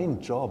the main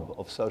job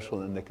of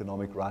social and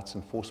economic rights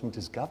enforcement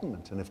is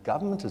government. And if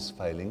government is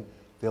failing,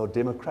 there are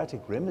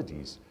democratic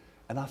remedies.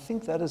 And I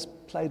think that has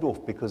paid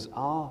off because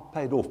our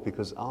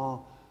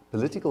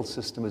political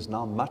system is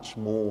now much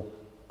more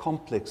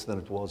complex than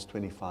it was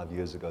 25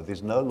 years ago.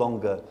 There's no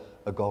longer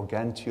a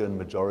gargantuan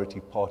majority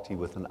party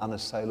with an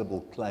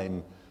unassailable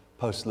claim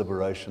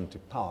post-liberation to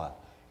power.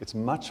 It's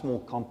much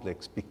more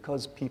complex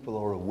because people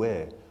are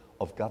aware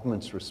of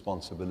government's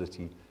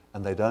responsibility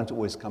and they don't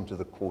always come to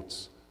the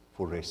courts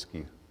for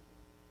rescue.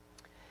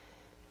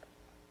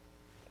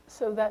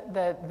 So that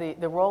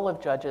the role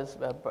of judges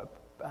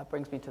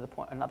brings me to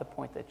another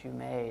point that you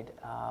made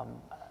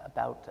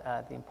about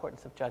the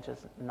importance of judges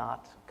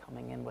not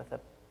coming in with a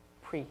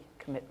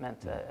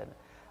pre-commitment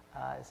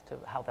as to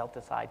how they'll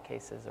decide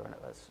cases or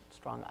a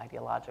strong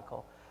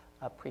ideological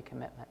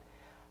pre-commitment.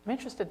 I'm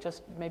interested,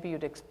 just maybe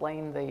you'd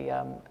explain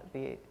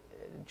the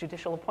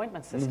judicial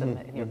appointment system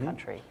in your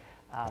country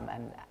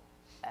and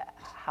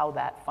how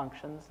that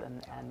functions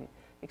and the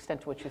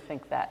extent to which you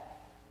think that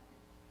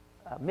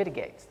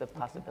mitigates the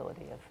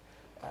possibility of...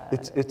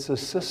 It's a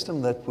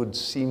system that would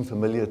seem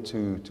familiar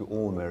to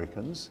all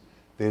Americans.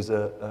 There's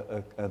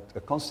a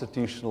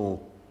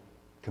constitutional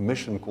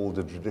commission called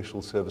the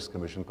Judicial Service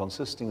Commission,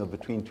 consisting of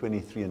between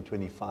 23 and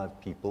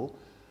 25 people,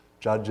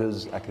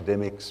 judges,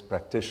 academics,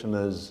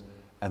 practitioners,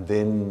 and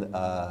then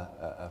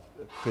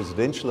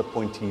presidential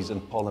appointees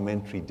and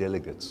parliamentary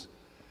delegates.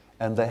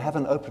 And they have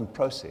an open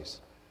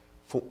process.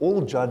 For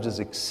all judges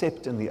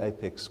except in the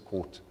apex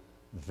court,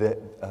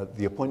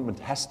 the appointment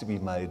has to be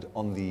made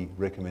on the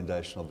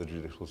recommendation of the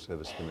Judicial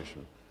Service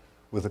Commission.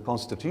 With the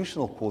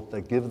Constitutional Court,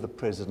 they give the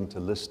President a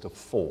list of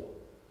 4,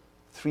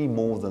 3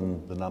 more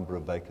than the number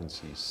of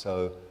vacancies.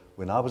 So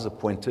when I was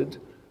appointed,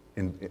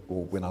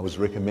 or when I was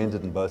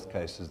recommended in both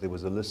cases, there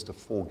was a list of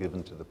 4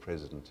 given to the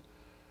President.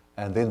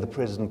 And then the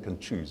President can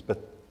choose.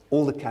 But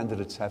all the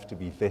candidates have to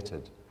be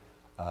vetted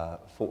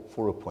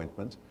for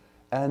appointment.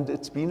 And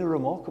it's been a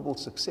remarkable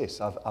success.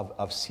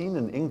 I've seen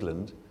in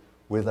England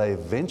where they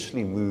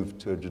eventually moved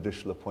to a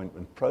judicial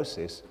appointment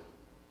process,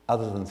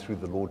 other than through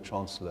the Lord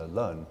Chancellor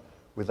alone,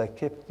 where they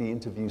kept the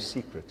interview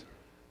secret.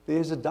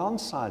 There's a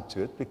downside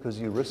to it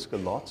because you risk a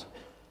lot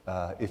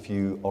if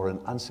you are an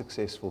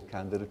unsuccessful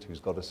candidate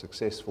who's got a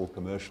successful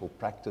commercial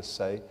practice,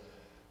 say.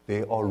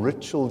 There are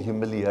ritual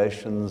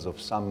humiliations of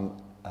some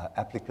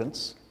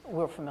applicants.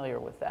 We're familiar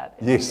with that.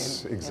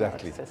 Yes,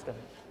 exactly. In our system.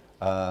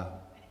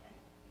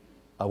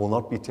 I will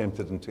not be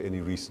tempted into any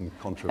recent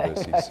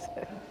controversies.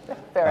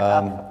 Fair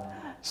enough.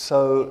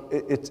 So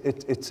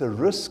it's a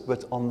risk,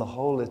 but on the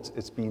whole,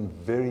 it's been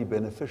very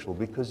beneficial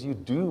because you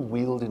do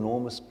wield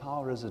enormous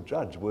power as a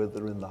judge,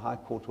 whether in the High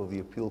Court or the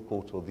Appeal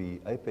Court or the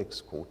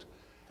Apex Court.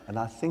 And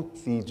I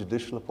think the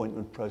judicial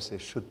appointment process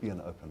should be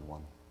an open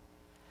one.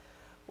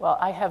 Well,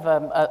 I have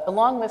a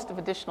long list of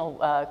additional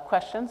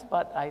questions,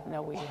 but I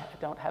know we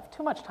don't have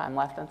too much time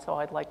left, and so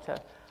I'd like to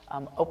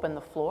open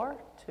the floor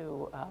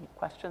to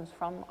questions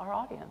from our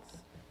audience.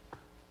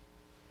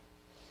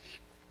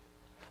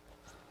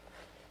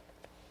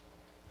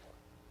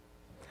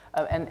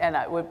 And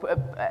I would,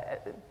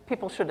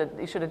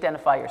 you should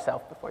identify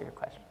yourself before your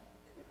question.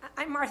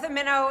 I'm Martha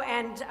Minow,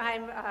 and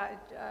I'm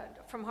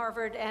from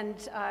Harvard, and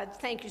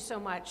thank you so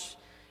much,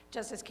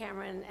 Justice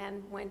Cameron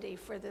and Wendy,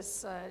 for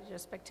this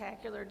just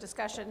spectacular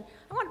discussion.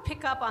 I want to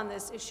pick up on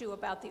this issue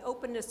about the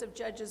openness of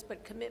judges,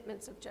 but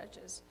commitments of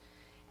judges.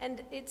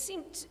 And it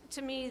seemed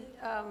to me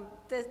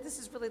that this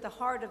is really the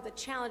heart of the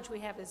challenge we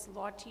have as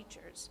law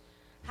teachers.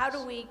 How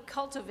do we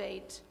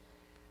cultivate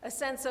a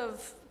sense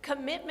of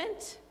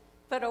commitment,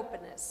 but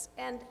openness?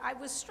 And I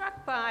was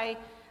struck by,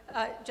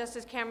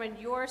 Justice Cameron,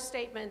 your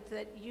statement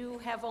that you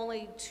have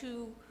only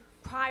 2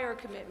 prior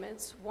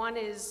commitments. One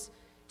is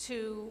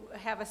to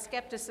have a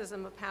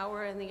skepticism of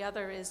power, and the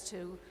other is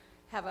to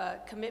have a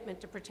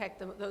commitment to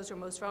protect those who are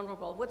most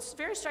vulnerable. What's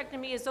very striking to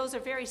me is those are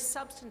very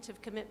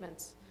substantive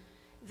commitments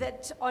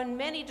that on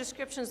many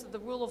descriptions of the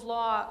rule of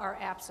law are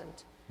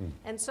absent.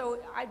 And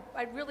so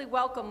I really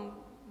welcome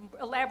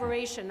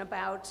elaboration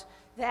about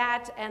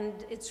that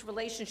and its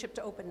relationship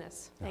to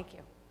openness. Thank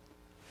you.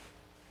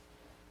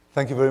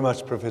 Thank you very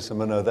much, Professor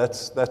Minow.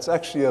 That's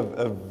actually a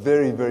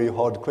very, very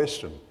hard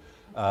question.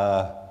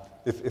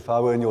 If I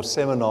were in your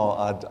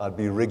seminar, I'd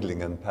be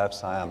wriggling, and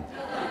perhaps I am.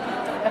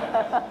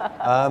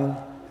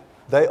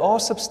 They are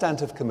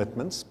substantive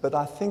commitments, but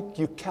I think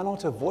you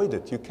cannot avoid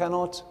it. You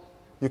cannot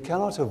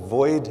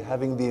avoid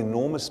having the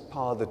enormous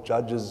power that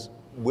judges,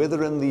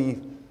 whether in the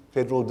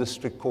Federal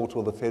District Court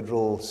or the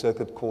Federal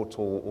Circuit Court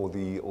or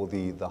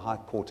the High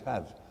Court,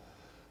 have.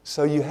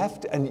 So you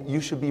have to, and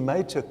you should be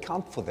made to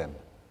account for them.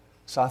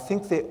 So I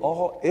think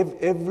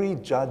every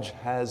judge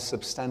has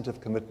substantive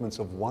commitments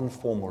of one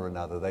form or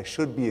another. They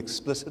should be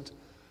explicit.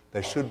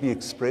 They should be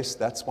expressed.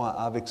 That's why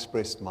I've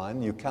expressed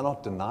mine. You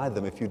cannot deny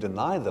them. If you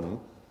deny them,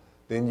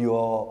 then you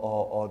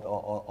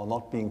are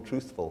not being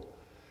truthful.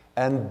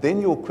 And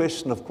then your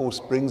question, of course,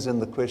 brings in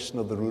the question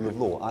of the rule of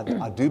law.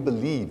 I do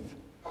believe,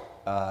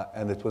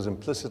 and it was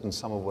implicit in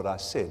some of what I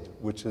said,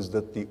 which is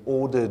that the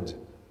ordered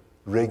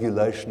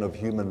regulation of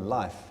human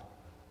life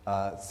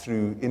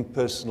through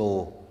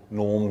impersonal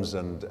norms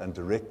and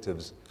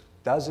directives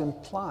does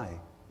imply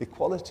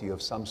equality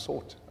of some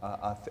sort.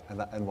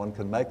 And one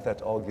can make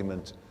that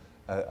argument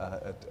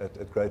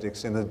at great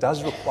extent. It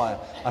does require,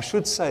 I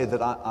should say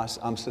that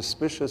I'm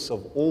suspicious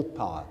of all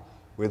power,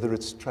 whether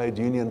it's trade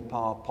union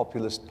power,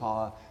 populist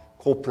power,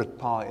 corporate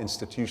power,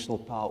 institutional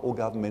power, or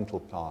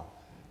governmental power,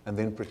 and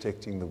then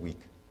protecting the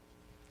weak.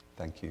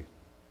 Thank you.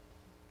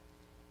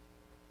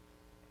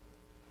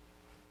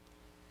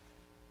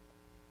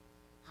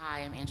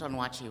 Hi, I'm Anton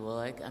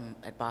Wachi-Willig. I'm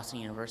at Boston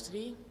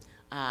University.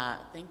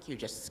 Thank you,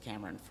 Justice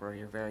Cameron, for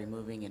your very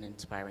moving and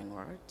inspiring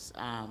words.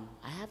 I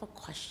have a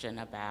question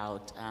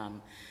about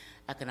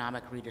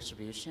economic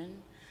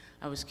redistribution.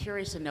 I was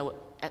curious to know,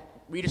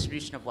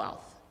 redistribution of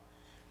wealth.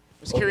 I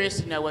was curious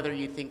to know whether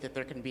you think that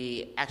there can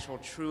be actual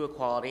true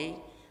equality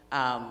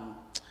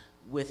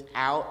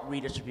without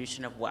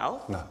redistribution of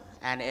wealth. No.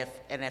 And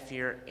if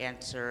your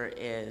answer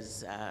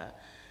is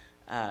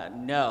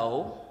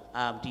no,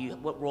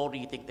 what role do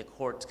you think the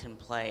courts can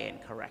play in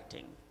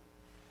correcting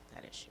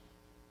that issue?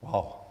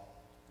 Wow.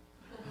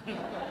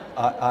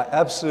 I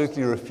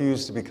absolutely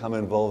refuse to become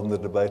involved in the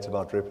debate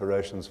about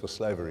reparations for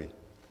slavery.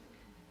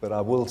 But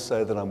I will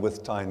say that I'm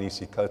with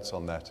Ta-Nehisi Coates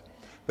on that.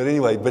 But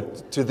anyway,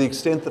 but to the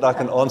extent that I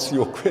can answer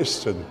your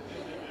question,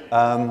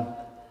 I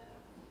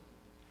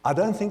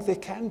don't think there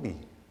can be.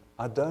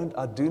 I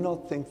do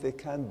not think there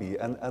can be.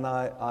 And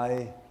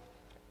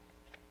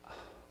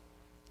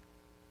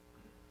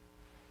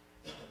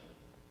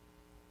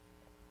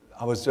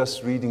I was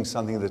just reading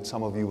something that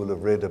some of you will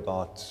have read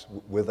about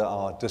whether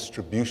our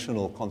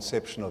distributional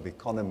conception of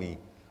economy,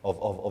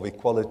 of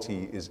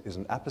equality is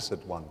an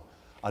apposite one.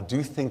 I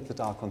do think that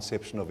our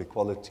conception of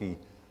equality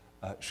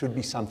should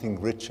be something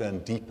richer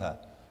and deeper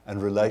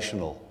and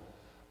relational.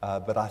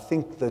 But I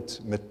think that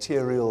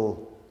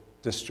material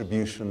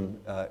distribution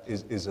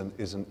is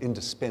an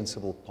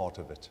indispensable part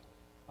of it.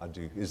 I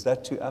do. Is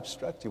that too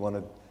abstract? You want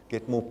to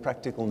get more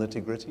practical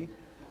nitty-gritty?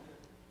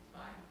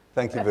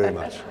 Thank you very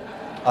much.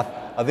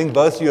 I think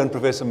both you and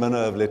Professor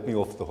Minow have let me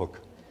off the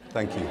hook.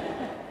 Thank you.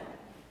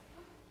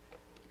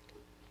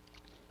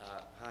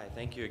 Hi,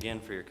 thank you again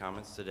for your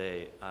comments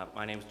today.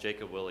 My name is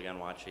Jacob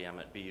Willigan-Wachi. I'm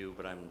at BU,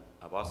 but I'm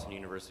at Boston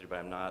University, but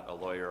I'm not a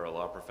lawyer or a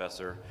law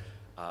professor.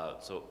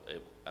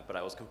 But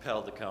I was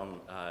compelled to come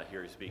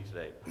here to speak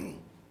today.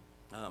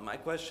 My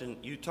question,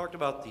 you talked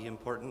about the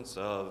importance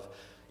of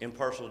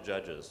impartial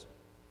judges.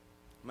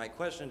 My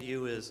question to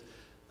you is,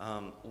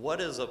 what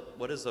does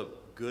a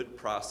good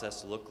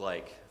process look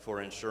like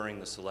for ensuring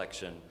the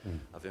selection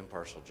of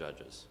impartial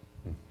judges?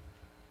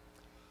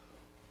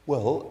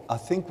 Well, I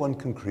think one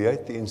can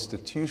create the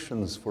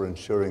institutions for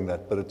ensuring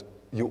that, but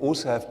you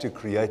also have to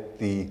create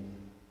the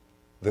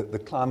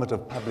climate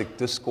of public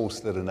discourse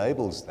that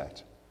enables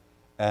that.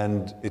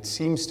 And it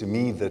seems to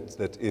me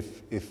that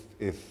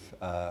if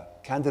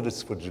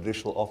candidates for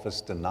judicial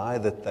office deny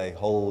that they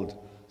hold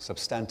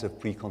substantive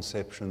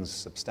preconceptions,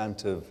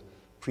 substantive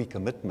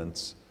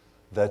pre-commitments,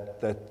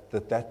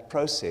 that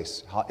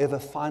process, however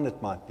fine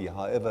it might be,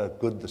 however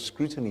good the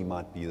scrutiny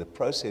might be, the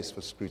process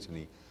for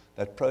scrutiny,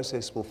 that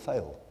process will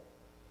fail.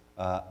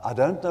 I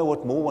don't know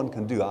what more one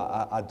can do.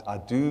 I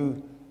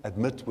do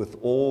admit with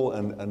awe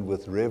and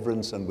with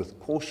reverence and with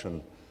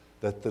caution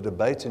that the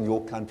debate in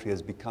your country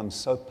has become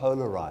so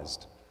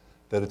polarized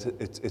that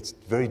it's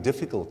very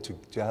difficult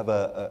to have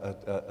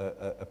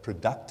a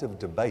productive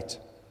debate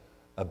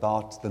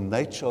about the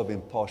nature of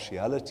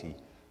impartiality,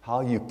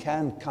 how you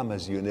can come,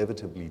 as you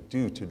inevitably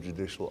do, to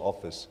judicial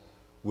office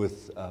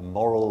with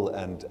moral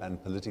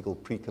and political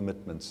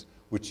pre-commitments,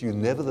 which you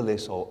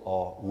nevertheless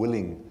are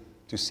willing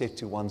to set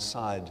to one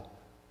side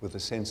with a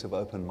sense of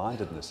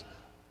open-mindedness.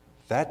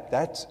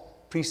 That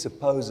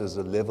presupposes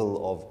a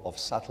level of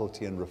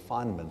subtlety and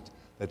refinement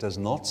that does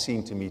not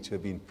seem to me to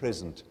have been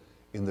present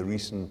in the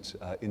recent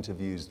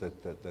interviews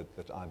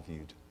that I've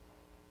viewed.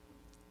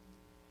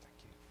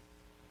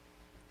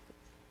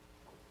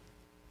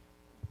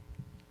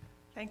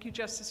 Thank you,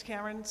 Justice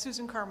Cameron.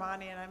 Susan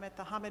Karmani, and I'm at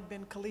the Hamad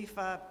bin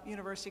Khalifa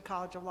University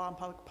College of Law and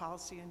Public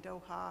Policy in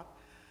Doha.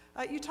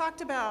 You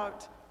talked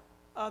about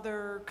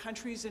other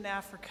countries in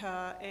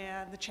Africa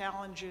and the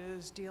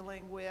challenges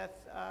dealing with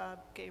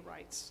gay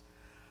rights.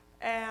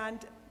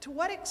 And to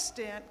what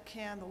extent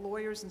can the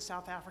lawyers in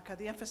South Africa,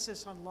 the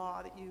emphasis on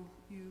law that you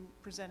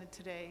presented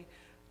today,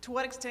 to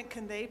what extent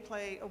can they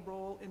play a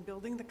role in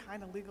building the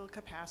kind of legal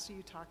capacity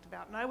you talked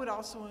about? And I would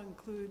also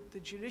include the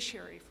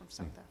judiciary from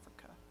South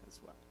Africa as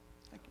well.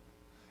 Thank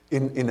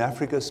you. In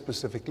Africa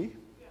specifically?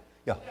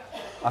 Yeah.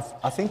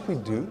 I think we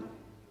do.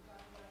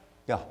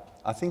 Yeah,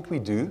 I think we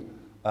do.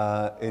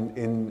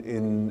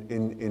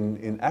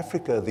 In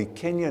Africa, the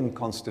Kenyan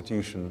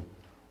constitution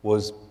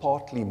was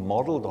partly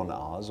modeled on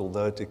ours,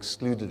 although it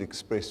excluded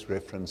express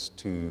reference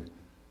to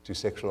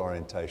sexual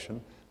orientation.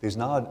 There's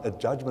now a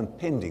judgment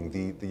pending.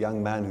 The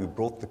young man who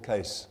brought the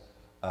case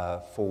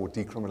for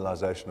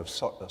decriminalization of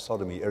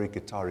sodomy, Eric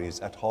Itari, is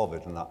at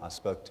Harvard, and I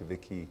spoke to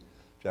Vicky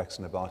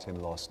Jackson about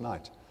him last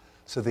night.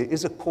 So there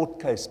is a court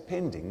case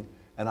pending,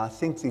 and I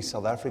think the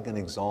South African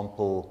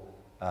example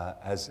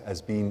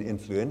has been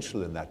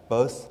influential in that,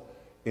 both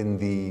in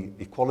the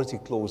equality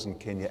clause in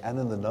Kenya and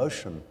in the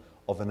notion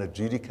of an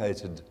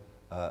adjudicated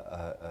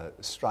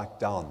strike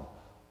down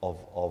of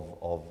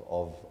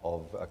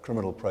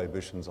criminal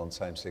prohibitions on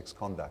same-sex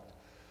conduct.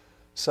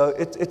 So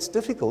it's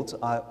difficult.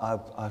 I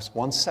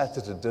once sat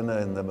at a dinner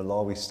in the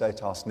Malawi State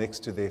House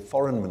next to their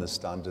foreign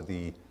minister under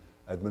the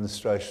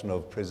administration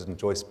of President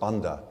Joyce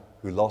Banda,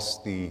 who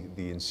lost the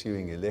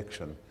ensuing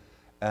election.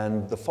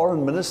 And the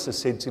foreign minister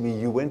said to me,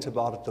 "You went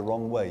about it the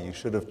wrong way. You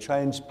should have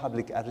changed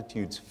public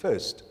attitudes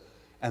first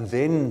and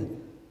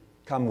then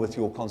come with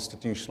your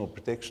constitutional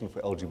protection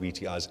for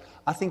LGBTIs."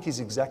 I think he's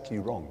exactly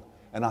wrong.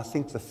 And I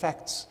think the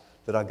facts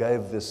that I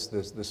gave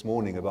this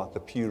morning about the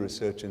Pew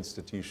Research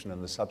Institution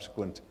and the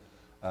subsequent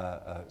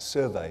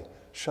survey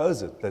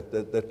shows it,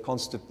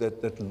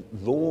 that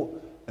law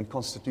and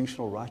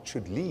constitutional rights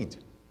should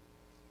lead.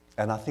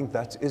 And I think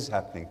that is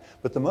happening.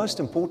 But the most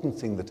important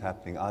thing that's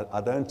happening,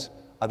 I don't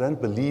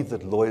believe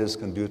that lawyers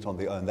can do it on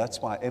their own.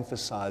 That's why I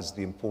emphasize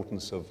the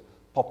importance of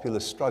popular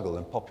struggle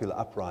and popular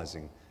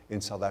uprising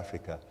in South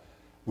Africa,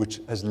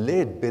 which has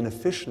led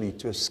beneficially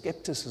to a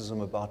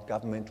skepticism about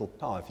governmental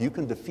power. If you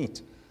can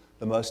defeat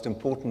the most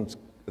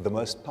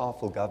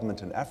powerful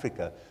government in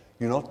Africa,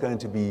 you're not going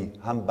to be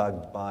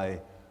humbugged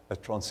by a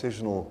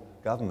transitional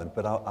government.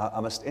 But I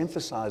must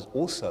emphasize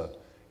also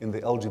in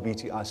the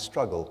LGBTI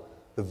struggle,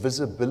 the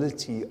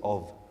visibility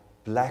of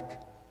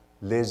black,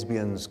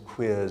 lesbians,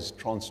 queers,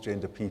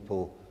 transgender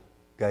people,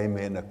 gay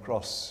men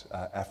across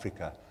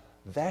Africa.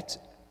 They're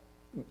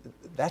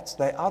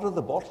out of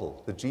the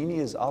bottle. The genie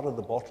is out of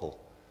the bottle.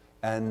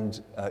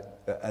 And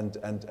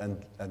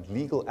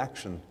legal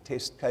action,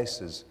 test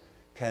cases,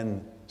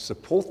 can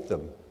support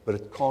them, but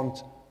it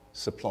can't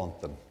supplant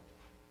them.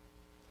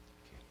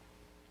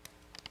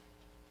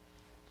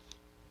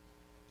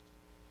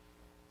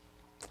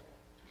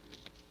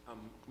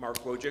 Mark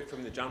Wojcik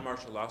from the John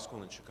Marshall Law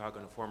School in Chicago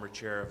and a former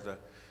chair of the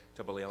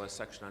AALS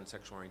section on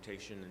sexual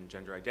orientation and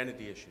gender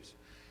identity issues.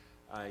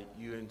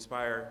 You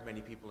inspire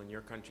many people in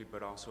your country,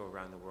 but also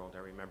around the world. I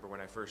remember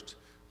when I first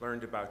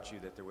learned about you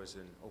that there was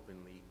an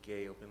openly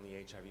gay, openly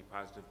HIV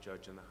positive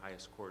judge in the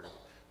highest court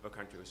of a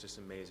country. It was just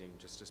amazing.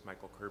 Justice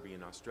Michael Kirby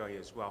in Australia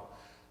as well.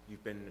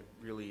 You've been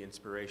really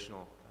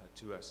inspirational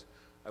to us.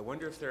 I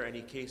wonder if there are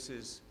any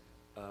cases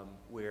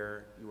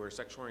where your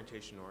sexual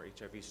orientation or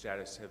HIV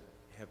status have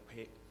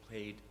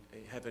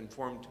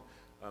informed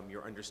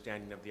your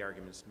understanding of the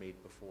arguments made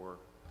before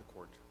the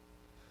court.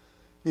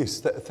 Yes,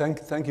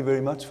 thank you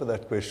very much for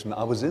that question.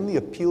 I was in the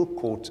appeal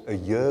court a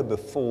year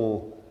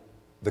before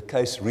the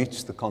case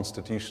reached the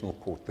Constitutional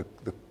Court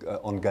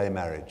on gay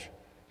marriage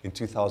in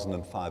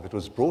 2005. It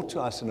was brought to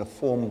us in a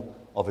form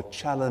of a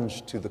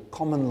challenge to the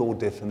common law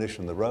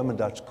definition, the Roman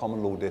Dutch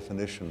common law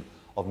definition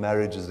of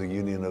marriage as a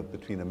union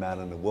between a man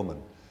and a woman.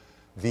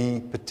 The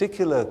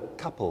particular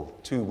couple,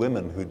 two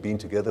women who'd been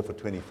together for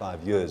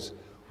 25 years,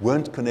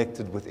 weren't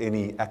connected with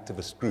any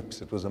activist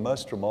groups. It was a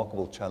most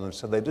remarkable challenge,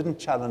 so they didn't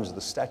challenge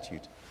the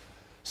statute.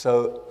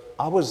 So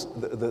I was,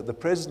 the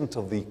president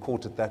of the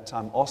court at that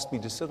time asked me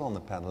to sit on the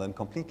panel, and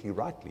completely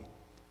rightly.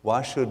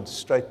 Why should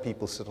straight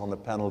people sit on the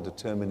panel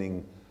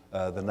determining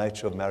the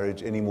nature of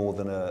marriage any more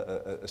than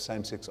a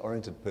same-sex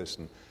oriented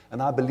person.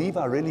 And I believe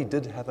I really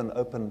did have an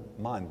open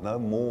mind, no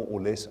more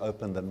or less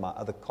open than my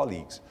other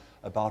colleagues,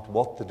 about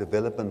what the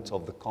development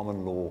of the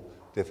common law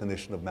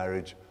definition of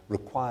marriage was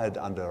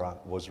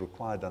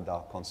required under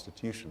our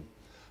Constitution.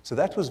 So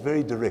that was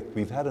very direct.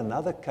 We've had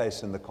another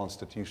case in the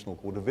Constitutional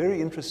Court, a very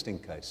interesting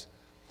case,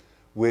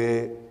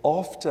 where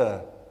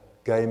after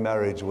gay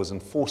marriage was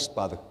enforced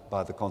by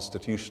the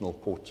Constitutional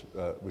Court,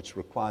 which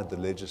required the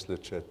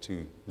legislature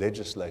to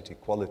legislate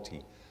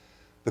equality,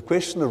 the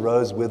question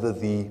arose whether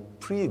the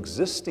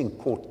pre-existing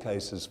court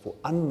cases for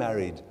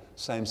unmarried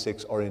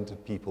same-sex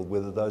oriented people,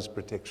 whether those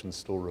protections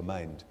still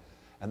remained.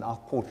 And our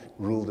court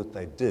ruled that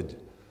they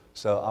did.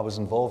 So I was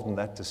involved in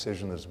that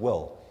decision as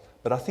well.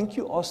 But I think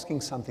you're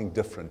asking something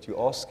different.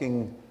 You're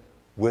asking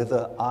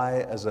whether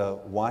I, as a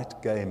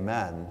white gay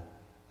man,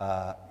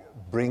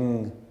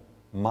 bring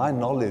my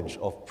knowledge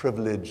of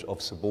privilege,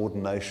 of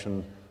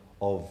subordination,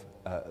 of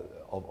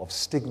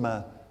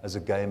stigma as a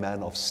gay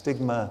man, of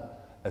stigma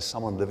as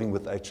someone living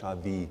with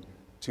HIV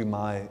to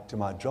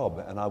my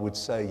job. And I would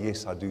say,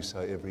 yes, I do so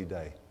every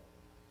day.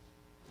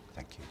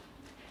 Thank you.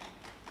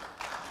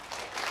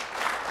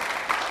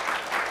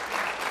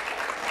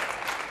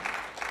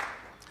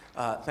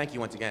 Thank you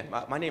once again.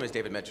 My name is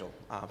David Mitchell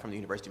from the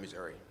University of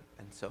Missouri.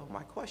 And so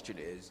my question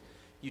is,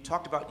 you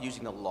talked about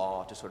using the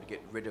law to sort of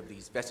get rid of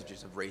these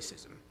vestiges of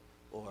racism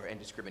and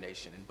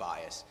discrimination and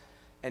bias.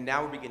 And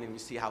now we're beginning to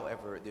see,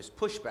 however, this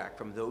pushback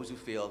from those who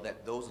feel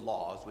that those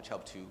laws, which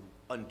help to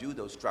undo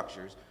those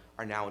structures,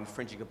 are now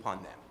infringing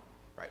upon them.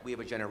 Right? We have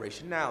a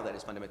generation now that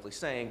is fundamentally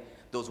saying,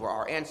 those were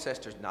our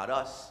ancestors, not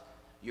us.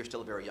 You're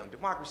still a very young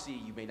democracy.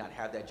 You may not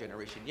have that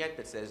generation yet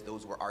that says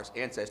those were our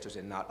ancestors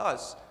and not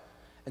us.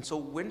 And so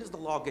when does the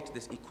law get to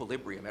this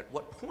equilibrium? At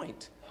what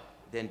point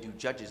then do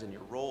judges in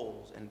your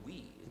roles and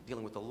we,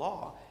 dealing with the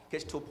law,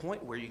 get to a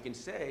point where you can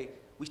say,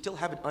 we still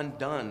haven't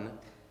undone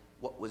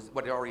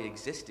what already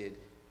existed,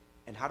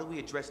 and how do we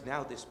address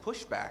now this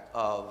pushback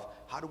of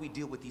how do we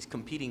deal with these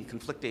competing,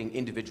 conflicting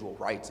individual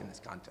rights in this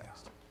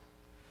context?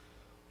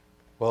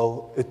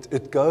 Well,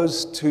 it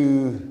goes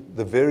to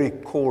the very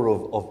core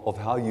of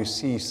how you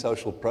see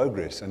social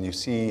progress, and you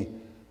see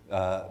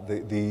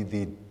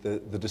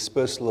the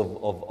dispersal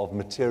of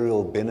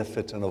material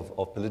benefit and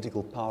of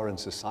political power in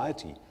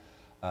society.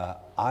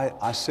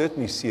 I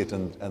certainly see it,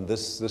 and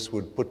this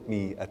would put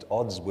me at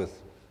odds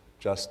with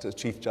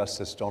Chief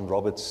Justice John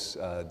Roberts'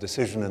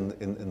 decision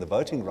in the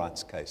voting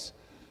rights case.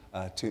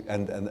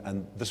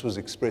 And this was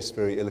expressed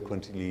very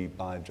eloquently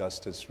by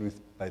Justice Ruth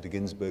Bader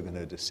Ginsburg in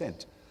her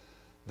dissent,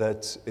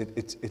 that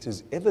it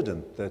is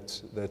evident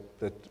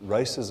that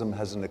racism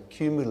has an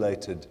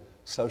accumulated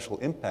social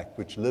impact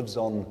which lives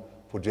on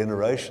for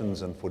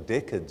generations and for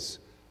decades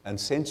and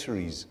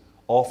centuries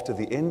after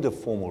the end of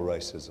formal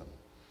racism.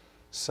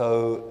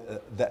 So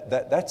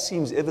that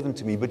seems evident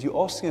to me, but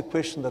you're asking a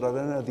question that I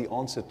don't know the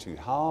answer to.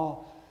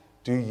 How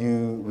do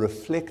you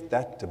reflect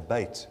that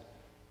debate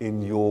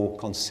in your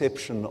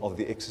conception of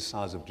the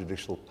exercise of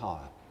judicial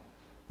power?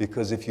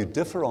 Because if you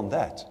differ on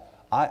that,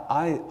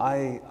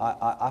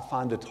 I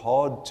find it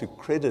hard to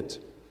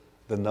credit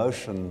the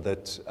notion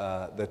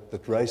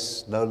that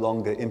race no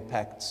longer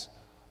impacts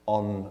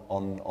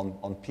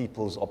on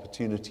people's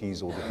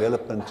opportunities or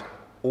development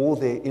or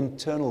their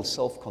internal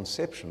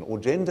self-conception or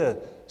gender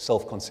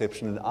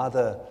self-conception in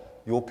either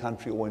your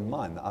country or in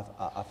mine.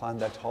 I find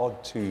that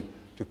hard to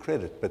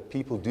credit, but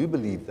people do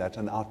believe that,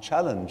 and our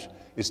challenge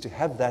is to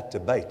have that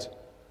debate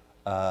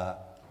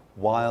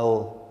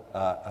while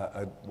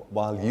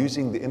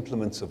using the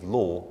implements of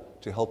law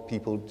to help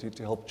people,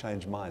 to help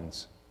change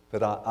minds.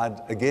 But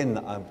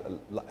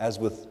as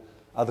with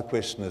other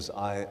questioners,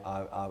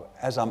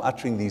 as I'm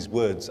uttering these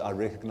words, I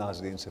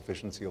recognize the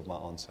insufficiency of my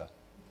answer.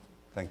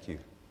 Thank you.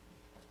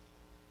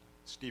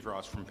 Steve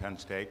Ross from Penn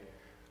State.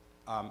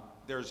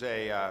 There's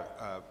a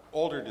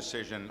older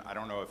decision, I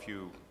don't know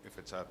if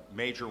it's a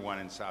major one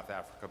in South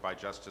Africa, by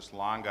Justice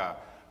Langa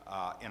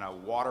in a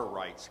water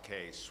rights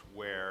case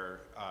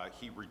where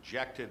he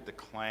rejected the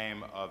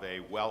claim of a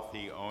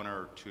wealthy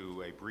owner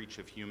to a breach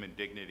of human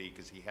dignity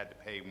because he had to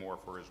pay more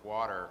for his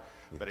water,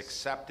 yes, but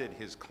accepted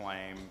his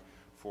claim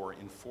for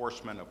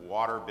enforcement of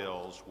water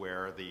bills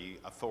where the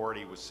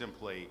authority was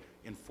simply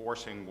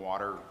enforcing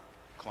water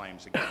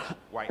claims against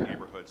white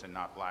neighborhoods and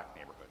not black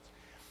neighborhoods.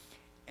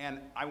 And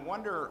I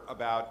wonder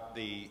about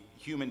the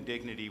human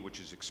dignity which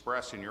is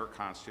expressed in your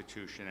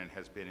Constitution and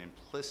has been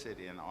implicit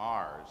in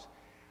ours.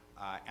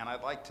 And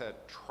I'd like to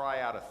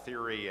try out a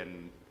theory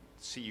and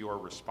see your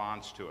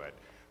response to it.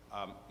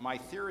 My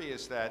theory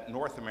is that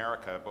North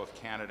America, both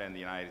Canada and the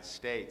United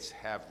States,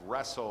 have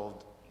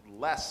wrestled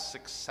less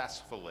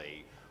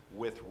successfully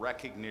with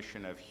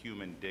recognition of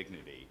human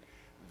dignity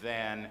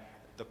than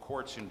the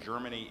courts in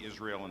Germany,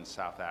 Israel, and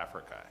South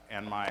Africa.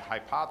 And my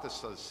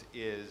hypothesis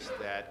is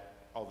that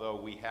although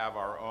we have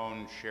our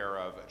own share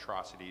of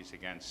atrocities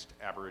against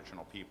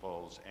Aboriginal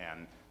peoples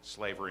and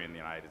slavery in the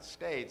United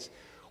States,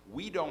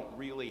 we don't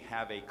really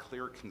have a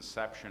clear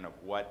conception of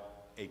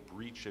what a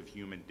breach of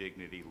human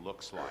dignity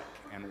looks like.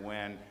 And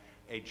when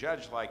a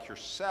judge like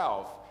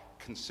yourself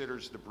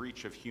considers the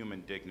breach of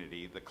human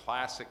dignity, the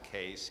classic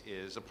case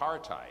is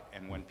apartheid.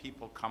 And when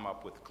people come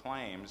up with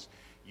claims,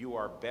 you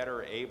are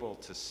better able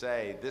to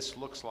say, this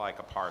looks like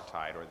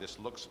apartheid, or this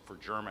looks, for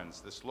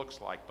Germans, this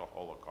looks like the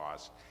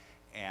Holocaust,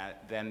 and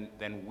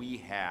than we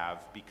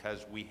have,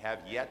 because we have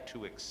yet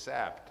to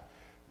accept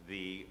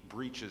the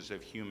breaches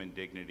of human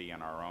dignity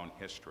in our own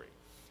history.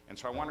 And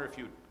so I wonder if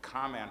you'd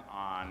comment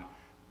on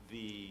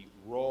the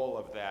role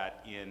of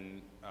that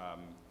in,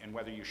 and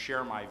whether you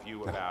share my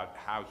view about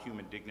how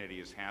human dignity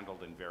is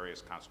handled in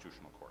various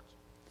constitutional courts.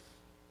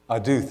 I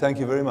do. Thank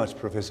you very much,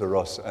 Professor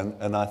Ross.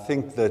 And I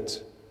think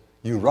that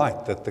you're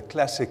right, that the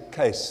classic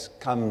case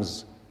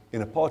comes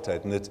in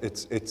apartheid, and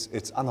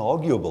it's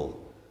unarguable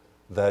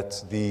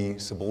that the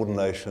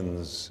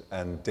subordinations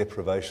and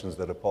deprivations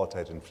that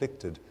apartheid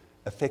inflicted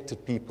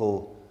affected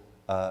people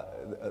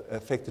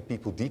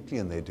deeply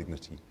in their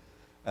dignity.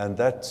 And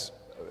that,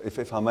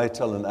 if I may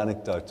tell an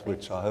anecdote,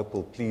 which I hope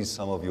will please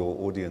some of your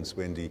audience,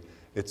 Wendy,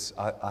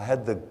 I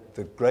had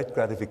the great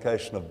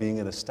gratification of being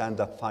in a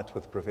stand-up fight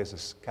with Professor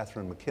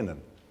Catherine McKinnon,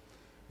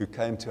 who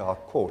came to our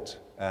court,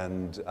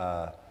 and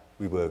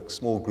we were a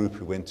small group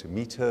who went to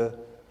meet her.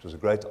 It was a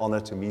great honor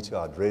to meet her.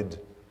 I'd read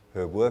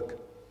her work.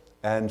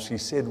 And she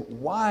said,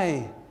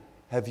 why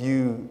have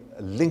you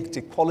linked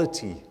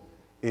equality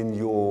in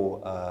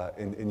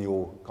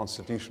your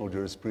constitutional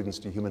jurisprudence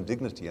to human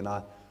dignity? And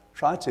I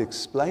tried to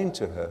explain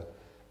to her,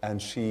 and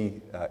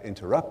she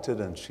interrupted,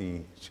 and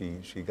she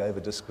gave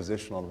a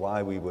disquisition on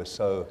why we were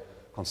so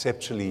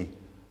conceptually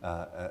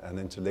and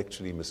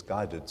intellectually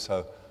misguided.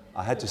 So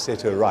I had to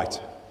set her right.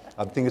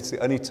 I think it's the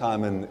only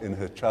time in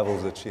her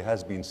travels that she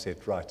has been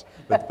set right.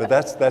 But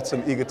that's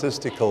an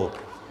egotistical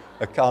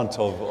account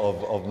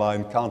of my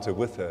encounter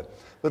with her.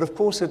 But of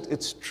course,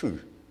 it's true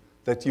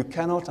that you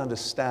cannot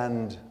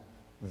understand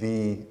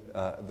the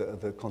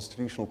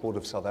Constitutional Court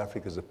of South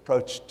Africa's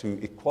approach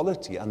to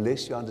equality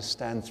unless you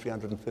understand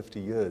 350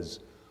 years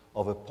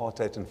of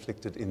apartheid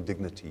inflicted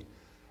indignity.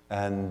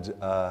 And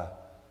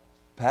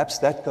perhaps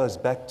that goes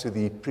back to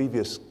the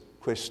previous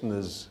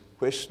questioner's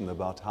question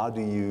about how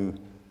do you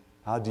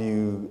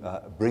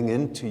bring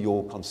into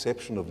your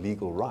conception of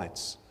legal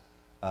rights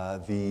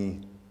the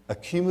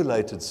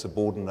accumulated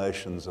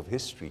subordinations of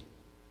history.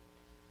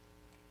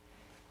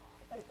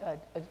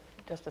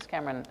 Justice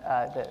Cameron,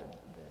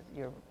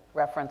 your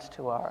reference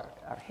to our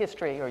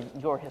history, or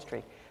your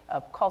history,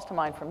 calls to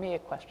mind for me a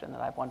question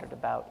that I've wondered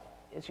about.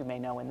 As you may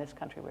know, in this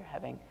country we're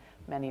having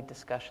many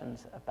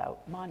discussions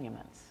about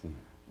monuments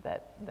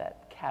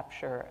that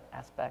capture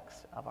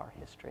aspects of our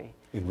history.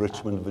 In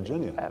Richmond,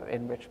 Virginia.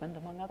 In Richmond,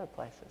 among other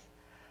places.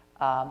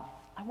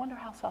 I wonder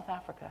how South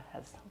Africa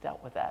has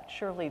dealt with that.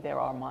 Surely there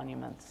are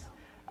monuments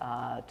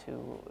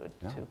to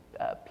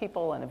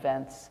people and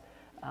events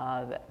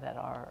that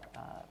are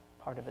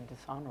part of a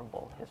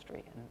dishonorable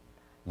history.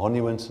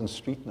 Monuments and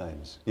street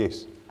names,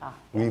 yes.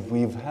 The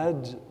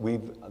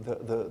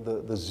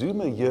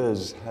Zuma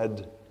years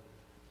had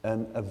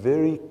a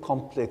very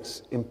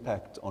complex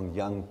impact on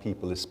young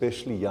people,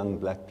 especially young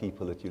black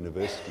people at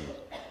university,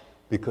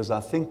 because I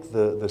think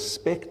the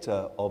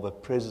specter of a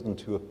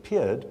president who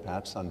appeared,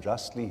 perhaps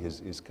unjustly,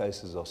 his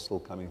cases are still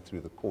coming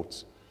through the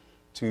courts,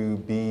 to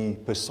be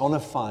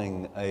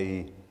personifying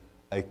a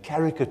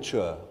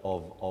caricature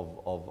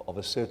of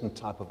a certain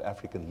type of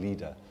African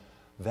leader,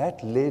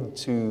 that led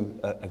to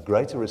a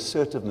greater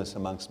assertiveness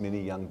amongst many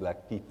young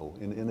black people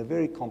in a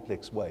very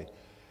complex way.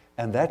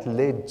 And that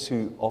led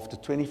to, after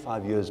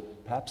 25 years,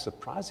 perhaps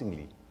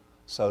surprisingly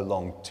so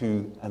long,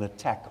 to an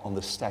attack on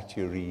the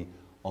statuary,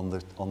 on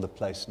the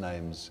place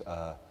names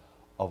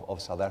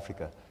of South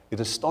Africa. It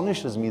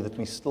astonishes me that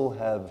we still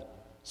have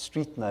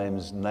street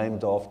names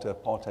named after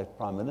apartheid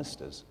prime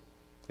ministers.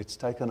 It's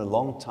taken a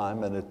long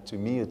time, and to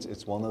me, it's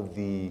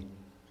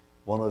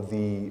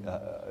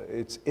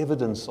it's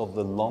evidence of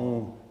the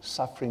long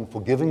suffering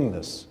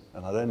forgivingness,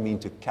 and I don't mean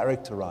to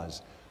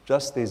characterize,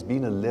 just there's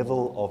been a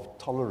level of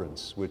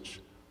tolerance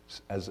which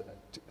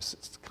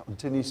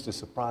continues to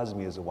surprise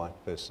me as a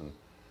white person.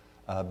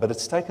 But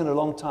it's taken a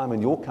long time.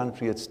 In your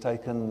country, it's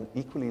taken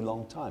equally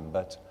long time,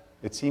 but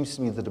it seems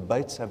to me the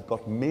debates have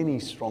got many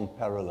strong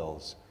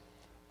parallels.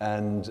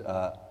 And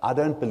I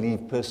don't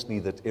believe personally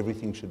that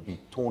everything should be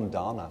torn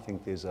down. I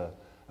think there's a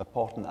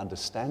part in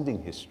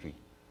understanding history.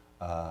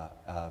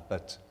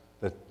 But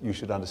that you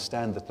should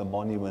understand that the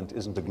monument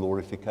isn't a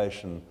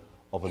glorification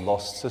of a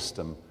lost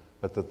system,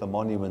 but that the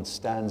monument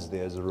stands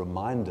there as a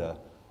reminder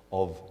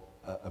of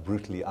a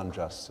brutally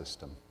unjust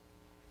system.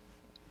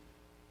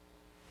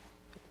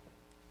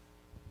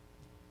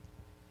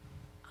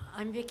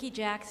 I'm Vicki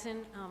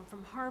Jackson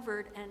from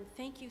Harvard, and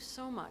thank you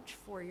so much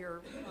for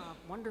your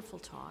wonderful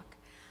talk.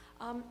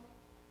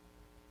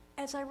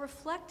 As I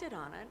reflected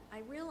on it, I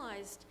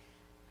realized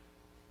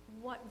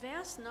what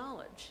vast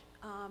knowledge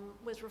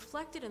was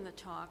reflected in the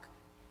talk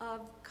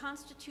of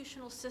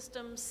constitutional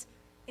systems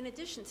in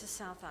addition to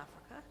South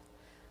Africa,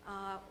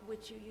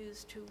 which you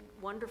used to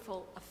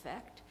wonderful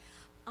effect.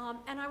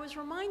 And I was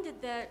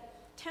reminded that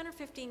 10 or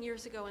 15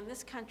 years ago in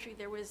this country,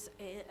 there was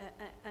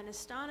an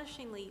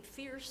astonishingly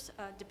fierce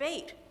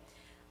debate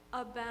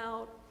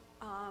about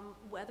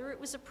whether it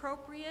was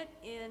appropriate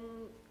in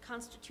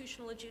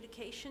constitutional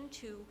adjudication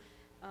to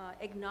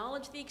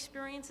acknowledge the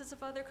experiences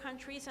of other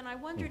countries, and I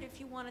wondered if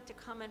you wanted to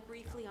comment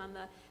briefly on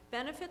the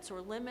benefits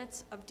or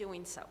limits of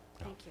doing so.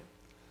 Thank you.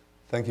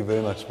 Thank you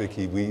very much,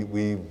 Vicky.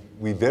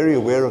 We're very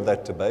aware of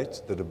that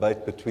debate, the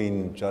debate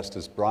between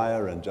Justice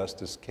Breyer and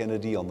Justice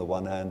Kennedy on the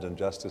one hand, and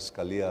Justice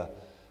Scalia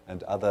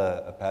and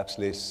other perhaps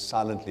less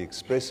silently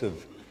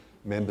expressive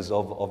members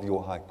of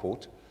your High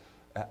Court.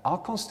 Our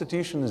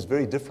Constitution is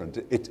very different.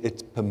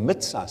 It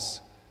permits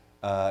us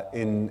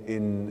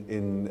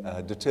in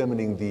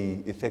determining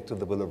the effect of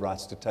the Bill of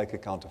Rights to take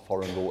account of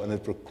foreign law, and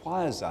it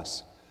requires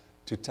us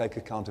to take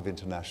account of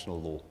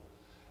international law.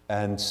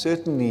 And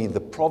certainly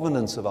the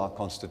provenance of our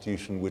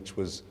Constitution, which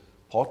was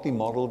partly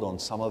modeled on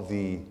some of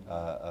the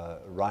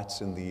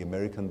rights in the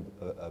American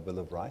Bill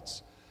of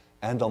Rights,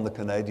 and on the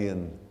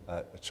Canadian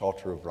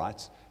Charter of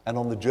Rights, and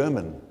on the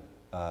German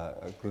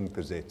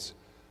Grundgesetz.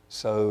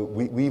 So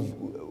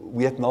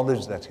we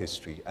acknowledge that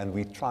history, and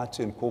we try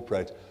to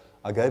incorporate.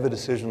 I gave a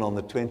decision on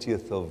the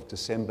 20th of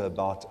December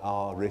about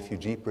our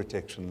refugee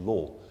protection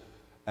law,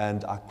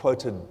 and I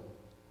quoted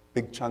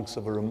big chunks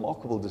of a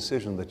remarkable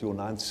decision that your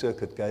Ninth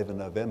Circuit gave in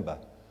November.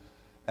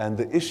 And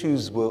the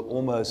issues were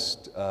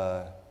almost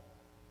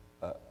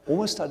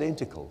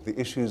identical. The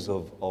issues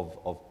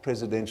of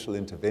presidential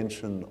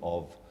intervention,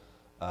 of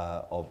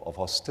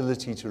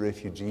hostility to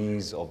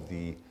refugees, of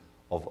the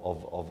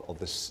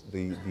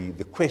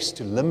quest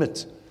to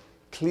limit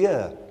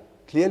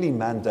clearly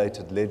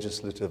mandated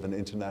legislative and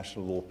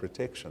international law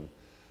protection.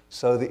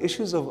 So the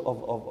issues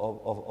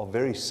are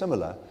very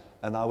similar,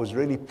 and I was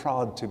really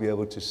proud to be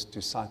able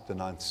to cite the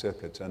Ninth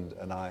Circuit,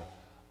 and I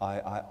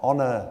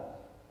honor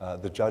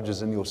the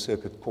judges in your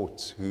circuit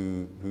courts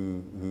who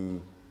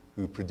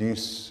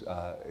produce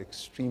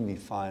extremely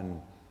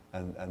fine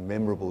and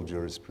memorable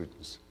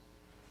jurisprudence.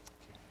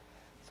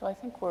 So I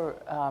think we're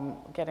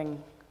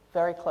getting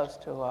very close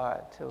to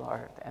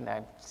our, and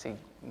I see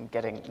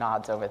getting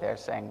nods over there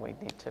saying we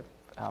need to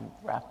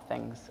wrap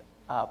things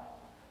up.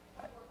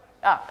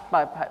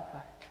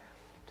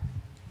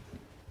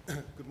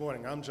 Good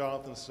morning. I'm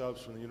Jonathan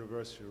Stubbs from the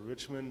University of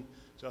Richmond.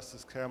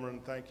 Justice Cameron,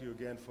 thank you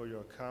again for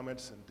your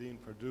comments, and Dean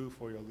Perdue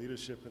for your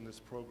leadership in this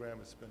program.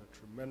 It's been a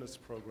tremendous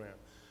program.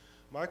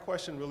 My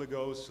question really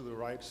goes to the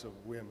rights of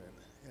women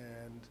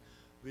and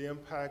the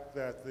impact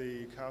that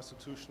the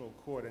Constitutional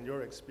Court and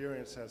your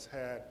experience has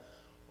had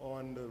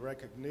on the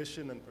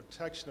recognition and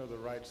protection of the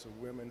rights of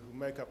women who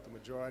make up the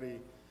majority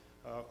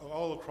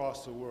all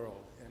across the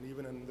world. And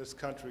even in this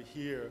country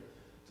here,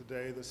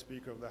 today, the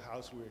Speaker of the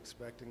House we're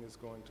expecting is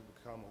going to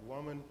become a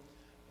woman.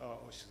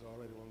 She's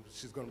already a woman.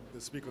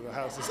 The Speaker of the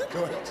House is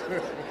going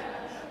to.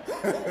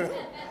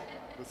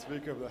 The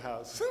Speaker of the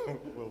House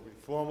will be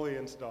formally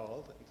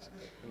installed,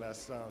 and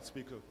that's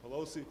Speaker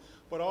Pelosi.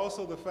 But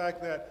also the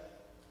fact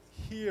that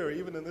here,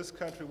 even in this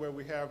country where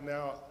we have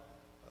now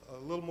a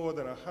little more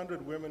than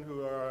 100 women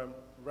who are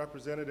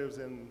representatives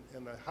in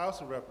the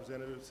House of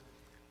Representatives,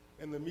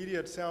 in the media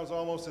it sounds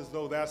almost as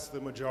though that's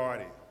the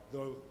majority,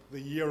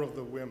 the year of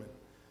the women.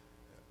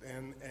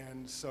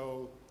 And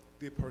so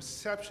the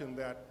perception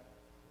that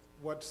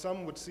what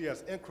some would see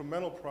as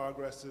incremental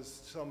progress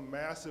is some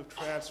massive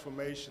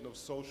transformation of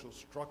social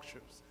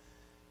structures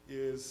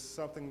is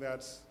something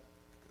that's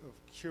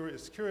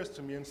curious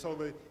to me. And so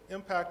the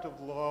impact of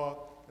law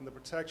and the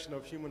protection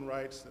of human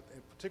rights,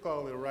 and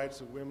particularly the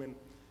rights of women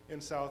in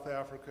South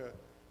Africa,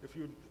 if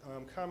you'd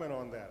comment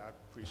on that, I'd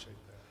appreciate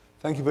that.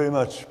 Thank you very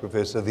much,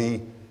 Professor.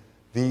 The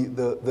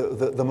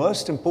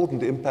most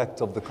important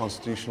impact of the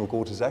Constitutional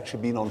Court has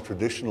actually been on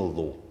traditional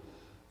law.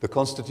 The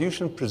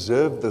Constitution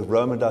preserved the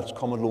Roman Dutch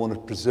common law, and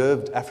it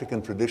preserved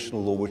African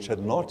traditional law, which had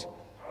not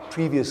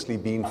previously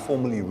been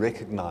formally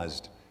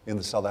recognized in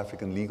the South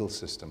African legal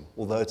system,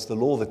 although it's the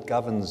law that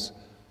governs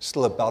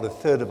still about a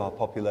third of our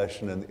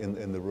population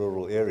in the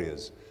rural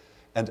areas.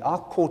 And our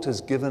court has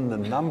given a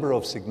number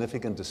of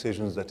significant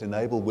decisions that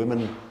enable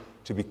women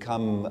to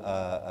become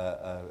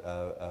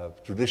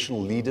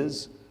traditional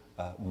leaders,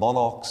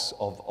 monarchs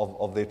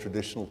of their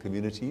traditional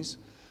communities.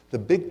 The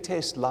big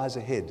test lies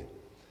ahead,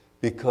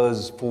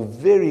 because for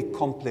very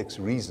complex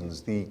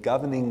reasons, the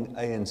governing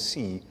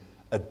ANC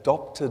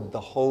adopted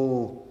the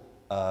whole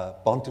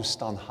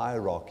Bantustan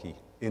hierarchy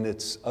in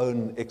its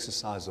own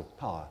exercise of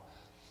power.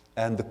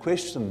 And the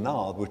question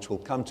now, which will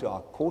come to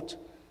our court,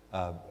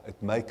 it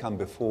may come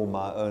before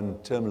my own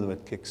term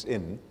limit kicks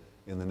in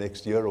the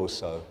next year or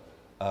so,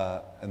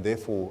 and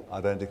therefore I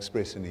don't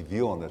express any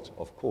view on it,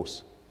 of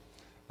course,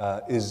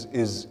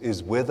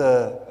 is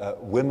whether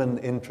women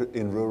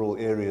in rural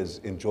areas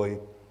enjoy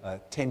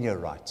tenure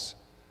rights,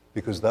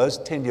 because those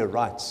tenure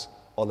rights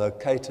are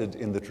located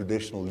in the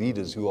traditional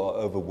leaders who are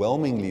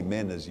overwhelmingly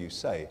men, as you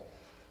say.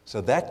 So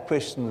that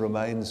question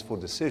remains for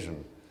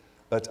decision.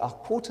 But our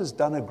court has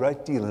done a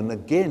great deal, and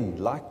again,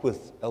 like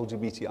with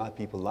LGBTI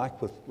people,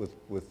 like with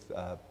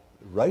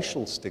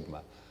racial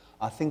stigma,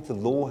 I think the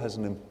law has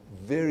a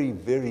very,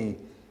 very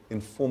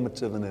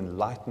informative and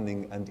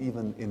enlightening and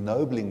even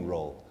ennobling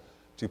role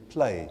to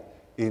play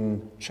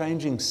in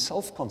changing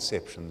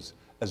self-conceptions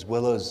as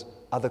well as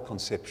other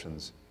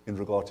conceptions in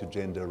regard to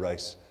gender,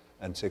 race,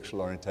 and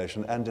sexual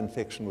orientation, and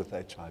infection with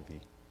HIV.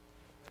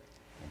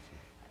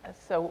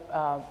 So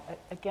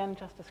again,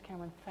 Justice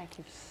Cameron, thank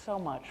you so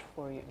much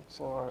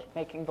for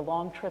making the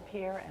long trip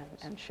here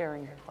and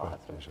sharing your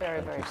thoughts. I'm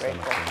very, very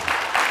grateful.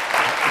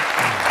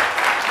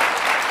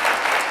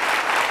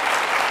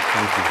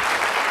 Thank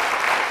you.